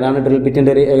എങ്ങനെയാണെന്ന് നിങ്ങൾക്കറിയാം. അതാണ് ഡ്രിൽ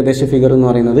ബിറ്റിൻ്റെ ഒരു ഏകദേശ ഫിഗർ എന്ന്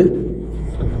പറയുന്നത്.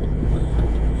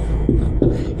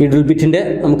 ഈ ഡ്രിൽ ബിറ്റിൻ്റെ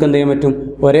നമുക്ക് എന്ത് ചെയ്യാൻ പറ്റും?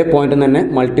 ഒരേ പോയിന്റിൽ തന്നെ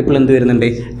മൾട്ടിപ്പിൾ എന്ത് വരുന്നുണ്ട്?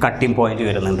 കട്ടിംഗ് പോയിന്റ്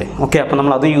വരുന്നുണ്ട്. ഓക്കെ, അപ്പോൾ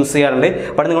നമ്മൾ അത് യൂസ് ചെയ്യാറുണ്ട്.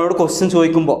 അപ്പോൾ നിങ്ങളോട് ക്വസ്റ്റ്യൻ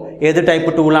ചോദിക്കുമ്പോൾ ഏത്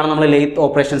ടൈപ്പ് ടൂളാണ് നമ്മൾ ലെയ്ത്ത്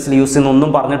ഓപ്പറേഷൻസിൽ യൂസ് ചെയ്യുന്നത്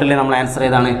ഒന്നും പറഞ്ഞിട്ടില്ലേ, നമ്മൾ ആൻസർ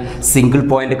ഏതാണ്? സിംഗിൾ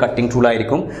പോയിന്റ് കട്ടിംഗ് ടൂൾ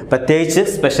ആയിരിക്കും. പ്രത്യേകിച്ച്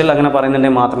സ്പെഷ്യൽ അങ്ങനെ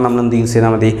പറയുന്നുണ്ടെങ്കിൽ മാത്രം നമ്മൾ എന്ത് യൂസ്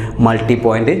ചെയ്താൽ മതി? Multi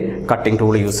point cutting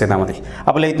tool use ചെയ്താൽ മതി.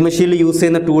 അപ്പോൾ ലെയ്ത്ത് മെഷീനിൽ യൂസ്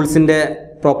ചെയ്യുന്ന ടൂൾസിൻ്റെ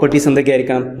properties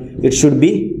എന്തൊക്കെയായിരിക്കണം? It should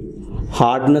be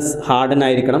harden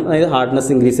ആയിരിക്കണം, അതായത് ഹാർഡ്നെസ്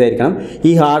ഇൻക്രീസ് ആയിരിക്കണം.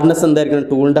 ഈ ഹാർഡ്നെസ് എന്തായിരിക്കണം?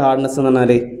 ടൂളിൻ്റെ ഹാർഡ്നെസ് എന്ന്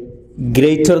പറഞ്ഞാൽ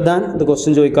ഗ്രേറ്റർ ദാൻ, ഇത്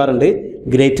ക്വസ്റ്റ്യൻ ചോദിക്കാറുണ്ട്,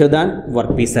 ഗ്രേറ്റർ ദാൻ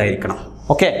വർക്ക് പീസ് ആയിരിക്കണം.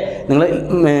 ഓക്കെ, നിങ്ങൾ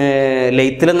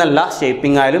ലെയ്ത്തിൽ നിന്നല്ല,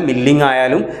 ഷേപ്പിംഗ് ആയാലും മില്ലിംഗ്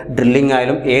ആയാലും ഡ്രില്ലിംഗ്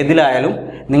ആയാലും ഏതിലായാലും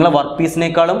നിങ്ങളെ വർക്ക്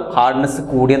പീസിനേക്കാളും ഹാർഡ്നെസ്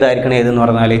കൂടിയതായിരിക്കണം ഏതെന്ന്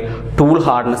പറഞ്ഞാൽ ടൂൾ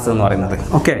ഹാർഡ്നെസ് എന്ന് പറയുന്നത്.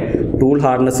 ഓക്കെ, ടൂൾ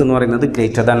ഹാർഡ്നെസ് എന്ന് പറയുന്നത്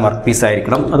ഗ്രേറ്റർ ദാൻ വർക്ക് പീസ്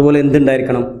ആയിരിക്കണം. അതുപോലെ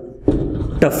എന്തുണ്ടായിരിക്കണം?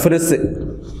 ടഫ്നെസ്,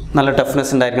 നല്ല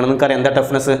ടഫ്നെസ് ഉണ്ടായിരിക്കണം. നിങ്ങൾക്കറിയാം എന്താ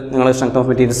ടഫ്നെസ്? നിങ്ങൾ സ്ട്രെങ്ത് ഓഫ്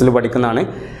മെറ്റീരിയൽസിൽ പഠിക്കുന്നതാണ്.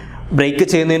 ബ്രേക്ക്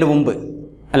ചെയ്യുന്നതിന് മുമ്പ്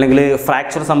അല്ലെങ്കിൽ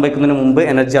ഫ്രാക്ചർ സംഭവിക്കുന്നതിന് മുമ്പ്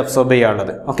എനർജി അബ്സോർബ്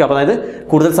ചെയ്യാനുള്ളത്. ഓക്കെ, അപ്പോൾ അതായത്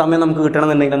കൂടുതൽ സമയം നമുക്ക്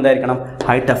കിട്ടണമെന്നുണ്ടെങ്കിൽ എന്തായിരിക്കണം?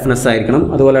 ഹൈ ടഫ്നെസ് ആയിരിക്കണം.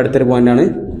 അതുപോലെ അടുത്തൊരു പോയിൻ്റാണ്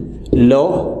ലോ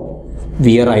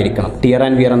വിയർ ആയിരിക്കണം. ടിയർ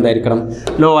ആൻഡ് വിയർ എന്തായിരിക്കണം?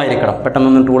 ലോ ആയിരിക്കണം.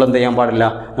 പെട്ടെന്നൊന്നും ടൂൾ എന്ത് ചെയ്യാൻ പാടില്ല,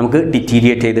 നമുക്ക്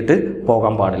ഡിറ്റീരിയേറ്റ് ചെയ്തിട്ട്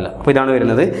പോകാൻ പാടില്ല. അപ്പോൾ ഇതാണ്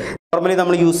വരുന്നത്. നോർമലി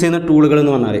നമ്മൾ യൂസ് ചെയ്യുന്ന ടൂളുകൾ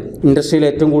എന്ന് പറഞ്ഞാൽ ഇൻഡസ്ട്രിയിൽ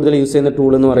ഏറ്റവും കൂടുതൽ യൂസ് ചെയ്യുന്ന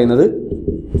ടൂൾ എന്ന് പറയുന്നത്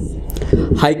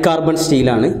high carbon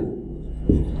സ്റ്റീലാണ്.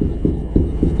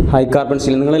 High carbon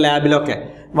steel നിങ്ങൾ ലാബിലൊക്കെ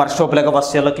വർക്ക്ഷോപ്പിലൊക്കെ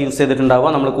ഫസ്റ്റ് ഇയറിലൊക്കെ യൂസ് ചെയ്തിട്ടുണ്ടാവുക.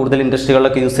 നമ്മൾ കൂടുതൽ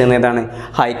ഇൻഡസ്ട്രികളിലൊക്കെ യൂസ് ചെയ്യുന്ന ഏതാണ്?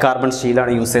 ഹൈ കാർബൺ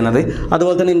സ്റ്റീലാണ് യൂസ് ചെയ്യുന്നത്.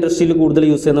 അതുപോലെ തന്നെ ഇൻഡസ്ട്രിയിൽ കൂടുതൽ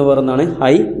യൂസ് ചെയ്യുന്ന വേറൊന്നാണ്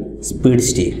high speed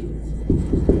steel.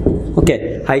 Okay,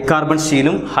 high carbon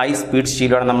സ്റ്റീലും high speed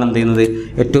സ്റ്റീലുമാണ് നമ്മൾ എന്ത് ചെയ്യുന്നത്?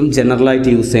 ഏറ്റവും ജനറലായിട്ട്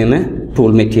യൂസ് ചെയ്യുന്ന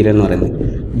ടൂൾ മെറ്റീരിയൽ എന്ന് പറയുന്നത്.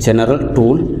 General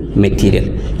tool material.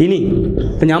 ഇനി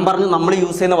ഇപ്പം ഞാൻ പറഞ്ഞു നമ്മൾ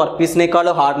യൂസ് ചെയ്യുന്ന വർക്ക്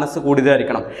പീസിനേക്കാളും ഹാർഡ്നെസ്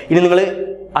കൂടുതലായിരിക്കണം. ഇനി നിങ്ങൾ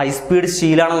ഹൈ സ്പീഡ്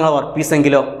സ്റ്റീലാണ് നിങ്ങളുടെ വർക്ക് പീസ്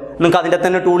എങ്കിലോ നിങ്ങൾക്ക് അതിൻ്റെ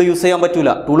തന്നെ ടൂൾ യൂസ് ചെയ്യാൻ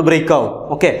പറ്റില്ല, ടൂൾ ബ്രേക്ക് ആവും.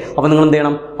 ഓക്കെ, അപ്പോൾ നിങ്ങൾ എന്ത്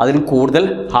ചെയ്യണം? അതിന് കൂടുതൽ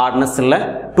ഹാർഡ്നെസ് ഉള്ള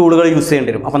ടൂളുകൾ യൂസ്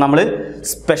ചെയ്യേണ്ടി വരും. അപ്പോൾ നമ്മൾ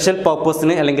സ്പെഷ്യൽ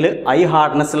പർപ്പസിന് അല്ലെങ്കിൽ ഹൈ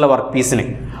ഹാർഡ്നെസ് ഉള്ള വർക്ക് പീസിന്,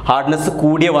 ഹാർഡ്നെസ്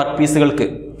കൂടിയ വർക്ക് പീസുകൾക്ക്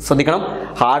ശ്രദ്ധിക്കണം,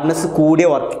 ഹാർഡ്നെസ് കൂടിയ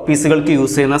വർക്ക് പീസുകൾക്ക്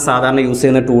സാധാരണ യൂസ്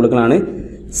ചെയ്യുന്ന ടൂളുകളാണ്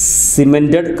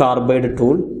cemented carbide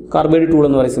tool. Carbide tool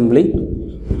എന്ന് പറയുന്നത് സിംപ്ലി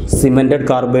സിമെൻറ്റഡ്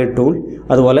കാർബൈഡ് ടൂൾ.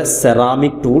 അതുപോലെ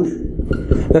സെറാമിക് ടൂൾ,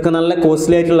 ഇതൊക്കെ നല്ല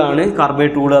കോസ്റ്റ്ലി ആയിട്ടുള്ളതാണ്.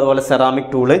 കാർബൈഡ് ടൂൾ, അതുപോലെ സെറാമിക്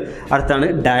ടൂള്. അടുത്താണ്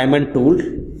ഡയമണ്ട് ടൂൾ.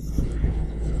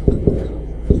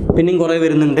 പിന്നെയും കുറേ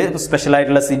വരുന്നുണ്ട്,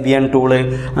 സ്പെഷ്യലായിട്ടുള്ള സിബിയൻ ടൂള്,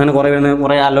 അങ്ങനെ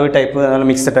കുറേ അലോയ് ടൈപ്പ്, അതുപോലെ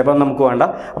മിക്സ്ഡ് ടൈപ്പ്, അത് നമുക്ക് വേണ്ട.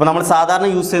 അപ്പോൾ നമ്മൾ സാധാരണ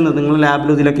യൂസ് ചെയ്യുന്നത്, നിങ്ങൾ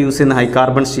ലാബിലും ഇതിലൊക്കെ യൂസ് ചെയ്യുന്ന ഹൈ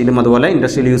കാർബൺ സ്റ്റീലും അതുപോലെ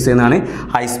ഇൻഡസ്ട്രിയിൽ യൂസ് ചെയ്യുന്നതാണ്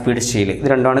ഹൈ സ്പീഡ് സ്റ്റീൽ. ഇത്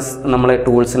രണ്ടാണ് നമ്മൾ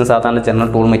ടൂൾസിന് സാധാരണ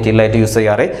ജനറൽ ടൂൾ മെറ്റീരിയലായിട്ട് യൂസ്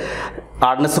ചെയ്യാറ്.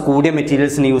 ഹാർഡ്നെസ് കൂടിയ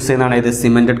മെറ്റീരിയൽസിന് യൂസ് ചെയ്യുന്നതാണ് ഇത്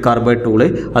സിമെൻറ്റഡ് കാർബൈഡ് ടൂള്.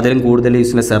 അതിലും കൂടുതൽ യൂസ്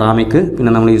ചെയ്യുന്ന സെറാമിക്,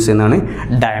 പിന്നെ നമ്മൾ യൂസ് ചെയ്യുന്നതാണ്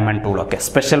ഡയമണ്ട് ടൂളൊക്കെ.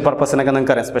 സ്പെഷ്യൽ പർപ്പസിനൊക്കെ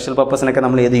നിങ്ങൾക്കറിയാം, സ്പെഷ്യൽ പർപ്പസിനൊക്കെ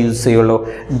നമ്മൾ ഏത് യൂസ് ചെയ്യുള്ളൂ?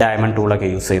 ഡയമണ്ട് ടൂളൊക്കെ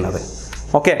യൂസ് ചെയ്യുന്നത്.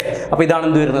 ഓക്കെ, അപ്പോൾ ഇതാണ്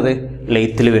എന്ത് വരുന്നത്?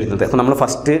 ലെയ്ത്തിൽ വരുന്നത്. അപ്പോൾ നമ്മൾ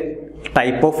ഫസ്റ്റ്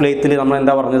ടൈപ്പ് ഓഫ് ലെയ്ത്തിൽ നമ്മൾ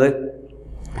എന്താ പറഞ്ഞത്?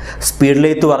 സ്പീഡ്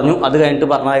ലെയ്ത്ത് പറഞ്ഞു. അത് കഴിഞ്ഞിട്ട്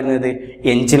പറഞ്ഞായിരുന്നത്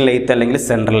എൻജിൻ ലെയ്ത്ത് അല്ലെങ്കിൽ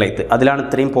സെൻട്രൽ ലെയ്ത്ത്. അതിലാണ്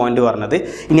ഇത്രയും പോയിന്റ് പറഞ്ഞത്.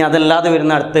 ഇനി അതല്ലാതെ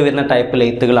വരുന്ന type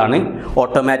ലെയ്ത്തുകളാണ്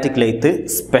automatic lathe,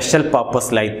 special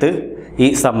purpose lathe, ഈ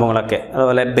സംഭവങ്ങളൊക്കെ.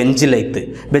 അതുപോലെ ബെഞ്ച് ലെയ്ത്ത്.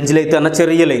 ബെഞ്ച് ലെയ്ത്ത് പറഞ്ഞാൽ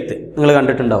ചെറിയ ലെയ്ത്ത് നിങ്ങൾ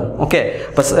കണ്ടിട്ടുണ്ടാവും. ഓക്കെ,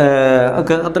 അപ്പോൾ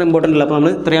ഒക്കെ അത്ര ഇമ്പോർട്ടൻ്റ് അല്ല. അപ്പോൾ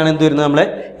നമ്മൾ ഇത്രയാണ് എന്ത് വരുന്നത്? നമ്മളെ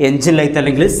എൻജിൻ ലെയ്ത്ത്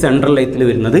അല്ലെങ്കിൽ സെൻട്രൽ ലെയ്ത്തിൽ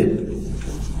വരുന്നത്.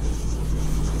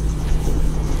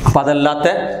 അപ്പോൾ അതല്ലാത്ത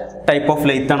ടൈപ്പ് ഓഫ്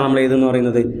ലെയ്ത്താണ് നമ്മൾ ഏതെന്ന്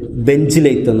പറയുന്നത്? ബെഞ്ച്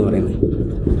ലെയ്ത്ത് എന്ന് പറയുന്നത്.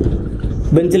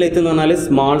 ബെഞ്ച് ലെയ്ത്ത് എന്ന് പറഞ്ഞാൽ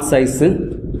സ്മാൾ സൈസ്,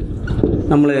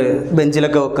 നമ്മൾ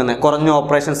ബെഞ്ചിലൊക്കെ വെക്കുന്ന കുറഞ്ഞ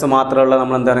ഓപ്പറേഷൻസ് മാത്രമുള്ള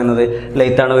നമ്മൾ എന്താ പറയുന്നത്?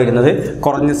 ലെയ്ത്താണ് വരുന്നത്.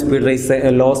 കുറഞ്ഞ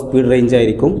ലോ സ്പീഡ് റേഞ്ച്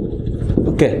ആയിരിക്കും.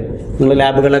 ഓക്കെ, നിങ്ങൾ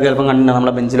ലാബുകളിലൊക്കെ ചിലപ്പം കണ്ടിട്ടുണ്ട്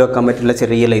നമ്മളെ ബെഞ്ചിൽ വെക്കാൻ പറ്റുള്ള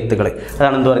ചെറിയ ലെയ്ത്തുകൾ.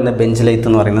 അതാണ് എന്ത് പറയുന്നത്? ബെഞ്ച് ലെയ്ത്ത്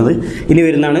എന്ന് പറയുന്നത്. ഇനി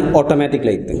വരുന്നതാണ് ഓട്ടോമാറ്റിക്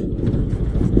ലെയ്ത്ത്.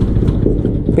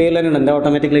 പേര് തന്നെ ഉണ്ട്.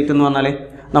 ഓട്ടോമാറ്റിക് ലെയ്ത്ത് എന്ന് പറഞ്ഞാൽ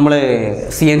നമ്മൾ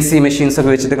CNC മെഷീൻസ് ഒക്കെ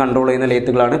വെച്ചിട്ട് കൺട്രോൾ ചെയ്യുന്ന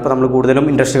ലെയ്ത്തുകളാണ്. ഇപ്പോൾ നമ്മൾ കൂടുതലും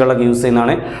ഇൻഡസ്ട്രികളിലൊക്കെ യൂസ്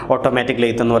ചെയ്യുന്നതാണ് ഓട്ടോമാറ്റിക്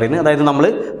ലെയ്ത്ത് എന്ന് പറയുന്നത്. അതായത് നമ്മൾ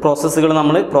പ്രോസസ്സുകൾ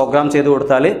നമ്മൾ പ്രോഗ്രാം ചെയ്ത്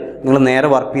കൊടുത്താൽ നിങ്ങൾ നേരെ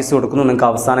വർക്ക് പീസ് കൊടുക്കുന്നു, നിങ്ങൾക്ക്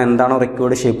അവസാനം എന്താണോ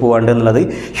റിക്വയർഡ് ഷേപ്പ് വേണ്ടത് എന്നുള്ളത്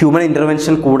ഹ്യൂമൻ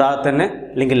ഇൻ്റർവെൻഷൻ കൂടാതെ തന്നെ,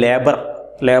 അല്ലെങ്കിൽ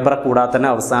ലേബറെ കൂടാതെ തന്നെ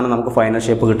അവസാനം നമുക്ക് ഫൈനൽ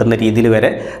ഷേപ്പ് കിട്ടുന്ന രീതിയിൽ വരെ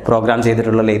പ്രോഗ്രാം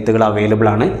ചെയ്തിട്ടുള്ള ലെയ്ത്തുകൾ അവൈലബിൾ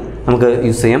ആണ്. നമുക്ക്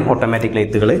യൂസ് ചെയ്യാം ഓട്ടോമാറ്റിക്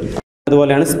ലെയ്ത്തുകൾ.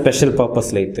 അതുപോലെയാണ് special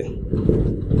purpose lathe.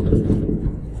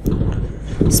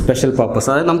 Special purpose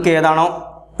അതായത് നമുക്ക് ഏതാണോ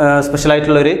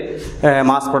സ്പെഷ്യലായിട്ടുള്ളൊരു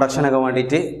മാസ് പ്രൊഡക്ഷനൊക്കെ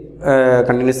വേണ്ടിയിട്ട്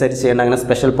കണ്ടിന്യൂസ് ആയിട്ട് ചെയ്യേണ്ട അങ്ങനെ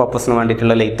സ്പെഷ്യൽ പർപ്പസിന്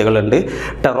വേണ്ടിയിട്ടുള്ള ലെയ്ത്തുകളുണ്ട്,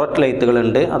 ടെറോട്ട്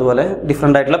ലെയ്ത്തുകളുണ്ട്. അതുപോലെ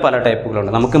ഡിഫറെൻ്റ് ആയിട്ടുള്ള പല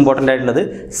ടൈപ്പുകളുണ്ട്. നമുക്ക് ഇമ്പോർട്ടൻ്റ് ആയിട്ടുള്ളത്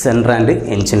സെൻട്രൽ ആൻഡ്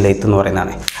എൻജിൻ ലെയ്ത്ത് എന്ന്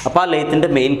പറയുന്നതാണ്. അപ്പോൾ ആ ലെയ്ത്തിൻ്റെ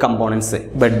main components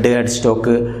bed, head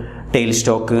stock, tail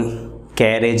stock,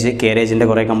 കാരേജിൻ്റെ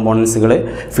കുറേ കമ്പോണൻസുകൾ,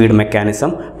 ഫീഡ്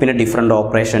മെക്കാനിസം, പിന്നെ ഡിഫറെൻറ്റ്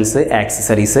ഓപ്പറേഷൻസ്,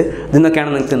 ആക്സസറീസ്,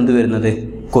 ഇതിന്നൊക്കെയാണ് നിങ്ങൾക്ക് എന്ത് വരുന്നത്,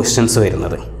 ക്വസ്റ്റ്യൻസ്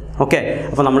വരുന്നത്. ഓക്കെ,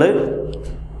 അപ്പോൾ നമ്മൾ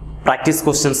പ്രാക്ടീസ്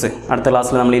ക്വസ്റ്റ്യൻസ് അടുത്ത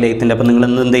ക്ലാസ്സിൽ നമ്മൾ ഈ ലെയ്ത്തിൻ്റെ. അപ്പോൾ നിങ്ങൾ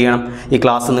എന്ത് ചെയ്യണം, ഈ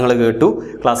ക്ലാസ് നിങ്ങൾ കേട്ടു,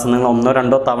 ക്ലാസ് നിങ്ങൾ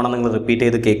 1-2 തവണ നിങ്ങൾ റിപ്പീറ്റ്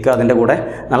ചെയ്ത് കേൾക്കുക. അതിൻ്റെ കൂടെ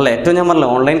നല്ല ഏറ്റവും ഞാൻ പറഞ്ഞില്ല,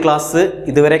 ഓൺലൈൻ ക്ലാസ്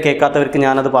ഇതുവരെ കേൾക്കാത്തവർക്ക്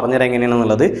ഞാനത് പറഞ്ഞുതരാം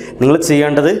എങ്ങനെയാണെന്നുള്ളത്. നിങ്ങൾ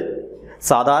ചെയ്യേണ്ടത്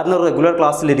സാധാരണ റെഗുലർ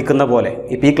ക്ലാസ്സിലിരിക്കുന്ന പോലെ,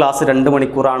 ഇപ്പോൾ ഈ ക്ലാസ് 2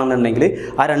 മണിക്കൂറാണെന്നുണ്ടെങ്കിൽ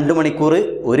ആ 2 മണിക്കൂർ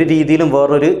ഒരു രീതിയിലും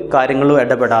വേറൊരു കാര്യങ്ങളിലും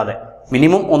ഇടപെടാതെ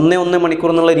മിനിമം 1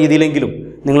 മണിക്കൂർ എന്നുള്ള രീതിയിലെങ്കിലും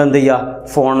നിങ്ങൾ എന്ത് ചെയ്യുക,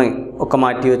 ഫോൺ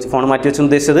മാറ്റി വെച്ച്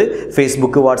ഉദ്ദേശിച്ചത്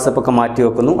ഫേസ്ബുക്ക്, വാട്സപ്പ് ഒക്കെ മാറ്റി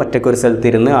വെക്കുന്നു. ഒറ്റയ്ക്കൊരു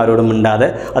സ്ഥലത്തിരുന്ന് ആരോടും മിണ്ടാതെ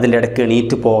അതിൻ്റെ ഇടയ്ക്ക്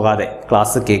എണീറ്റ് പോകാതെ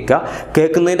ക്ലാസ്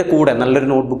കേൾക്കുന്നതിൻ്റെ കൂടെ നല്ലൊരു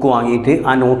നോട്ട്ബുക്ക് വാങ്ങിയിട്ട്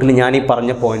ആ നോട്ടിൽ ഞാൻ ഈ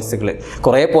പറഞ്ഞ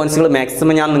കുറേ പോയിൻറ്റ്സുകൾ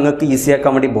മാക്സിമം ഞാൻ നിങ്ങൾക്ക്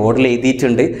ഈസിയാക്കാൻ വേണ്ടി ബോർഡിൽ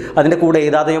എഴുതിയിട്ടുണ്ട്. അതിൻ്റെ കൂടെ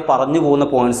എഴുതാതെ ഞാൻ പറഞ്ഞു പോകുന്ന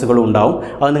പോയിൻറ്റ്സുകളും ഉണ്ടാവും.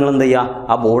 അത് നിങ്ങൾ എന്ത് ചെയ്യുക,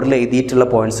 ആ ബോർഡിൽ എഴുതിയിട്ടുള്ള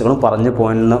പോയിൻറ്റ്സുകളും പറഞ്ഞു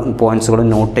പോകുന്ന പോയിൻറ്റ്സുകളും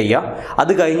നോട്ട് ചെയ്യുക.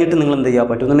 അത് കഴിഞ്ഞിട്ട് നിങ്ങൾ എന്ത് ചെയ്യുക,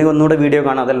 പറ്റുന്നുണ്ടെങ്കിൽ ഒന്നുകൂടെ വീഡിയോ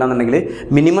കാണാം. അതല്ലാന്നുണ്ടെങ്കിൽ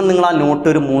മിനിമം നിങ്ങൾ ആ നോട്ട്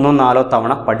ഒരു 3-4 തവണ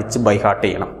പഠിച്ച് ബൈഹാർട്ട്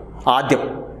ചെയ്യണം ആദ്യം.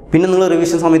 പിന്നെ നിങ്ങൾ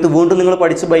റിവിഷൻ സമയത്ത് വീണ്ടും നിങ്ങൾ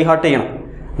പഠിച്ച് ബൈഹാർട്ട് ചെയ്യണം.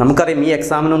 നമുക്കറിയാം ഈ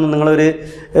എക്സാമിനൊന്നും നിങ്ങളൊരു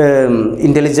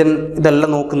ഇൻ്റലിജൻറ്റ് ഇതല്ല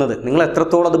നോക്കുന്നത്, നിങ്ങൾ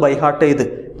എത്രത്തോളം അത് ബൈഹാർട്ട് ചെയ്ത്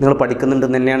നിങ്ങൾ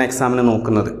പഠിക്കുന്നുണ്ടെന്ന് തന്നെയാണ് എക്സാമിന്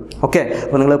നോക്കുന്നത്. ഓക്കെ,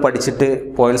 അപ്പോൾ നിങ്ങൾ പഠിച്ചിട്ട്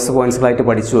പോയിൻറ്റ്സുകളായിട്ട്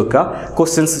പഠിച്ചു വെക്കുക,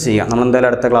 ക്വസ്റ്റ്യൻസ് ചെയ്യുക. നമ്മൾ എന്തായാലും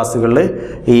അടുത്ത ക്ലാസ്സുകളിൽ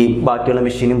ഈ ബാക്കിയുള്ള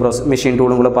മെഷീൻ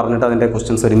ടൂളും കൂടെ പറഞ്ഞിട്ട് അതിൻ്റെ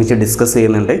ക്വസ്റ്റ്യൻസ് ഒരുമിച്ച് ഡിസ്കസ്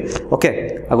ചെയ്യുന്നുണ്ട്. ഓക്കെ,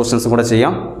 ആ ക്വസ്റ്റ്യൻസും കൂടെ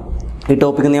ചെയ്യാം. ഈ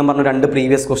ടോപ്പിക്ക് ഞാൻ പറഞ്ഞു 2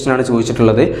 പ്രീവിയസ് ക്വസ്റ്റ്യനാണ്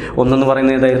ചോദിച്ചിട്ടുള്ളത്. ഒന്നെന്ന്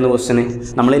പറയുന്നത് ഏതായിരുന്നു ക്വസ്റ്റ്യന്,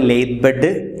 നമ്മൾ ലെയ്ത്ത് ബെഡ്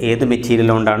ഏത് മെറ്റീരിയൽ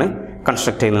കൊണ്ടാണ്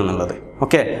കൺസ്ട്രക്ട് ചെയ്യുന്നത് എന്നുള്ളത്.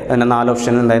 ഓക്കെ, അതിൻ്റെ 4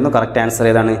 ഓപ്ഷൻ ഉണ്ടായിരുന്നു. കറക്റ്റ് ആൻസർ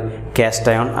ഏതാണ്, കാസ്റ്റ്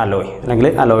അയോൺ അലോയ്, അല്ലെങ്കിൽ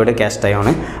അലോയുടെ കാസ്റ്റ് അയോൺ.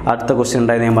 അടുത്ത ക്വസ്റ്റ്യൻ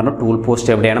ഉണ്ടായത് ഞാൻ പറഞ്ഞു ടൂൾ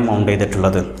പോസ്റ്റ് എവിടെയാണ് മൗണ്ട്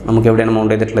ചെയ്തിട്ടുള്ളത്, നമുക്ക് എവിടെയാണ്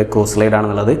മൗണ്ട് ചെയ്തിട്ടുള്ളത്, ക്രോസ് സ്ലൈഡ്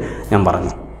ആണെന്നുള്ളത് ഞാൻ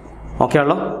പറഞ്ഞു. ഓക്കെ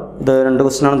ആണല്ലോ, ഇത് 2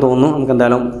 ക്വസ്റ്റ്യനാണെന്ന് തോന്നുന്നു. നമുക്ക്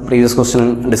എന്തായാലും പ്രീവിയസ് ക്വസ്റ്റ്യൻ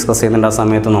ഡിസ്കസ് ചെയ്യുന്നുണ്ട്, ആ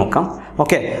സമയത്ത് നോക്കാം.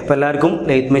 ഓക്കെ, അപ്പോൾ എല്ലാവർക്കും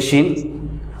ലെയ്ത്ത് മെഷീൻ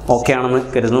ഓക്കെ ആണെന്ന്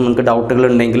കരുതുന്നു. നിങ്ങൾക്ക് ഡൗട്ടുകൾ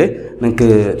ഉണ്ടെങ്കിൽ നിങ്ങൾക്ക്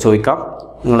ചോദിക്കാം.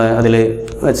 നിങ്ങൾ അതിൽ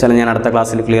വെച്ചാൽ ഞാൻ അടുത്ത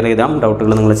ക്ലാസ്സിൽ ക്ലിയർ ചെയ്താം.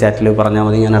 ഡൗട്ടുകൾ നിങ്ങൾ ചാറ്റിൽ പറഞ്ഞാൽ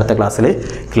മതി, ഞാൻ അടുത്ത ക്ലാസ്സിൽ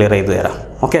ക്ലിയർ ചെയ്ത് തരാം.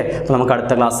 ഓക്കെ, അപ്പോൾ നമുക്ക്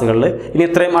അടുത്ത ക്ലാസ്സുകളിൽ ഇനി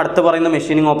ഇത്രയും അടുത്ത് പറയുന്ന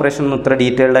മെഷീനിങ് ഓപ്പറേഷൻ ഒന്നും ഇത്ര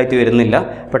ഡീറ്റെയിൽഡ് ആയിട്ട് വരുന്നില്ല,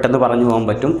 പെട്ടെന്ന് പറഞ്ഞു പോകാൻ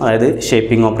പറ്റും. അതായത്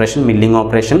shaping operation, milling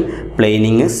operation,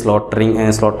 പ്ലെയിനിങ്,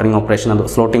 slaughtering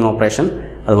operation,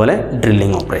 അതുപോലെ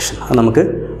ഡ്രില്ലിംഗ് ഓപ്പറേഷൻ. അത് നമുക്ക്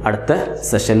അടുത്ത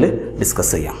സെഷനിൽ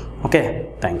ഡിസ്കസ് ചെയ്യാം. Okay,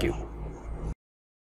 thank you.